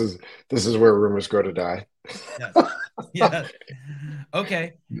 This is where rumors go to die. Yes. Yeah.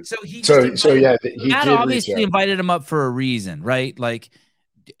 Okay. So he Matt obviously invited him up for a reason, right? Like,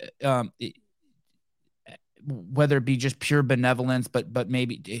 whether it be just pure benevolence, but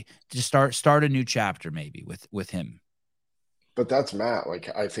maybe to start a new chapter, maybe with him. But that's Matt. Like,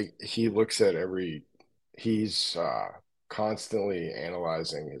 I think he looks at he's constantly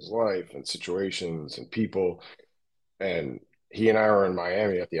analyzing his life and situations and people. And he and I were in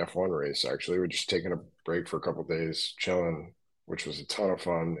Miami at the F1 race. Actually, we're just taking a break for a couple of days, chilling, which was a ton of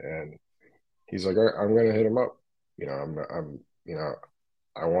fun. And he's like, I'm going to hit him up.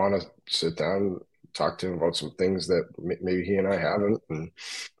 I want to sit down, talk to him about some things that maybe he and I haven't. And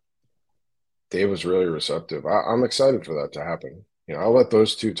Dave was really receptive. I'm excited for that to happen. I'll let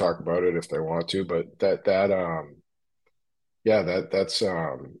those two talk about it if they want to, but I'm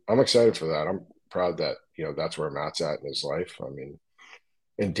excited for that. I'm proud that, that's where Matt's at in his life. I mean,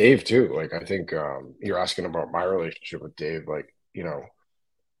 and Dave too. Like, I think you're asking about my relationship with Dave. Like,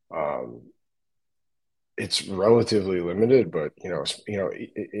 it's relatively limited, but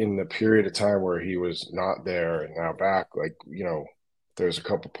in the period of time where he was not there and now back, like, there's a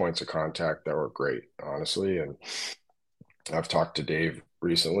couple points of contact that were great, honestly. And I've talked to Dave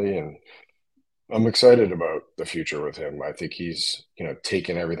recently, and I'm excited about the future with him. I think he's,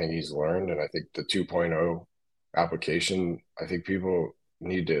 taken everything he's learned. And I think the 2.0 application, I think people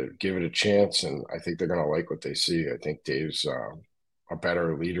need to give it a chance. And I think they're going to like what they see. I think Dave's a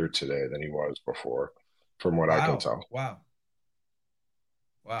better leader today than he was before, from what I can tell. Wow.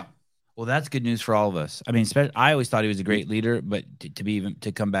 Well, that's good news for all of us. I mean, I always thought he was a great leader, but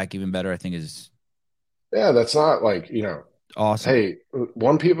to come back even better, I think is. Yeah, that's not like, awesome. Hey,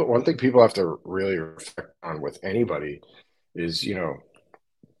 one thing people have to really reflect on with anybody is,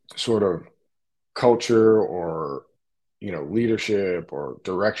 sort of culture or, leadership or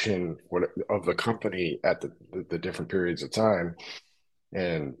direction of the company at the different periods of time.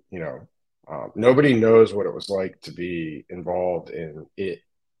 And, nobody knows what it was like to be involved in it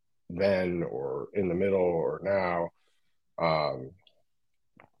then or in the middle or now.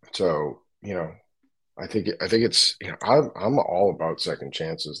 So, I think it's, I'm all about second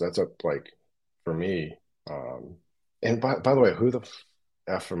chances. That's like for me. And by the way, who the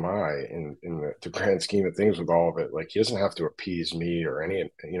F am I in the grand scheme of things with all of it? Like, he doesn't have to appease me or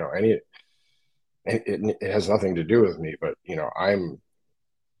it has nothing to do with me, but if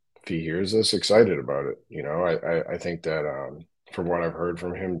he hears this, excited about it. I think that, from what I've heard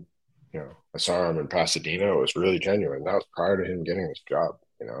from him, I saw him in Pasadena. It was really genuine. That was prior to him getting this job.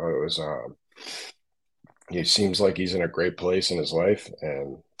 It was, he seems like he's in a great place in his life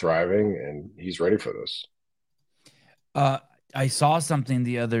and thriving, and he's ready for this. I saw something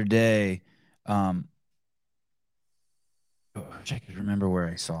the other day. I wish I could remember where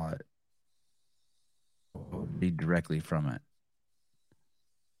I saw it. Read directly from it.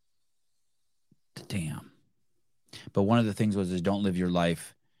 Damn. But one of the things was is don't live your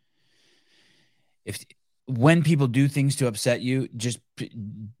life. When people do things to upset you, just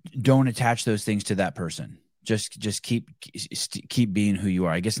don't attach those things to that person. Just keep being who you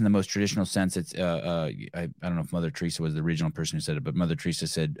are. I guess in the most traditional sense, it's I don't know if Mother Teresa was the original person who said it, but Mother Teresa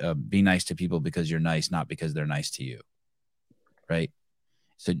said, "Be nice to people because you're nice, not because they're nice to you." Right.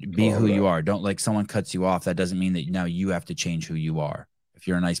 So be who you are. Don't, like, someone cuts you off. That doesn't mean that now you have to change who you are. If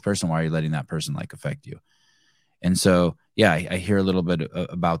you're a nice person, why are you letting that person affect you? And so, yeah, I hear a little bit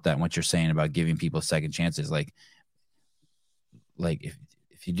about that and what you're saying about giving people second chances. Like if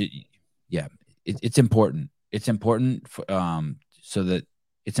you did, yeah, it's important. It's important for, so that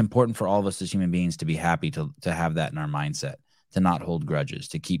it's important for all of us as human beings to be happy, to have that in our mindset, to not hold grudges,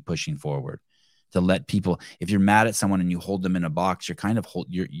 to keep pushing forward, to let people, if you're mad at someone and you hold them in a box, you're kind of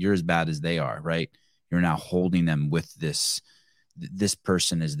you're as bad as they are, right? You're now holding them with this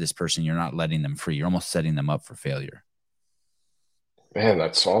person is this person. You're not letting them free. You're almost setting them up for failure. Man,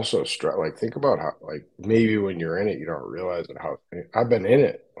 that's also like, think about how, like, maybe when you're in it, you don't realize it. How I've been in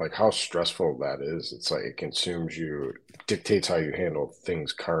it, like how stressful that is. It's like it consumes you, dictates how you handle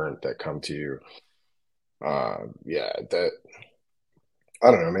things current that come to you. Yeah, that, I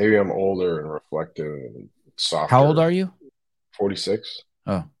don't know. Maybe I'm older and reflective and softer. How old are you? 46.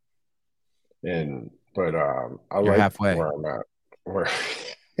 Oh, but I you're like halfway. where I'm at. Where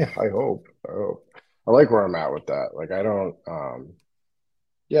yeah, I hope. I like where I'm at with that. Like, I don't.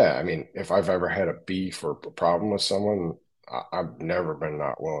 Yeah, I mean, if I've ever had a beef or a problem with someone, I've never been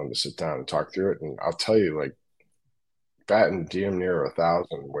not willing to sit down and talk through it. And I'll tell you, like, batting damn near 1,000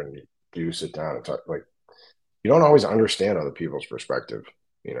 when you do sit down and talk. Like, you don't always understand other people's perspective,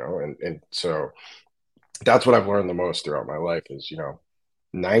 and so that's what I've learned the most throughout my life is,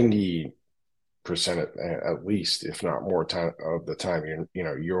 90% at least, if not more time of the time,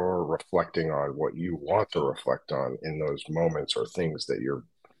 you're reflecting on what you want to reflect on in those moments or things that you're,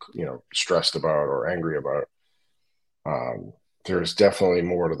 stressed about or angry about. There's definitely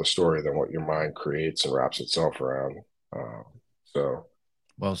more to the story than what your mind creates and wraps itself around. So,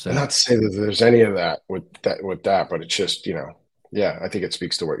 well said. and not to say that there's any of that with that, but it's just, yeah, I think it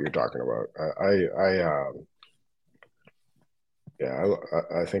speaks to what you're talking about. Yeah,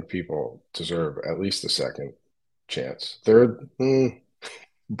 I think people deserve at least a second chance. Third,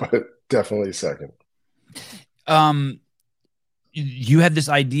 but definitely second. You had this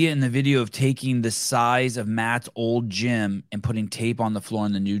idea in the video of taking the size of Matt's old gym and putting tape on the floor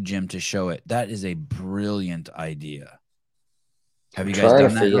in the new gym to show it. That is a brilliant idea. Have you guys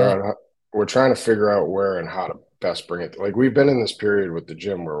done that yet? We're trying to figure out where and how to best bring it. Like, we've been in this period with the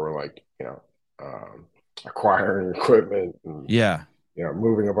gym where we're like, acquiring equipment and Yeah.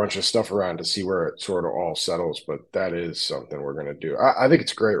 Moving a bunch of stuff around to see where it sort of all settles. But that is something we're going to do. I think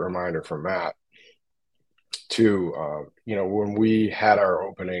it's a great reminder for Matt too. When we had our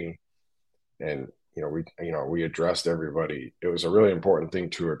opening and, we addressed everybody, it was a really important thing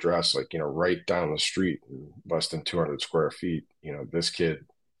to address, like, right down the street, less than 200 square feet, this kid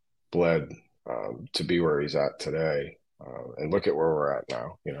bled to be where he's at today. And look at where we're at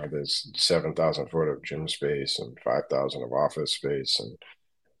now. There's 7,000 foot of gym space and 5,000 of office space.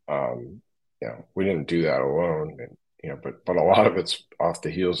 And, we didn't do that alone. And, but a lot of it's off the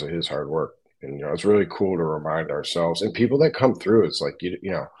heels of his hard work. And, it's really cool to remind ourselves and people that come through. It's like,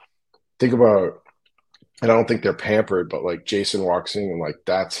 think about, and I don't think they're pampered, but like Jason walks in and like,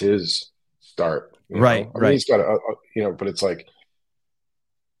 that's his start. Right. I mean, he's got but it's like,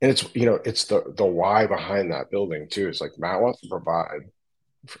 and it's, it's the why behind that building too. It's like Matt wants to provide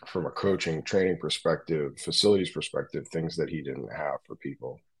from a coaching, training perspective, facilities perspective, things that he didn't have for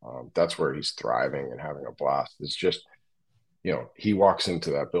people. That's where he's thriving and having a blast. It's just, he walks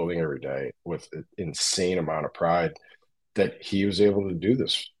into that building every day with an insane amount of pride that he was able to do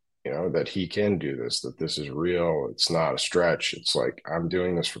this, that he can do this, that this is real. It's not a stretch. It's like, I'm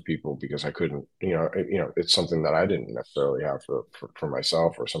doing this for people because I couldn't, it's something that I didn't necessarily have for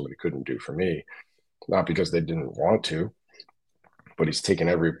myself, or somebody couldn't do for me, not because they didn't want to, but he's taken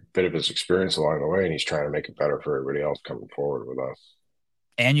every bit of his experience along the way and he's trying to make it better for everybody else coming forward with us.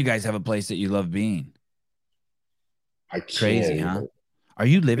 And you guys have a place that you love being. I can't Crazy, huh? even Are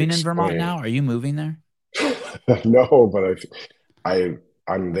you living in Vermont explain. now? Are you moving there? No, but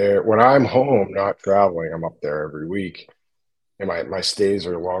I'm there when I'm home, not traveling. I'm up there every week, and my stays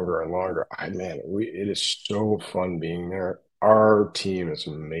are longer and longer. It is so fun being there. Our team is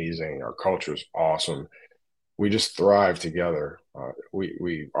amazing. Our culture is awesome. We just thrive together.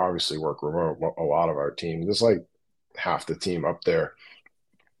 We obviously work remote. A lot of our team, there's like half the team up there,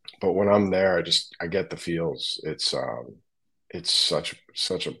 but when I'm there, I get the feels. It's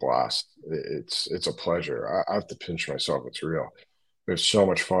such a blast. It's a pleasure. I have to pinch myself. It's real. We have so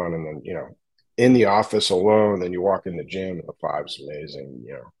much fun, and then in the office alone, then you walk in the gym, and the vibe's amazing.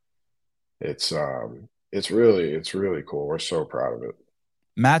 It's really cool. We're so proud of it.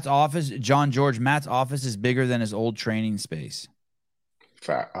 Matt's office is bigger than his old training space.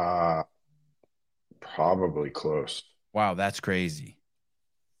 Probably close. Wow, that's crazy.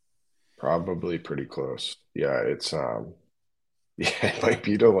 Probably pretty close. Yeah, it's yeah, it might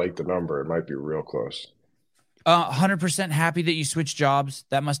be to like the number. It might be real close. 100% happy that you switched jobs.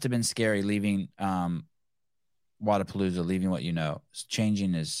 That must have been scary leaving Wadapalooza, leaving what you know.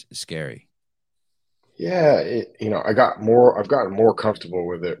 Changing is scary. Yeah, I've gotten more comfortable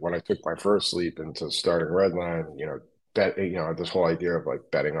with it when I took my first leap into starting Redline. This whole idea of like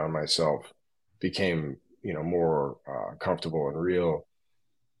betting on myself became, more comfortable and real.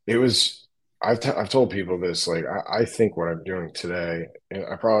 It was, I've told people this, like, I think what I'm doing today, and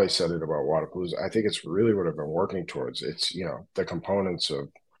I probably said it about Wadapalooza, I think it's really what I've been working towards. It's, the components of,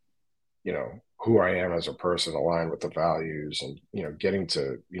 who I am as a person aligned with the values, and, getting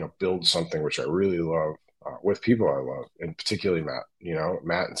to, build something which I really love with people I love, and particularly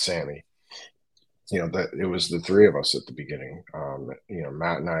Matt and Sammy. That it was the three of us at the beginning.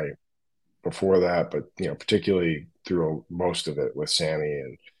 Matt and I before that, but, particularly through most of it with Sammy.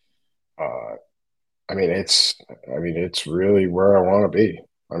 And uh, it's really where I want to be.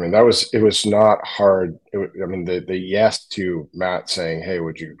 It was not hard. The yes to Matt saying, "Hey,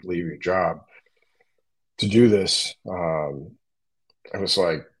 would you leave your job to do this?" I was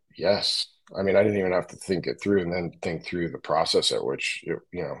like, yes. I didn't even have to think it through and then think through the process at which it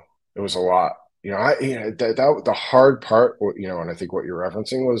was a lot. The hard part, and I think what you're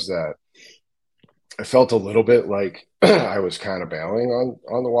referencing was that I felt a little bit like I was kind of bailing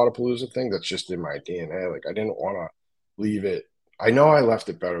on the Wadapalooza thing. That's just in my DNA. Like, I didn't want to leave it. I know I left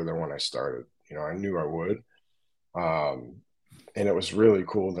it better than when I started. I knew I would. And it was really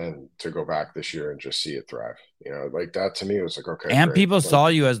cool then to go back this year and just see it thrive. Like, that to me was like, okay, And great. people saw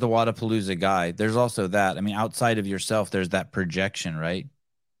you as the Wadapalooza guy. There's also that. Outside of yourself, there's that projection, right?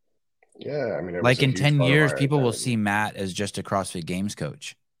 Yeah, it Like was a in huge 10 part of years, my people will identity. see Matt as just a CrossFit Games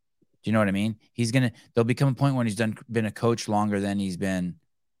coach. Do you know what I mean? There'll become a point when he's been a coach longer than he's been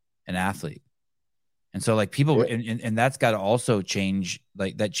an athlete. And so like people, Yeah. and that's got to also change.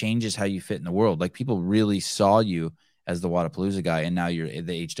 Like that changes how you fit in the world. Like people really saw you as the Wadapalooza guy, and now you're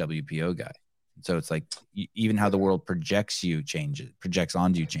the HWPO guy. So it's like even how the world projects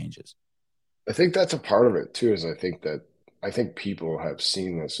onto you changes. I think that's a part of it too, is I think people have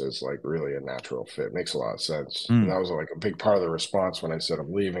seen this as like really a natural fit. It makes a lot of sense. And that was like a big part of the response when I said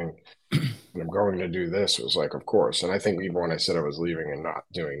I'm leaving and I'm going to do this. It was like, of course. And I think even when I said I was leaving and not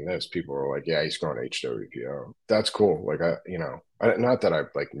doing this, people were like, yeah, he's going to HWPO. That's cool. Like, not that I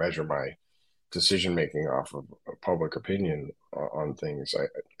like measure my decision making off of public opinion on things.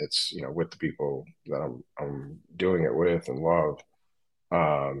 It's, with the people that I'm doing it with and love.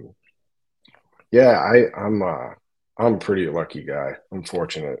 Um, yeah, I'm a pretty lucky guy. I'm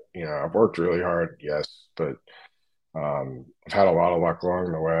fortunate. I've worked really hard, yes, but I've had a lot of luck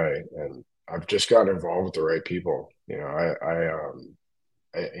along the way, and I've just gotten involved with the right people. I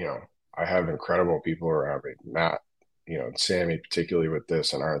have incredible people around me. Matt, and Sammy, particularly with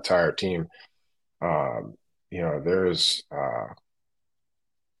this, and our entire team.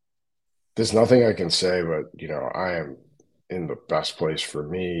 There's nothing I can say, but I am in the best place for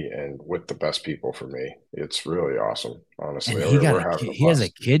me and with the best people for me. It's really awesome, honestly. And We're having a he has a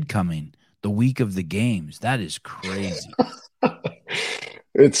blast. kid coming the week of the games. That is crazy.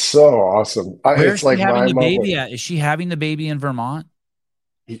 It's so awesome. Where is It's she like having my the moment. baby at? Is she having the baby in Vermont?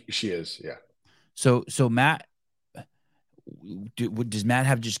 She is, yeah. So Matt, does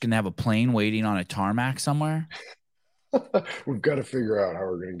Matt just gonna have a plane waiting on a tarmac somewhere? We've got to figure out how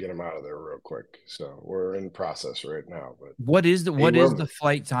we're going to get him out of there real quick. So we're in process right now. But What is the hey, what is the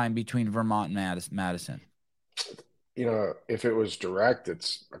flight time between Vermont and Madison? if it was direct,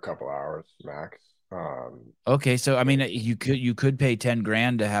 it's a couple hours max. Okay, so I mean, you could pay 10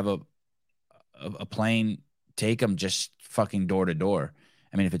 grand to have a plane take them just fucking door to door.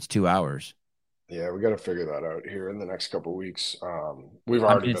 I mean, if it's 2 hours. Yeah, we got to figure that out here in the next couple of weeks. We've I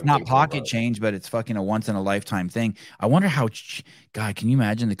already mean, it's been not thinking pocket about it. change, but it's fucking a once in a lifetime thing. I wonder how, God, can you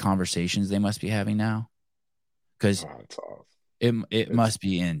imagine the conversations they must be having now? Because Oh, it's off. it It's must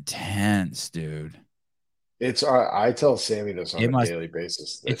be intense, dude. it's. I tell Sammy this on It a must. daily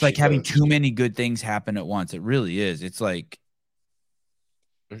basis that It's like she having does. too many good things happen at once. It really is. It's like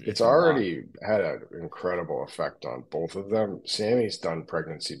It's it's a lot. already had an incredible effect on both of them. Sammy's done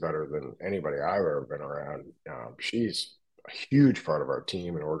pregnancy better than anybody I've ever been around. She's a huge part of our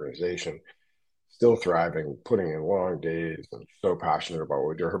team and organization, still thriving, putting in long days, and so passionate about what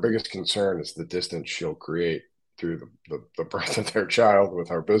we do. Her biggest concern is the distance she'll create through the birth of their child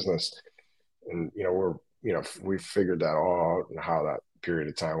with our business. And, we've figured that all out and how that period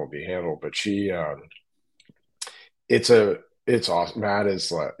of time will be handled. But it's awesome. Matt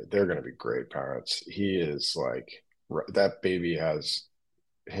is like, they're going to be great parents. He is like, that baby has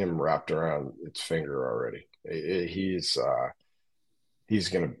him wrapped around its finger already. He's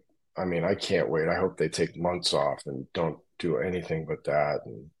going to, I mean, I can't wait. I hope they take months off and don't do anything but that.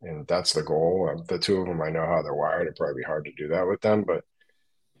 And that's the goal. The two of them, I know how they're wired. It'd probably be hard to do that with them, but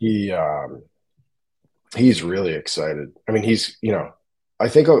he, he's really excited. I mean, I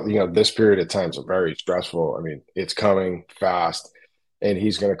think, this period of time is very stressful. I mean, it's coming fast, and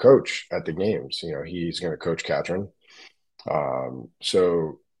he's going to coach at the games. He's going to coach Katrin.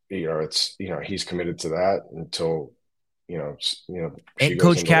 So, he's committed to that until, she And goes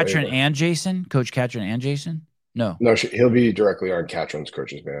Coach into Katrin labor. and Jason, Coach Katrin and Jason. No, No, he'll be directly on Katrin's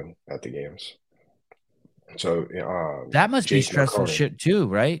coach's band at the games. So, that must be Jake stressful Marconi, shit too,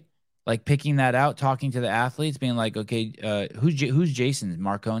 right? Like picking that out, talking to the athletes, being like, okay, who's Jason's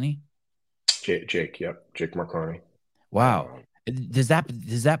Marconi? Jake Marconi. Wow. Does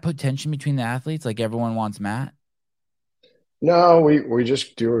that put tension between the athletes? Like everyone wants Matt? No, we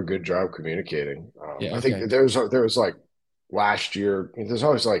just do a good job communicating. Yeah. I Okay. think there was like last year. There's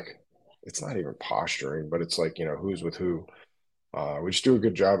always like, it's not even posturing, but it's like, who's with who. We just do a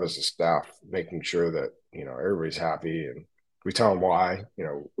good job as a staff, making sure that everybody's happy, and we tell them why.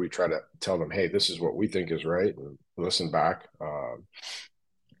 We try to tell them, hey, this is what we think is right, and listen back.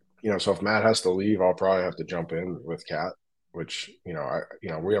 So if Matt has to leave, I'll probably have to jump in with Kat, which we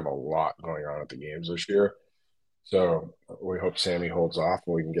have a lot going on at the games this year. So we hope Sammy holds off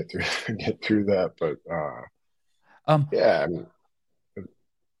and we can get through get through that. But Um, yeah, I mean,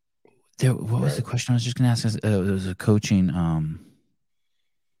 what was the right, question I was just gonna ask? It was a coaching.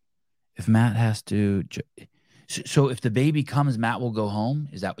 If Matt has to, so if the baby comes, Matt will go home.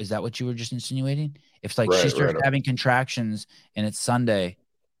 Is that what you were just insinuating? If like she right, starts right. having contractions and it's Sunday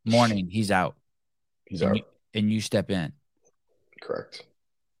morning, he's out, He's and out. you step in. Correct.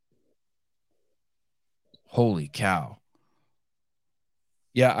 Holy cow!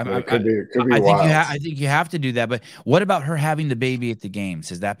 Yeah, But it could be I think wild. I think you have to do that. But what about her having the baby at the games?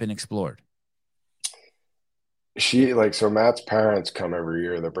 Has that been explored? So Matt's parents come every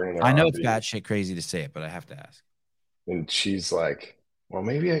year. They're bringing their I know it's RV, batshit crazy to say it, but I have to ask. and she's like, "Well,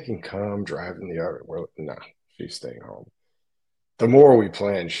 maybe I can come drive in the RV." Well, no, she's staying home. The more we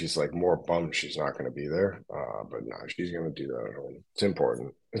plan, she's like more bummed she's not going to be there. But no, she's going to do that at home. It's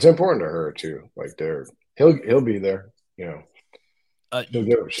important. It's important to her too. Like he'll be there. She'll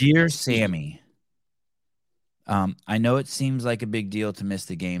get. Dear Sammy, I know it seems like a big deal to miss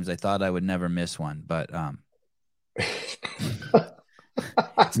the games. I thought I would never miss one, but it's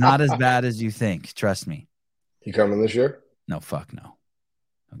not as bad as you think. Trust me. You coming this year? No, fuck no.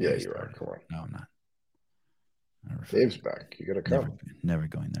 Don't get Yeah, me you are. started. Come on. No, I'm not. Never Dave's fucking. back. You gotta Never, come. never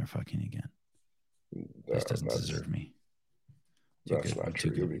going there fucking again. This doesn't That's deserve me. Too that's good. not I'm too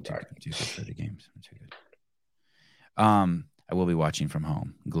true. You'll good. be I'm too back. good. I'm too good for the games. I'm too good. I will be watching from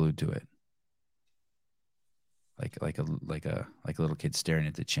home, glued to it, like a little kid staring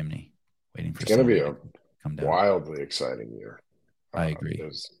at the chimney, waiting for It's gonna be Sandy to a come down. wildly exciting year. I agree.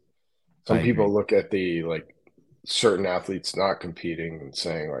 There's I some agree. people look at the like certain athletes not competing and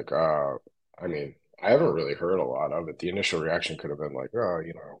saying like, I mean, I haven't really heard a lot of it. The initial reaction could have been like,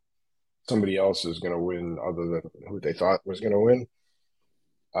 somebody else is going to win other than who they thought was going to win.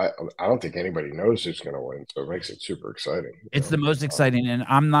 I don't think anybody knows who's going to win, so it makes it super exciting. It's the most exciting, and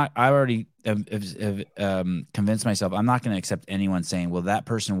I already have convinced myself I'm not going to accept anyone saying, well, that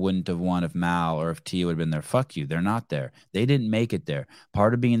person wouldn't have won if Mal or if Tia would have been there. Fuck you. They're not there. They didn't make it there.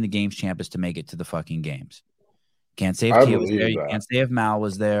 Part of being the games champ is to make it to the fucking games. Can't say if I Tia was there. believe You that. can't say if Mal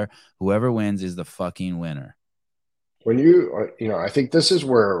was there. Whoever wins is the fucking winner. When you I think this is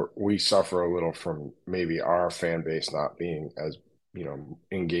where we suffer a little from maybe our fan base not being as,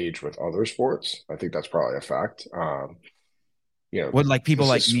 engaged with other sports. I think that's probably a fact. What, like people This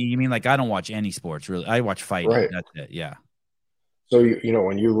like me? is You mean like I don't watch any sports really? I watch fighting. right. That's it. Yeah. So,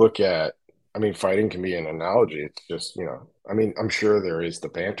 when you look at, I mean, fighting can be an analogy. It's just, I mean, I'm sure there is the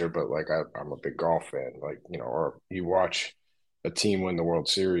banter, but like I'm a big golf fan, like, or you watch a team win the World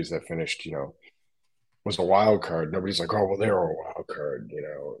Series that finished, was a wild card. Nobody's like, oh, well, they were a wild card.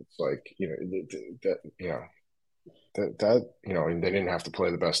 It's like, that, and they didn't have to play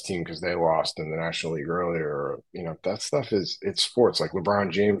the best team because they lost in the National League earlier. That stuff it's sports. Like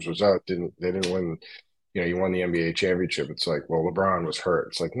LeBron James was out, they didn't win. You won the NBA championship. It's like, well, LeBron was hurt.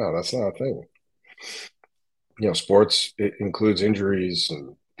 It's like, no, that's not a thing. Sports, it includes injuries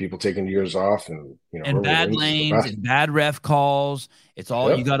and people taking years off, and And whoever bad wins is the lanes best. and bad ref calls. It's all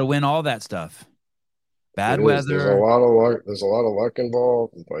you Yep, got to win all that stuff. it Bad is. There's a weather. lot of luck. There's a lot of luck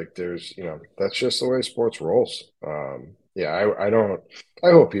involved. Like there's, that's just the way sports rolls. Yeah, I don't.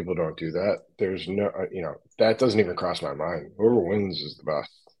 I hope people don't do that. There's no, that doesn't even cross my mind. Whoever wins is the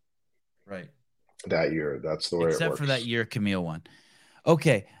best Right. that year. That's the way it Except for that works. year Camille won.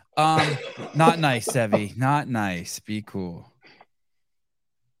 Okay. Not nice, Sevi. Not nice. Be cool.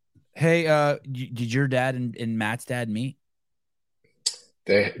 Hey, did your dad and Matt's dad meet?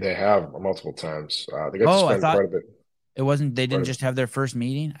 They have multiple times. They got to Oh, I spend thought quite a bit. it wasn't, they Quite didn't a, just have their first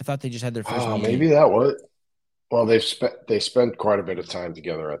meeting. I thought they just had their first maybe meeting. that was. Well, they spent quite a bit of time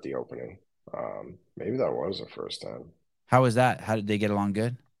together at the opening. Maybe that was the first time. How was that? How did they get along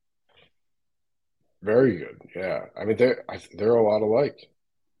good? Very good. Yeah. I mean, they're a lot alike.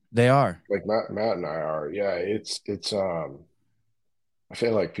 They are. Like Matt and I are. Yeah. It's. I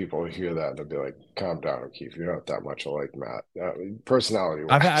feel like people hear that and they'll be like, "Calm down, Keefe. You're not that much alike, Matt. Personality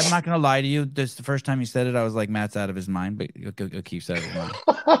I'm wise." not gonna lie to you. This the first time you said it, I was like, Matt's out of his mind, but he'll keep out of his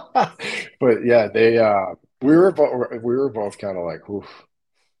mind. But yeah, we were both kind of like, "Oof,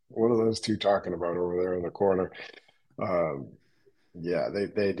 what are those two talking about over there in the corner?" Um, Yeah,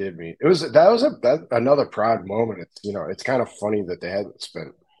 they did meet. That another proud moment. It's kind of funny that they hadn't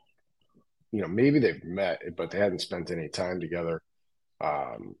spent, maybe they've met, but they hadn't spent any time together.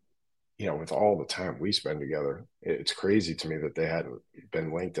 Um, with all the time we spend together, it's crazy to me that they hadn't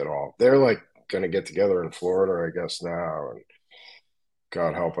been linked at all. They're like going to get together in Florida, I guess now, and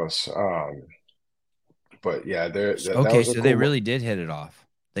God help us. But yeah, that Okay, was a so they cool. really did hit it off.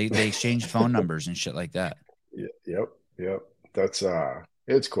 They exchanged phone numbers and shit like that. Yep, yep. That's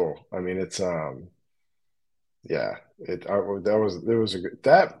it's cool. I mean, it's yeah,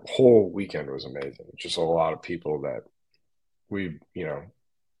 that whole weekend was amazing. Just a lot of people that we,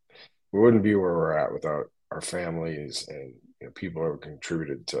 we wouldn't be where we're at without our families and people who have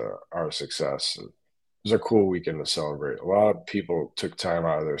contributed to our success. And it was a cool weekend to celebrate. A lot of people took time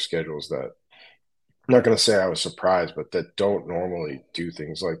out of their schedules that I'm not going to say I was surprised, but that don't normally do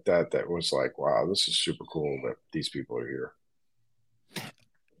things like that. That was like, wow, this is super cool that these people are here.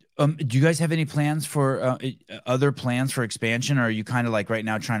 Do you guys have any plans for other plans for expansion, or are you kind of like right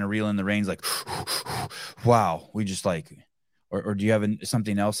now trying to reel in the reins, like, wow, we just like, or do you have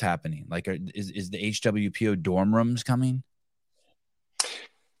something else happening? Like, is the HWPO dorm rooms coming?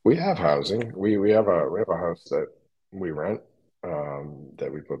 We have housing. We have a house that we rent,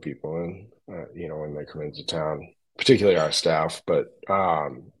 that we put people in, when they come into town, particularly our staff. But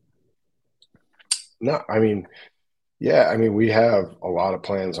no, I mean, yeah, I mean, we have a lot of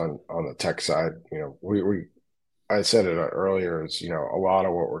plans on the tech side. We I said it earlier. Is a lot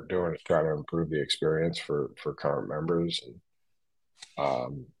of what we're doing is trying to improve the experience for current members,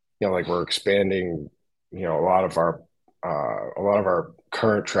 and like we're expanding, a lot of our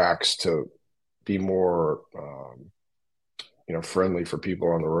current tracks to be more friendly for people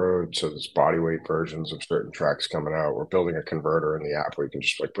on the road. So there's body weight versions of certain tracks coming out. We're building a converter in the app where you can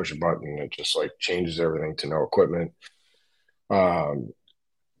just like push a button and it just like changes everything to no equipment. Um,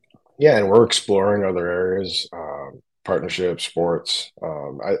 yeah, and we're exploring other areas, partnerships, sports.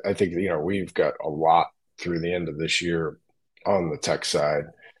 I think we've got a lot through the end of this year on the tech side.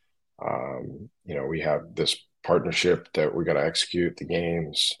 We have this partnership that we got to execute the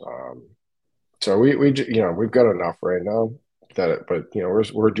games. So we've got enough right now, but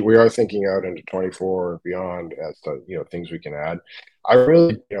we are thinking out into 24 and beyond as to things we can add. I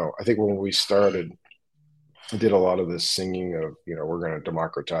really I think when we started, I did a lot of this singing of we're going to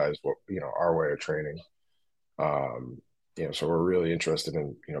democratize what our way of training. So we're really interested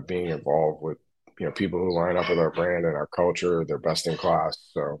in being involved with people who line up with our brand and our culture. They're best in class.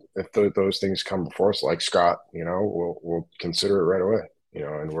 So if those things come before us, like Scott, we'll consider it right away.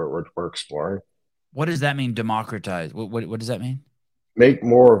 And we're exploring. What does that mean? Democratize. What does that mean? Make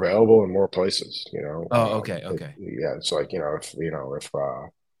more available in more places. Oh, okay. Yeah, it's like if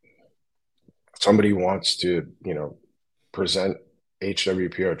somebody wants to present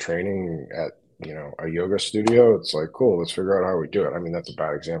HWPO training at a yoga studio, it's like, cool, let's figure out how we do it. I mean, that's a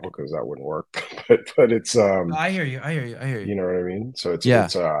bad example because that wouldn't work, but it's I hear you. You know what I mean? So it's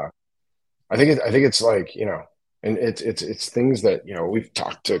I think it's like and it's things that we've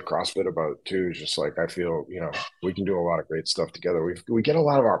talked to CrossFit about too. It's just like I feel we can do a lot of great stuff together. We get a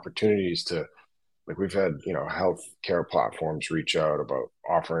lot of opportunities to, like, we've had health care platforms reach out about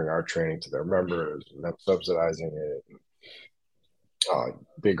offering our training to their members and them subsidizing it.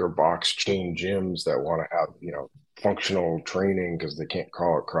 Bigger box chain gyms that want to have functional training because they can't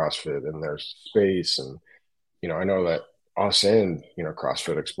call it CrossFit in their space. And I know that us and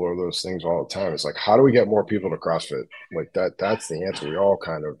CrossFit explore those things all the time. It's like, how do we get more people to CrossFit? Like that's the answer. We all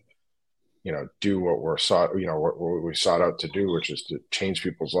kind of do what we're sought what we sought out to do, which is to change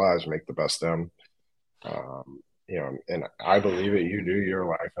people's lives, make the best them. And I believe it. You do. Your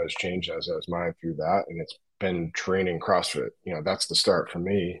life has changed as has mine through that, and it's been training CrossFit. That's the start for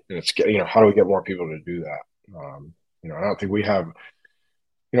me. And it's how do we get more people to do that? I don't think we have.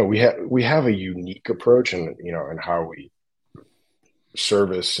 We have a unique approach, and and how we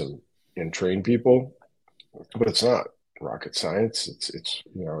service and train people, but it's not rocket science. It's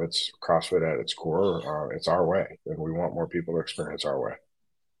CrossFit at its core. It's our way, and we want more people to experience our way.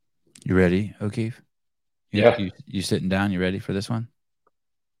 You ready, O'Keefe? You sitting down? You ready for this one?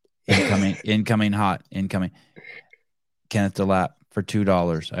 Incoming hot. Kenneth DeLapp for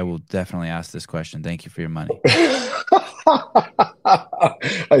 $2. I will definitely ask this question. Thank you for your money.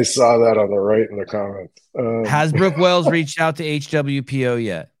 I saw that on the right in the comments. Has Brooke Wells reached out to HWPO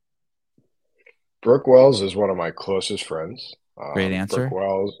yet? Brooke Wells is one of my closest friends. Great answer.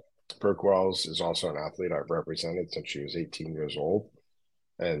 Brooke Wells is also an athlete I've represented since she was 18 years old.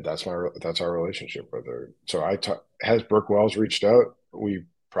 And that's our relationship with her. So has Brooke Wells reached out? We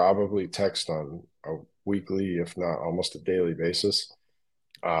probably text on a weekly, if not almost a daily basis.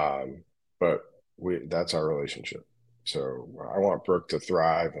 But that's our relationship. So I want Brooke to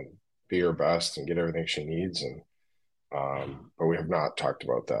thrive and be her best and get everything she needs. And but we have not talked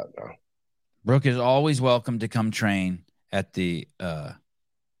about that now. Brooke is always welcome to come train at the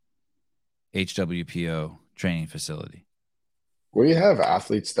HWPO training facility. We have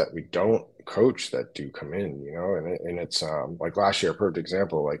athletes that we don't coach that do come in, and it's like last year, a perfect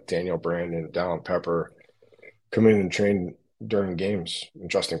example, like Daniel Brandon, Dallin Pepper come in and train during games.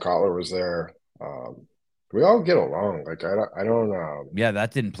 And Justin Kotler was there. We all get along. Like I don't. Yeah,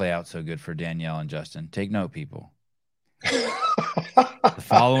 that didn't play out so good for Danielle and Justin. Take note, people. The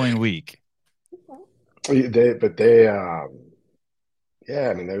following week. Yeah,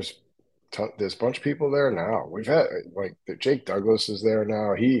 I mean, there's a bunch of people there now. We've had like Jake Douglas is there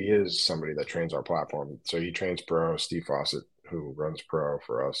now. He is somebody that trains our platform. So he trains pro. Steve Fawcett, who runs pro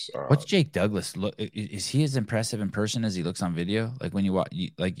for us. What's Jake Douglas look? Is he as impressive in person as he looks on video? Like when you walk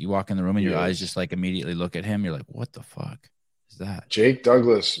in the room and your eyes just like immediately look at him. You're like, what the fuck is that? Jake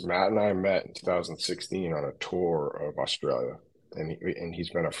Douglas, Matt and I met in 2016 on a tour of Australia, and he's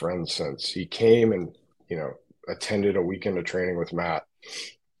been a friend since. He came and attended a weekend of training with Matt.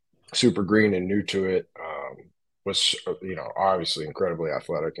 Super green and new to it, was obviously incredibly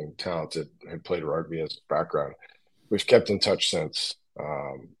athletic and talented, had played rugby as a background. We've kept in touch since.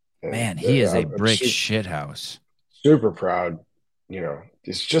 Man, he is a brick shithouse. Super proud.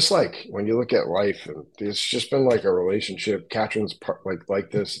 It's just like when you look at life, and it's just been like a relationship. Katrin's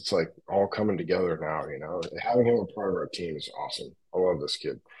like this. It's like all coming together now. Having him a part of our team is awesome. I love this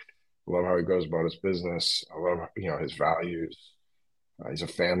kid. I love how he goes about his business. I love his values. He's a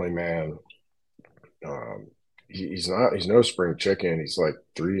family man. He's no spring chicken. He's like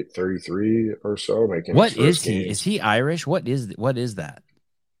 33 or so, making. What is he? Is he Irish? What is that?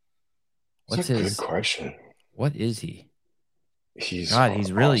 That's a good question. What is he? He's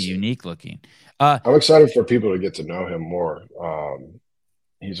really unique looking. I'm excited for people to get to know him more.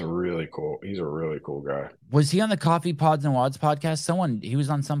 He's a really cool guy. Was he on the Coffee Pods and Wads podcast? He was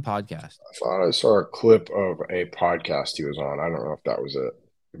on some podcast. I thought I saw a clip of a podcast he was on. I don't know if that was it.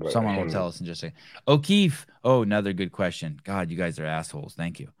 But Someone will tell us in just a second. O'Keefe. Oh, another good question. God, you guys are assholes.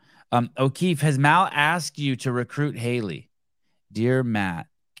 Thank you. O'Keefe, has Mal asked you to recruit Haley? Dear Matt,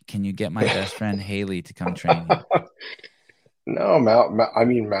 can you get my best friend Haley to come train here? No,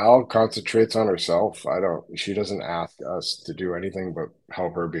 Mal concentrates on herself. She doesn't ask us to do anything but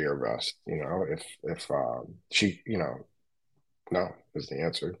help her be her best. If she, no is the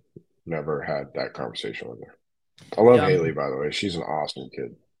answer. Never had that conversation with her. I love Haley, by the way. She's an awesome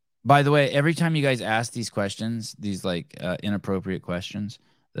kid. By the way, every time you guys ask these questions, these like inappropriate questions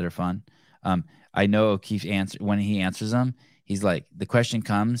that are fun, I know O'Keefe when he answers them, he's like, the question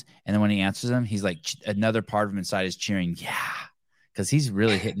comes, and then when he answers them, he's like, another part of him inside is cheering, yeah, because he's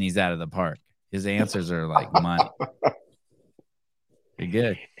really hitting these out of the park. His answers are like money. You're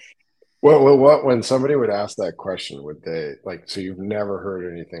good. What when somebody would ask that question, would they like? So you've never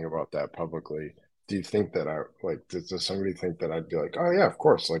heard anything about that publicly? Do you think that does somebody think that I'd be like, oh yeah, of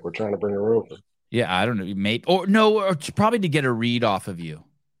course, like we're trying to bring her over? Yeah, I don't know, maybe or no, or probably to get a read off of you,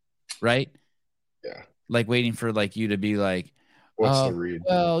 right? Yeah. Like waiting for like you to be like, what's the read?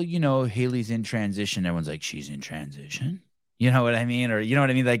 well, Haley's in transition. Everyone's like, she's in transition. You know what I mean? Or you know what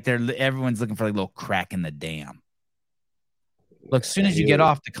I mean? Like everyone's looking for like a little crack in the dam. Look, as soon as you get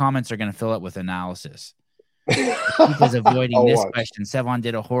off, the comments are going to fill up with analysis. Because avoiding this question, Sevon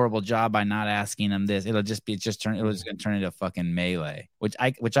did a horrible job by not asking him this. It was just going to turn into a fucking melee, which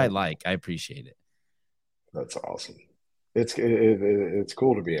I like. I appreciate it. That's awesome. It's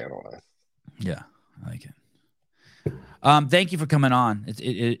cool to be analyzed. Yeah, I like it. Thank you for coming on.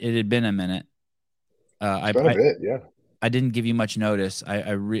 It had been a minute. It's been a bit, yeah. I didn't give you much notice.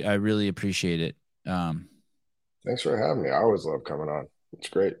 I really appreciate it. Thanks for having me. I always love coming on. It's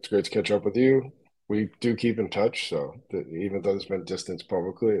great. It's great to catch up with you. We do keep in touch, so even though there's been distance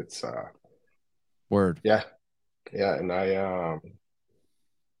publicly, it's word. Yeah, and I'm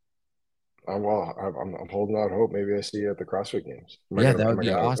holding out hope. Maybe I see you at the CrossFit Games. That would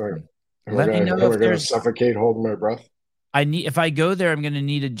be awesome. Let me know if there's suffocate holding my breath. If I go there, I'm gonna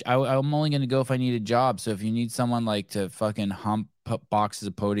need I'm only gonna go if I need a job. So if you need someone like to fucking hump boxes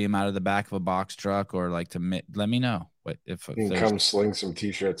of podium out of the back of a box truck, or like to let me know. If you can come sling some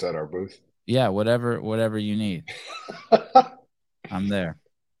t-shirts at our booth. Yeah, whatever you need. I'm there.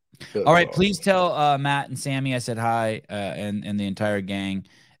 That's all right, awesome. Please tell Matt and Sammy I said hi, and the entire gang,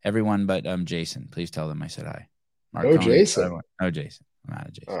 everyone but Jason. Please tell them I said hi. Jason. No, Jason. I'm out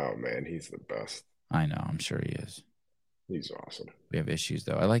of Jason. Oh man, he's the best. I know. I'm sure he is. He's awesome. We have issues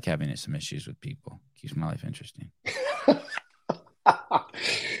though. I like having some issues with people. Keeps my life interesting.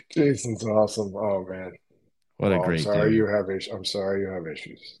 Jason's awesome. Oh man. What a great I'm sorry dude. I'm sorry you have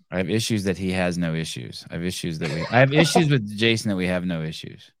issues. I have issues that he has no issues. I have issues with Jason that we have no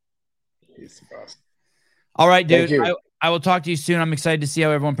issues. He's the best. All right, dude. I will talk to you soon. I'm excited to see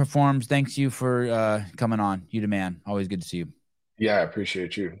how everyone performs. Thanks you for coming on. You the man. Always good to see you. Yeah, I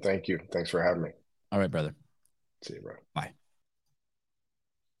appreciate you. Thank you. Thanks for having me. All right, brother. See you, bro. Bye.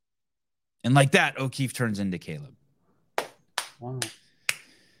 And like that, O'Keefe turns into Caleb. Wow.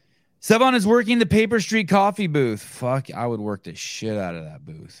 Sevon is working the Paper Street coffee booth. Fuck, I would work the shit out of that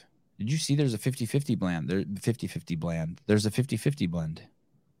booth. Did you see there's a 50-50 blend? There's a 50-50 blend.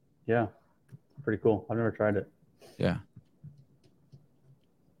 Yeah. Pretty cool. I've never tried it. Yeah.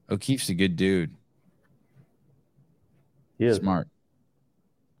 O'Keefe's a good dude. He is. Smart.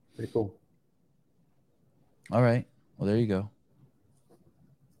 Pretty cool. All right. Well, there you go.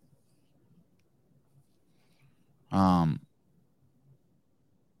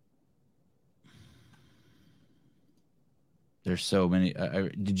 There's so many.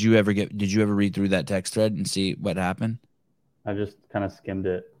 Did you ever read through that text thread and see what happened? I just kind of skimmed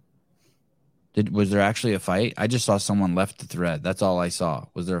it. Was there actually a fight? I just saw someone left the thread. That's all I saw.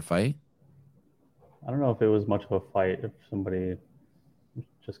 Was there a fight? I don't know if it was much of a fight. If somebody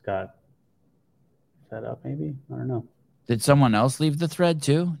just got set up, maybe. I don't know. Did someone else leave the thread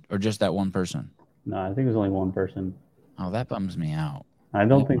too, or just that one person? No, I think it was only one person. Oh, that bums me out. I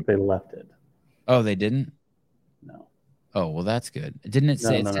don't think they left it. Oh, they didn't? No. Oh, well, that's good. Didn't it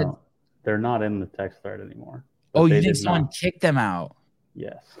say? No. They're not in the text thread anymore. Oh, you think someone kicked them out?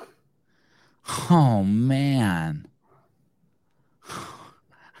 Yes. Oh, man.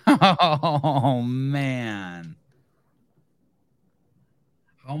 Oh, man.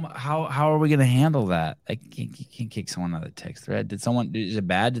 How are we going to handle that? I can't kick someone out of the text thread. Is it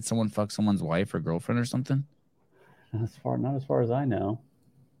bad? Did someone fuck someone's wife or girlfriend or something? Not as far as I know.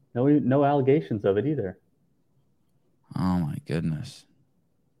 No allegations of it either. Oh my goodness.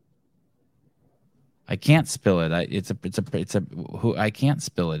 I can't spill it. I can't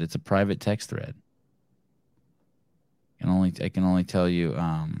spill it. It's a private text thread. I can only tell you.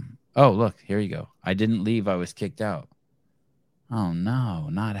 Oh, look, here you go. I didn't leave. I was kicked out. Oh no,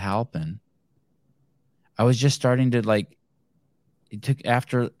 not helping. I was just starting to like. It took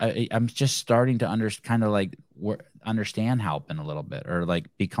after I'm just starting to understand helping a little bit, or like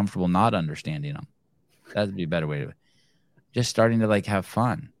be comfortable not understanding them. That'd be a better way to. Just starting to like have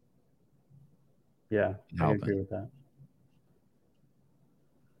fun. Yeah, I Helping. agree with that.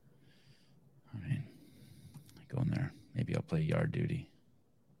 All right, go in there. Maybe I'll play yard duty.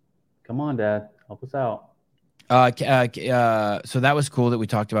 Come on, Dad, help us out. So that was cool that we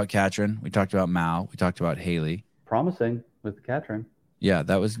talked about Katrin. We talked about Mao. We talked about Haley. Promising with Katrin. Yeah,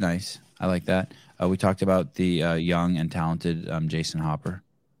 that was nice. I like that. We talked about the young and talented Jason Hopper.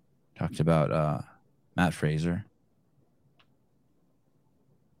 Talked about Matt Fraser.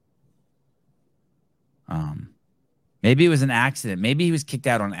 Maybe it was an accident. Maybe he was kicked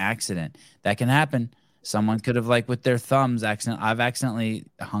out on accident. That can happen. Someone could have, like, with their thumbs, I've accidentally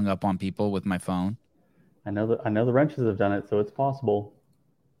hung up on people with my phone. I know the wrenches have done it, so it's possible.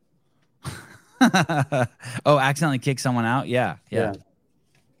 Oh, accidentally kick someone out? Yeah.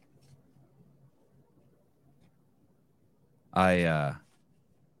 I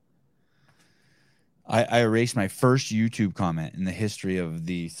erased my first YouTube comment in the history of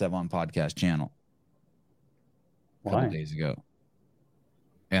the Sevon podcast channel a couple days ago.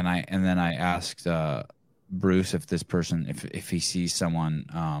 And then I asked Bruce if this person, if he sees someone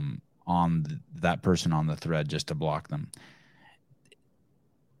on that person on the thread, just to block them.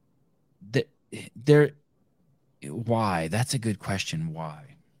 Why? That's a good question.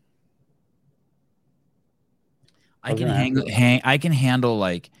 Why? I can handle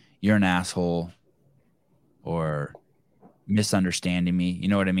like you're an asshole or misunderstanding me. You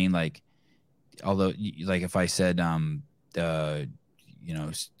know what I mean? Like, although like if I said Matt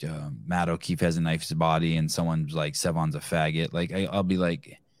O'Keefe has a knife to his body and someone's like Sevon's a faggot, like I'll be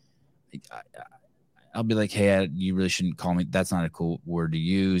like, hey, you really shouldn't call me. That's not a cool word to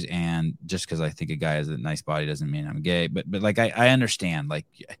use. And just because I think a guy has a nice body doesn't mean I'm gay. But like I understand. Like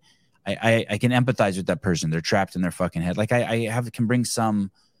I can empathize with that person. They're trapped in their fucking head. Like can bring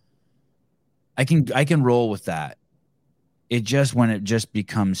some. I can roll with that. It just when it just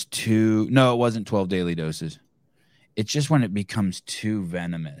becomes too. No, it wasn't 12 daily doses. It's just when it becomes too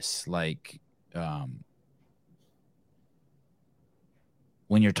venomous, like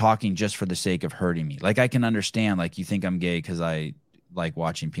when you're talking just for the sake of hurting me. Like I can understand, like you think I'm gay because I like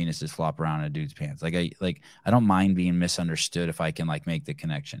watching penises flop around in a dude's pants. Like I don't mind being misunderstood if I can like make the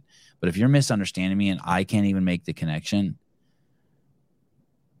connection. But if you're misunderstanding me and I can't even make the connection,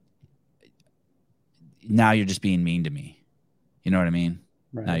 now you're just being mean to me. You know what I mean?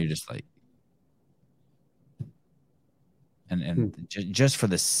 Right. Now you're just like, and just for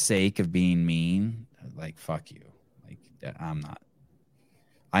the sake of being mean, like, fuck you. Like, I'm not.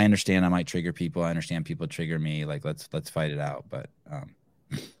 I understand I might trigger people. I understand people trigger me. Like, let's fight it out. But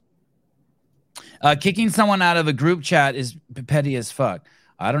kicking someone out of a group chat is petty as fuck.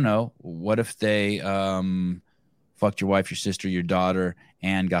 I don't know. What if they fucked your wife, your sister, your daughter,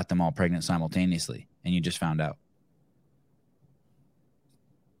 and got them all pregnant simultaneously, and you just found out?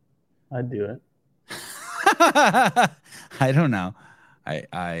 I'd do it. I don't know.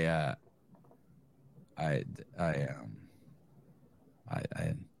 I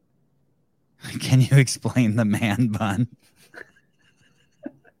can you explain the man bun?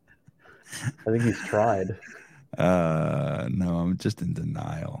 I think he's tried. No, I'm just in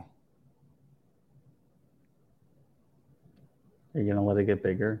denial. Are you gonna let it get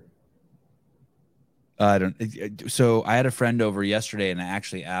bigger? I don't. So I had a friend over yesterday, and I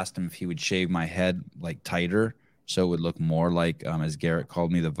actually asked him if he would shave my head like tighter, so it would look more like, as Garrett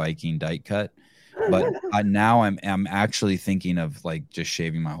called me, the Viking dyke cut. But now I'm actually thinking of like just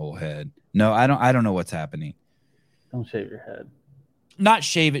shaving my whole head. No, I don't know what's happening. Don't shave your head. Not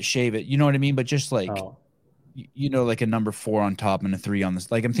shave it. You know what I mean? But just like, like a number 4 on top and a 3 on this.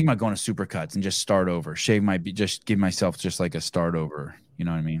 Like I'm thinking about going to Supercuts and just start over. Just give myself just like a start over. You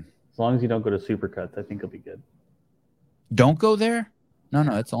know what I mean? As long as you don't go to Supercuts, I think it'll be good. Don't go there? No,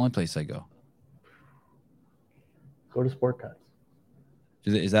 that's the only place I go. Go to Sport Cuts.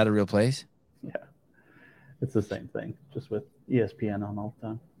 Is that a real place? Yeah. It's the same thing, just with ESPN on all the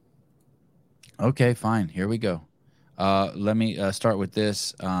time. Okay, fine. Here we go. Let me start with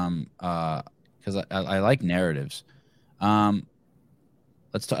this because I like narratives.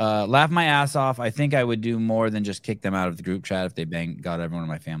 Let's laugh my ass off. I think I would do more than just kick them out of the group chat if they got everyone in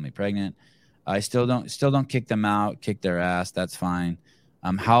my family pregnant. I still don't kick them out, kick their ass. That's fine.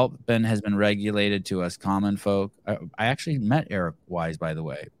 Helping has been regulated to us common folk. I actually met Eric Wise, by the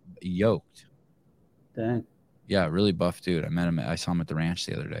way, yoked. Dang. Yeah, really buff dude. I met him. I saw him at the ranch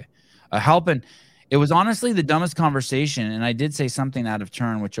the other day. Halpin, it was honestly the dumbest conversation, and I did say something out of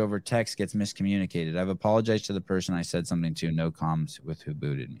turn, which over text gets miscommunicated. I've apologized to the person I said something to. No comms with who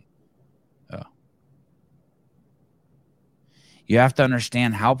booted me. Oh. You have to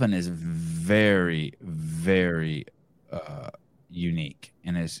understand, Halpin is very, very unique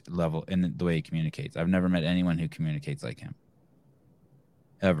in his level, in the way he communicates. I've never met anyone who communicates like him.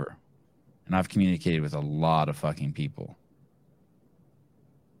 Ever. And I've communicated with a lot of fucking people.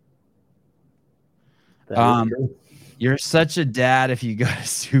 You're such a dad if you go to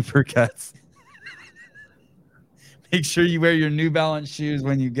Supercuts. Make sure you wear your New Balance shoes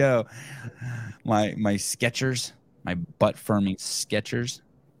when you go. My Skechers, my butt firming Skechers.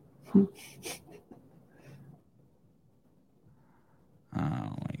 Oh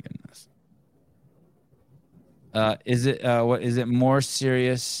my goodness. Is it more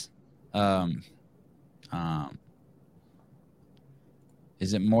serious?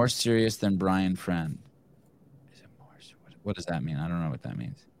 Is it more serious than Brian Friend? Is it more? What does that mean? I don't know what that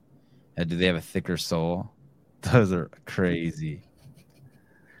means. Do they have a thicker soul? Those are crazy.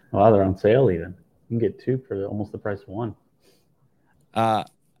 Wow, they're on sale even. You can get two for almost the price of one.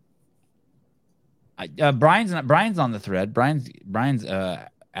 Brian's on the thread. Brian's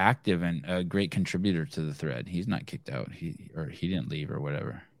active and a great contributor to the thread. He's not kicked out. He didn't leave or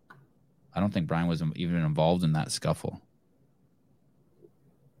whatever. I don't think Brian was even involved in that scuffle.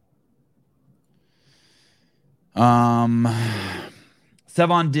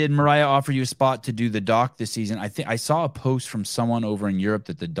 Sevon, did Mariah offer you a spot to do the doc this season? I think I saw a post from someone over in Europe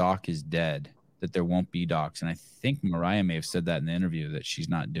that the doc is dead, that there won't be docs. And I think Mariah may have said that in the interview, that she's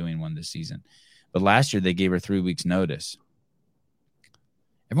not doing one this season. But last year they gave her 3 weeks notice.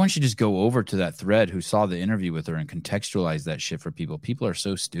 Everyone should just go over to that thread who saw the interview with her and contextualize that shit for people. People are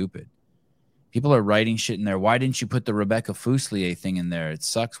so stupid. People are writing shit in there. Why didn't you put the Rebecca Fuselier thing in there? It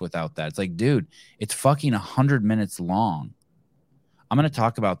sucks without that. It's like, dude, it's fucking 100 minutes long. I'm going to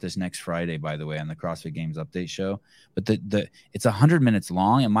talk about this next Friday, by the way, on the CrossFit Games update show. But it's 100 minutes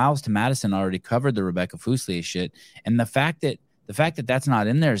long, and Miles to Madison already covered the Rebecca Fuselier shit. And the fact that that's not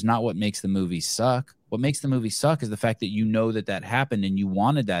in there is not what makes the movie suck. What makes the movie suck is the fact that you know that happened and you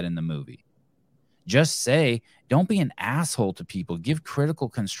wanted that in the movie. Just say, don't be an asshole to people. Give critical,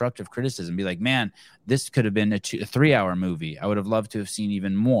 constructive criticism. Be like, man, this could have been a 3-hour movie. I would have loved to have seen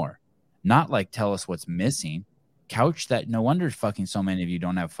even more. Not like tell us what's missing. Couch that. No wonder fucking so many of you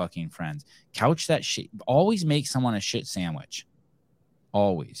don't have fucking friends. Couch that shit. Always make someone a shit sandwich.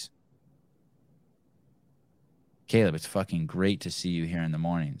 Always. Caleb, it's fucking great to see you here in the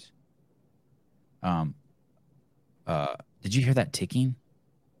mornings. Did you hear that ticking?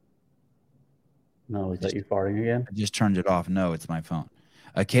 No, is that you farting again? I just turned it off. No, it's my phone.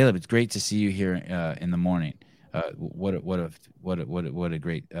 Caleb, it's great to see you here in the morning. What a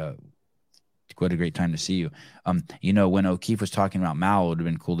great time to see you. When O'Keefe was talking about Mal, it would have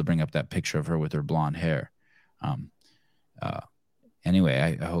been cool to bring up that picture of her with her blonde hair.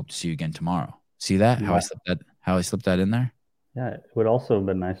 Anyway, I hope to see you again tomorrow. See that? Yeah. How I slipped that in there? Yeah, it would also have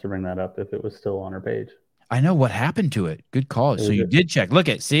been nice to bring that up if it was still on her page. I know what happened to it. Good call. So you did check. Look,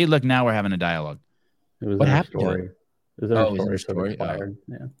 now we're having a dialogue. It was what happened story. It was in her story. Oh.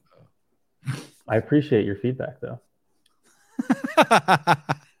 Yeah. I appreciate your feedback, though.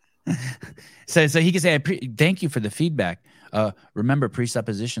 So he can say, thank you for the feedback. Remember,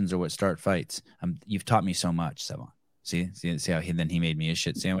 presuppositions are what start fights. You've taught me so much, Sevon. See how he made me a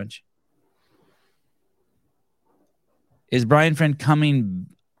shit sandwich? Is Brian Friend coming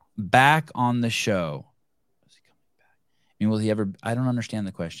back on the show? Is he coming back? I mean, will he ever? I don't understand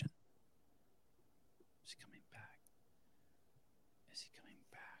the question. Is he coming back? Is he coming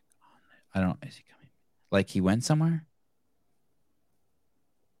back? Is he coming? Like he went somewhere?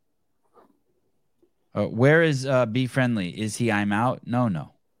 Where is Be Friendly? Is he I'm out?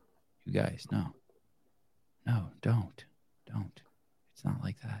 No. You guys, no. No, don't. It's not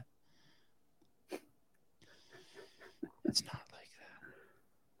like that. It's not like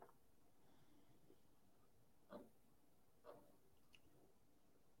that.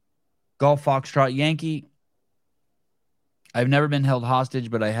 Golf Foxtrot Yankee. I've never been held hostage,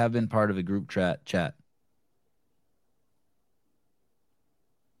 but I have been part of a group chat.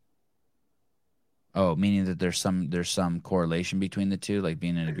 Oh, meaning that there's some correlation between the two, like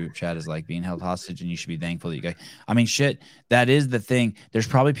being in a group chat is like being held hostage, and you should be thankful that you guys. I mean, shit, that is the thing. There's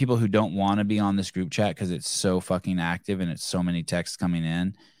probably people who don't want to be on this group chat because it's so fucking active and it's so many texts coming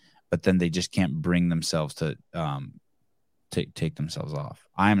in, but then they just can't bring themselves to take themselves off.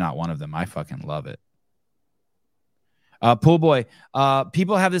 I am not one of them. I fucking love it. Pool boy.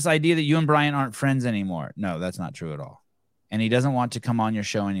 People have this idea that you and Brian aren't friends anymore. No, that's not true at all. And he doesn't want to come on your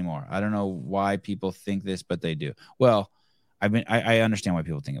show anymore. I don't know why people think this, but they do. Well, I understand why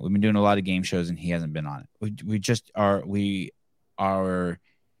people think it. We've been doing a lot of game shows and he hasn't been on it. We just are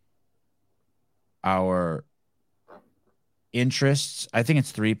our interests. I think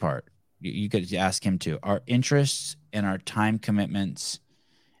it's 3-part. You could ask him too. Our interests and our time commitments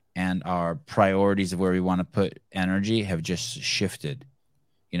and our priorities of where we want to put energy have just shifted,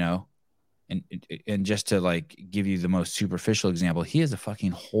 you know? And just to like give you the most superficial example, he has a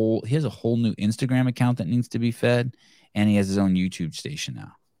whole new Instagram account that needs to be fed, and he has his own YouTube station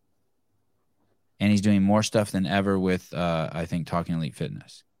now. And he's doing more stuff than ever with I think Talking Elite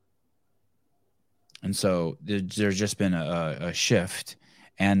Fitness. And so there's just been a shift.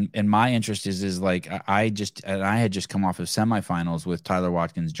 And my interest is like I had just come off of semifinals with Tyler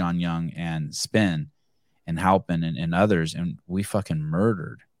Watkins, John Young, and Spin and Halpin and others, and we fucking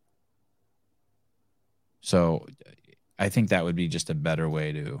murdered. So I think that would be just a better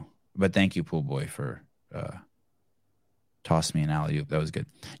way to. But thank you, Pool Boy, for tossing me an alley-oop. That was good.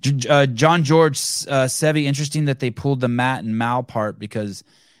 John George Sevi, interesting that they pulled the Matt and Mal part because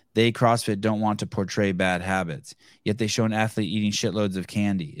they CrossFit don't want to portray bad habits, yet they show an athlete eating shitloads of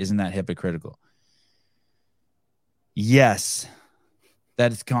candy. Isn't that hypocritical? Yes,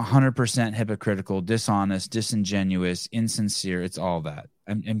 that is 100% hypocritical, dishonest, disingenuous, insincere. It's all that.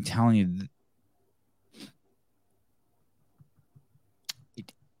 I'm telling you.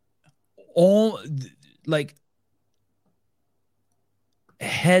 All like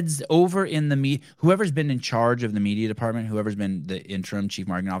heads over in the media, whoever's been in charge of the media department, whoever's been the interim chief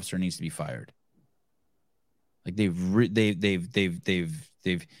marketing officer needs to be fired. Like they've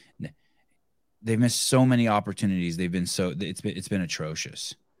missed so many opportunities. It's been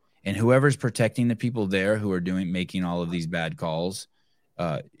atrocious. And whoever's protecting the people there who are making all of these bad calls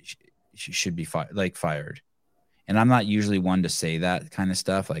should be fired. And I'm not usually one to say that kind of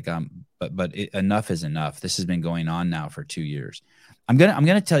stuff. Like but enough is enough. This has been going on now for 2 years. I'm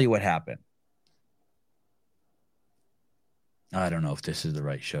gonna tell you what happened. I don't know if this is the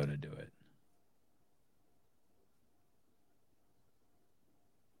right show to do it.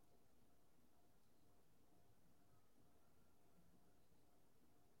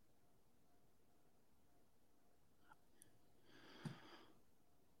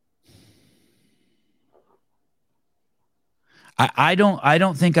 I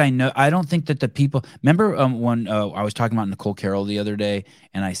don't think I know. I don't think that the people remember when I was talking about Nicole Carroll the other day,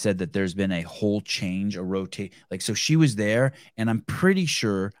 and I said that there's been a whole change, a rotate. Like, so she was there, and I'm pretty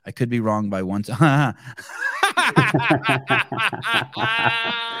sure I could be wrong by once. Oh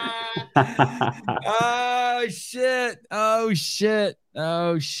shit! Oh shit!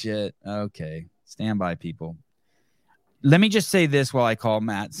 Oh shit! Okay, stand by, people. Let me just say this while I call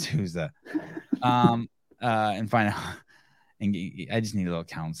Matt Souza, and find out. And I just need a little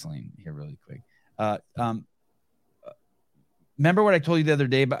counseling here really quick. Remember what I told you the other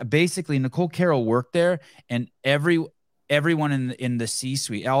day? But basically, Nicole Carroll worked there, and everyone in the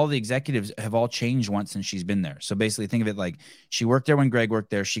C-suite, all the executives have all changed once since she's been there. So basically, think of it like she worked there when Greg worked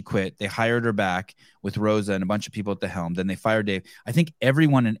there. She quit. They hired her back with Rosa and a bunch of people at the helm. Then they fired Dave. I think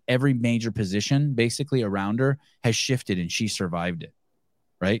everyone in every major position basically around her has shifted, and she survived it.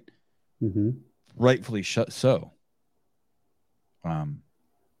 Right? Mm-hmm. Rightfully so.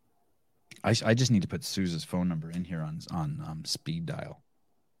 I just need to put Sousa's phone number in here on speed dial.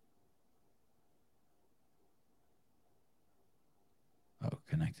 Oh,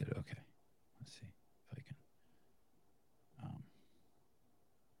 connected. Okay, let's see if I can.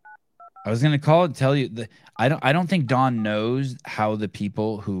 I was gonna call and tell you that I don't think Don knows how the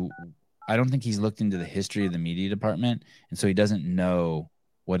people who. I don't think he's looked into the history of the media department, and so he doesn't know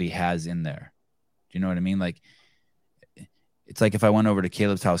what he has in there. Do you know what I mean? Like. It's like if I went over to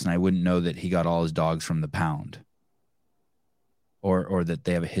Caleb's house and I wouldn't know that he got all his dogs from the pound, or that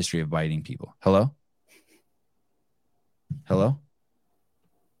they have a history of biting people. Hello?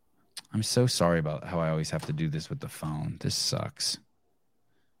 I'm so sorry about how I always have to do this with the phone. This sucks.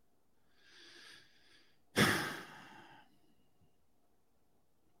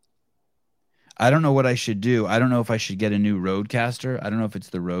 I don't know what I should do. I don't know if I should get a new Rodecaster. I don't know if it's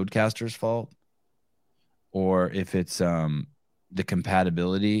the Rodecaster's fault or if it's the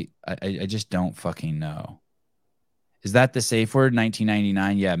compatibility. I just don't fucking know. Is that the safe word?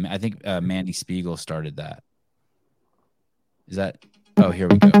 1999? Yeah, I think Mandy Spiegel started that. Is that? Oh, here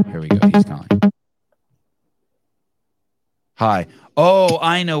we go. He's calling. Hi. Oh,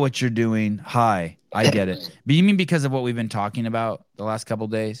 I know what you're doing. Hi. I get it. But you mean because of what we've been talking about the last couple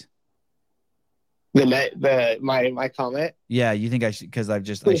of days? My comment. Yeah, you think I should because I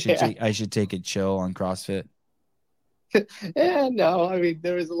should take it chill on CrossFit. Yeah, no, I mean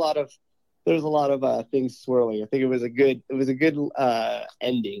there was a lot of things swirling. I think it was a good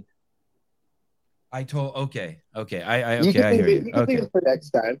ending. I told okay. I You can I hear you. You can leave it for next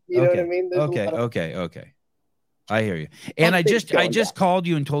time. You know what I mean? There's okay. I hear you. And I just called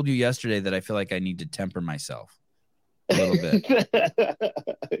you and told you yesterday that I feel like I need to temper myself a little bit.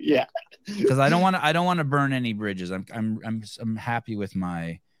 Yeah. Because I don't want to burn any bridges. I'm happy with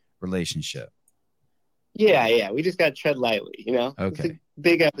my relationship. Yeah. We just got to tread lightly, you know? Okay. It's a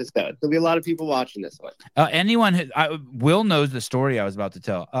big episode. There'll be a lot of people watching this one. Will knows the story I was about to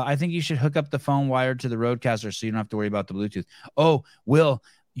tell. I think you should hook up the phone wired to the Roadcaster so you don't have to worry about the Bluetooth. Oh, Will,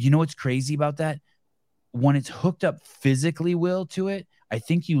 you know what's crazy about that? When it's hooked up physically, Will, to it, I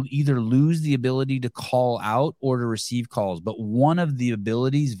think you either lose the ability to call out or to receive calls, but one of the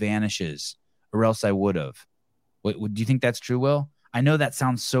abilities vanishes, or else I would have. Do you think that's true, Will? I know that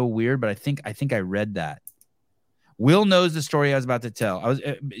sounds so weird, but I think I read that. Will knows the story I was about to tell. I was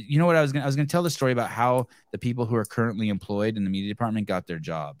going to tell the story about how the people who are currently employed in the media department got their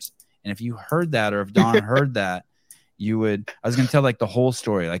jobs. And if you heard that, or if Don heard that, I was going to tell like the whole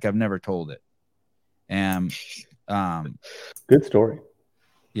story. Like I've never told it. And, good story.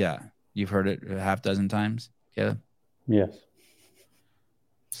 Yeah. You've heard it a half dozen times. Yeah. Yes.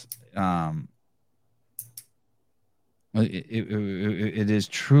 It is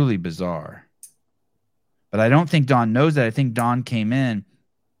truly bizarre. But I don't think Don knows that. I think Don came in.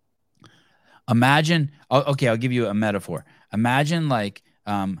 Imagine, okay, I'll give you a metaphor. Imagine like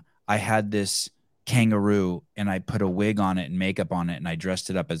I had this kangaroo and I put a wig on it and makeup on it and I dressed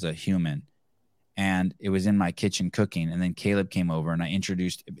it up as a human. And it was in my kitchen cooking. And then Caleb came over and I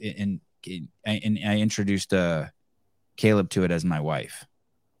introduced Caleb to it as my wife.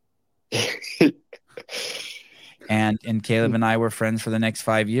 And Caleb and I were friends for the next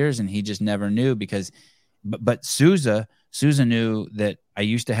 5 years, and he just never knew because, but Sousa knew that I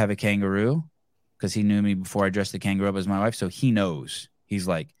used to have a kangaroo because he knew me before I dressed the kangaroo up as my wife. So he knows. He's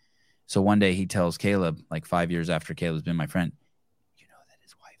like, so one day he tells Caleb, like 5 years after Caleb's been my friend, you know that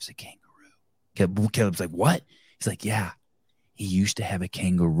his wife's a kangaroo. Caleb's like, what? He's like, yeah, he used to have a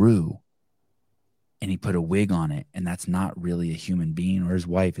kangaroo and he put a wig on it. And that's not really a human being or his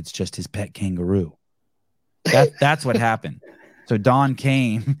wife. It's just his pet kangaroo. That's what happened. So Don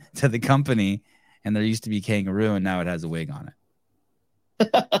came to the company and there used to be a kangaroo and now it has a wig on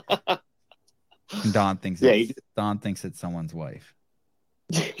it. And Don thinks it's someone's wife.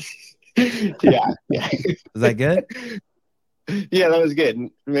 Yeah. Was that good? Yeah, that was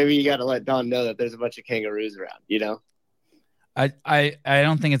good. Maybe you got to let Don know that there's a bunch of kangaroos around, you know? I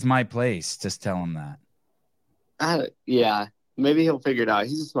don't think it's my place. Just tell him that. Yeah, maybe he'll figure it out.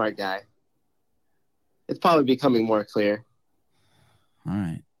 He's a smart guy. It's probably becoming more clear. All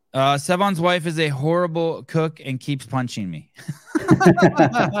right. Sevon's wife is a horrible cook and keeps punching me.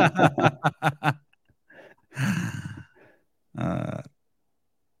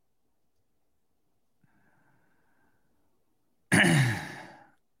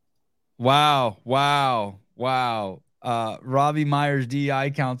 Wow. Robbie Meyer's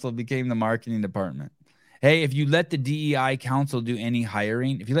DEI council became the marketing department. Hey, if you let the DEI council do any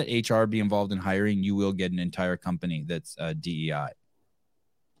hiring, if you let HR be involved in hiring, you will get an entire company that's DEI.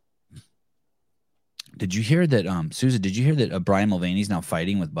 Did you hear that, Sousa, did you hear that Brian Mulvaney's now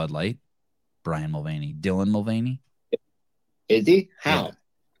fighting with Bud Light? Brian Mulvaney. Dylan Mulvaney. Is he? How?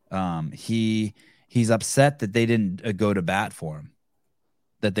 Yeah. He's upset that they didn't go to bat for him,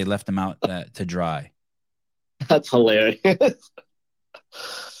 that they left him out to dry. That's hilarious.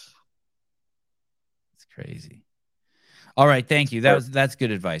 It's crazy. All right, thank you. That's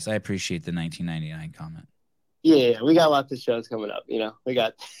good advice. I appreciate the 1999 comment. Yeah, we got lots of shows coming up. You know, we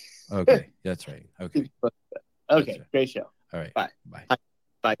got. Okay, that's right. Okay. Okay, right. Great show. All right. Bye.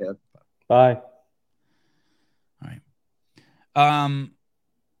 Bye, Dad. Bye. All right.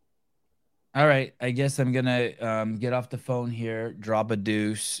 All right. I guess I'm gonna get off the phone here, drop a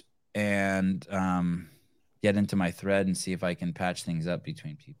deuce, and get into my thread and see if I can patch things up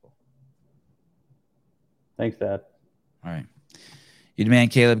between people. Thanks, Dad. All right. You the man,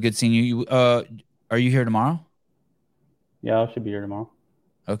 Caleb. Good seeing you. Are you here tomorrow? Yeah, I should be here tomorrow.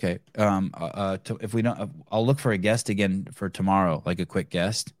 Okay. If we don't, I'll look for a guest again for tomorrow, like a quick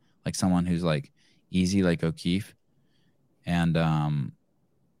guest, like someone who's like easy, like O'Keefe. And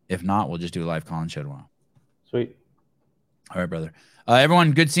if not, we'll just do a live call-in show tomorrow. Sweet. All right, brother.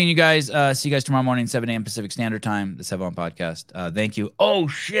 Everyone, good seeing you guys. See you guys tomorrow morning, 7 a.m. Pacific Standard Time, the Sevon Podcast. Thank you. Oh,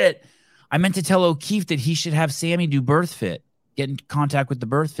 shit. I meant to tell O'Keefe that he should have Sammy do Birth Fit. Get in contact with the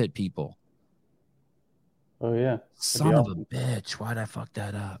Birth Fit people. Oh yeah. Son of awesome. a bitch. Why'd I fuck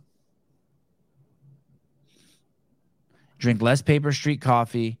that up? Drink less Paper Street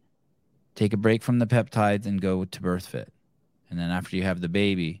coffee, take a break from the peptides, and go to BirthFit. And then after you have the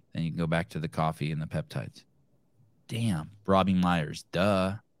baby, then you can go back to the coffee and the peptides. Damn. Robbie Myers.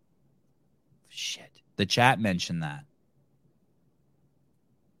 Duh. Shit. The chat mentioned that.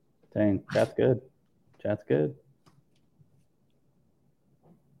 Dang, chat's good. Chat's good.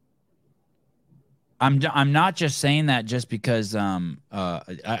 I'm not just saying that just because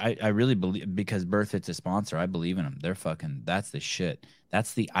I really believe, because BirthFit's a sponsor. I believe in them. They're fucking, that's the shit.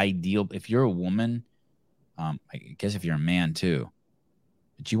 That's the ideal. If you're a woman, I guess if you're a man too,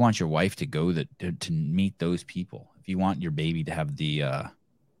 but you want your wife to go to meet those people. If you want your baby to have the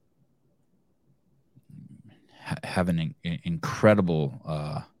have an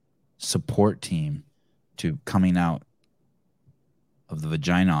incredible support team to coming out of the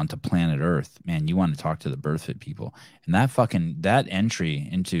vagina onto planet Earth, man, you want to talk to the BirthFit people. And that entry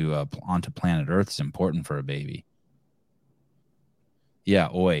into onto planet Earth is important for a baby. Yeah,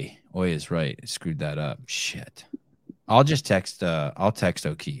 Oi is right. I screwed that up. Shit. I'll just text. I'll text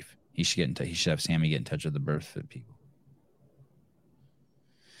O'Keefe. He should he should have Sammy get in touch with the BirthFit people.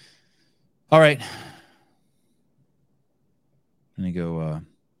 All right. I'm gonna go.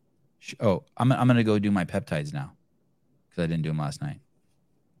 I'm gonna go do my peptides now because I didn't do them last night.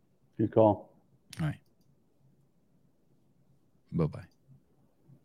 Good call. All right. Bye-bye.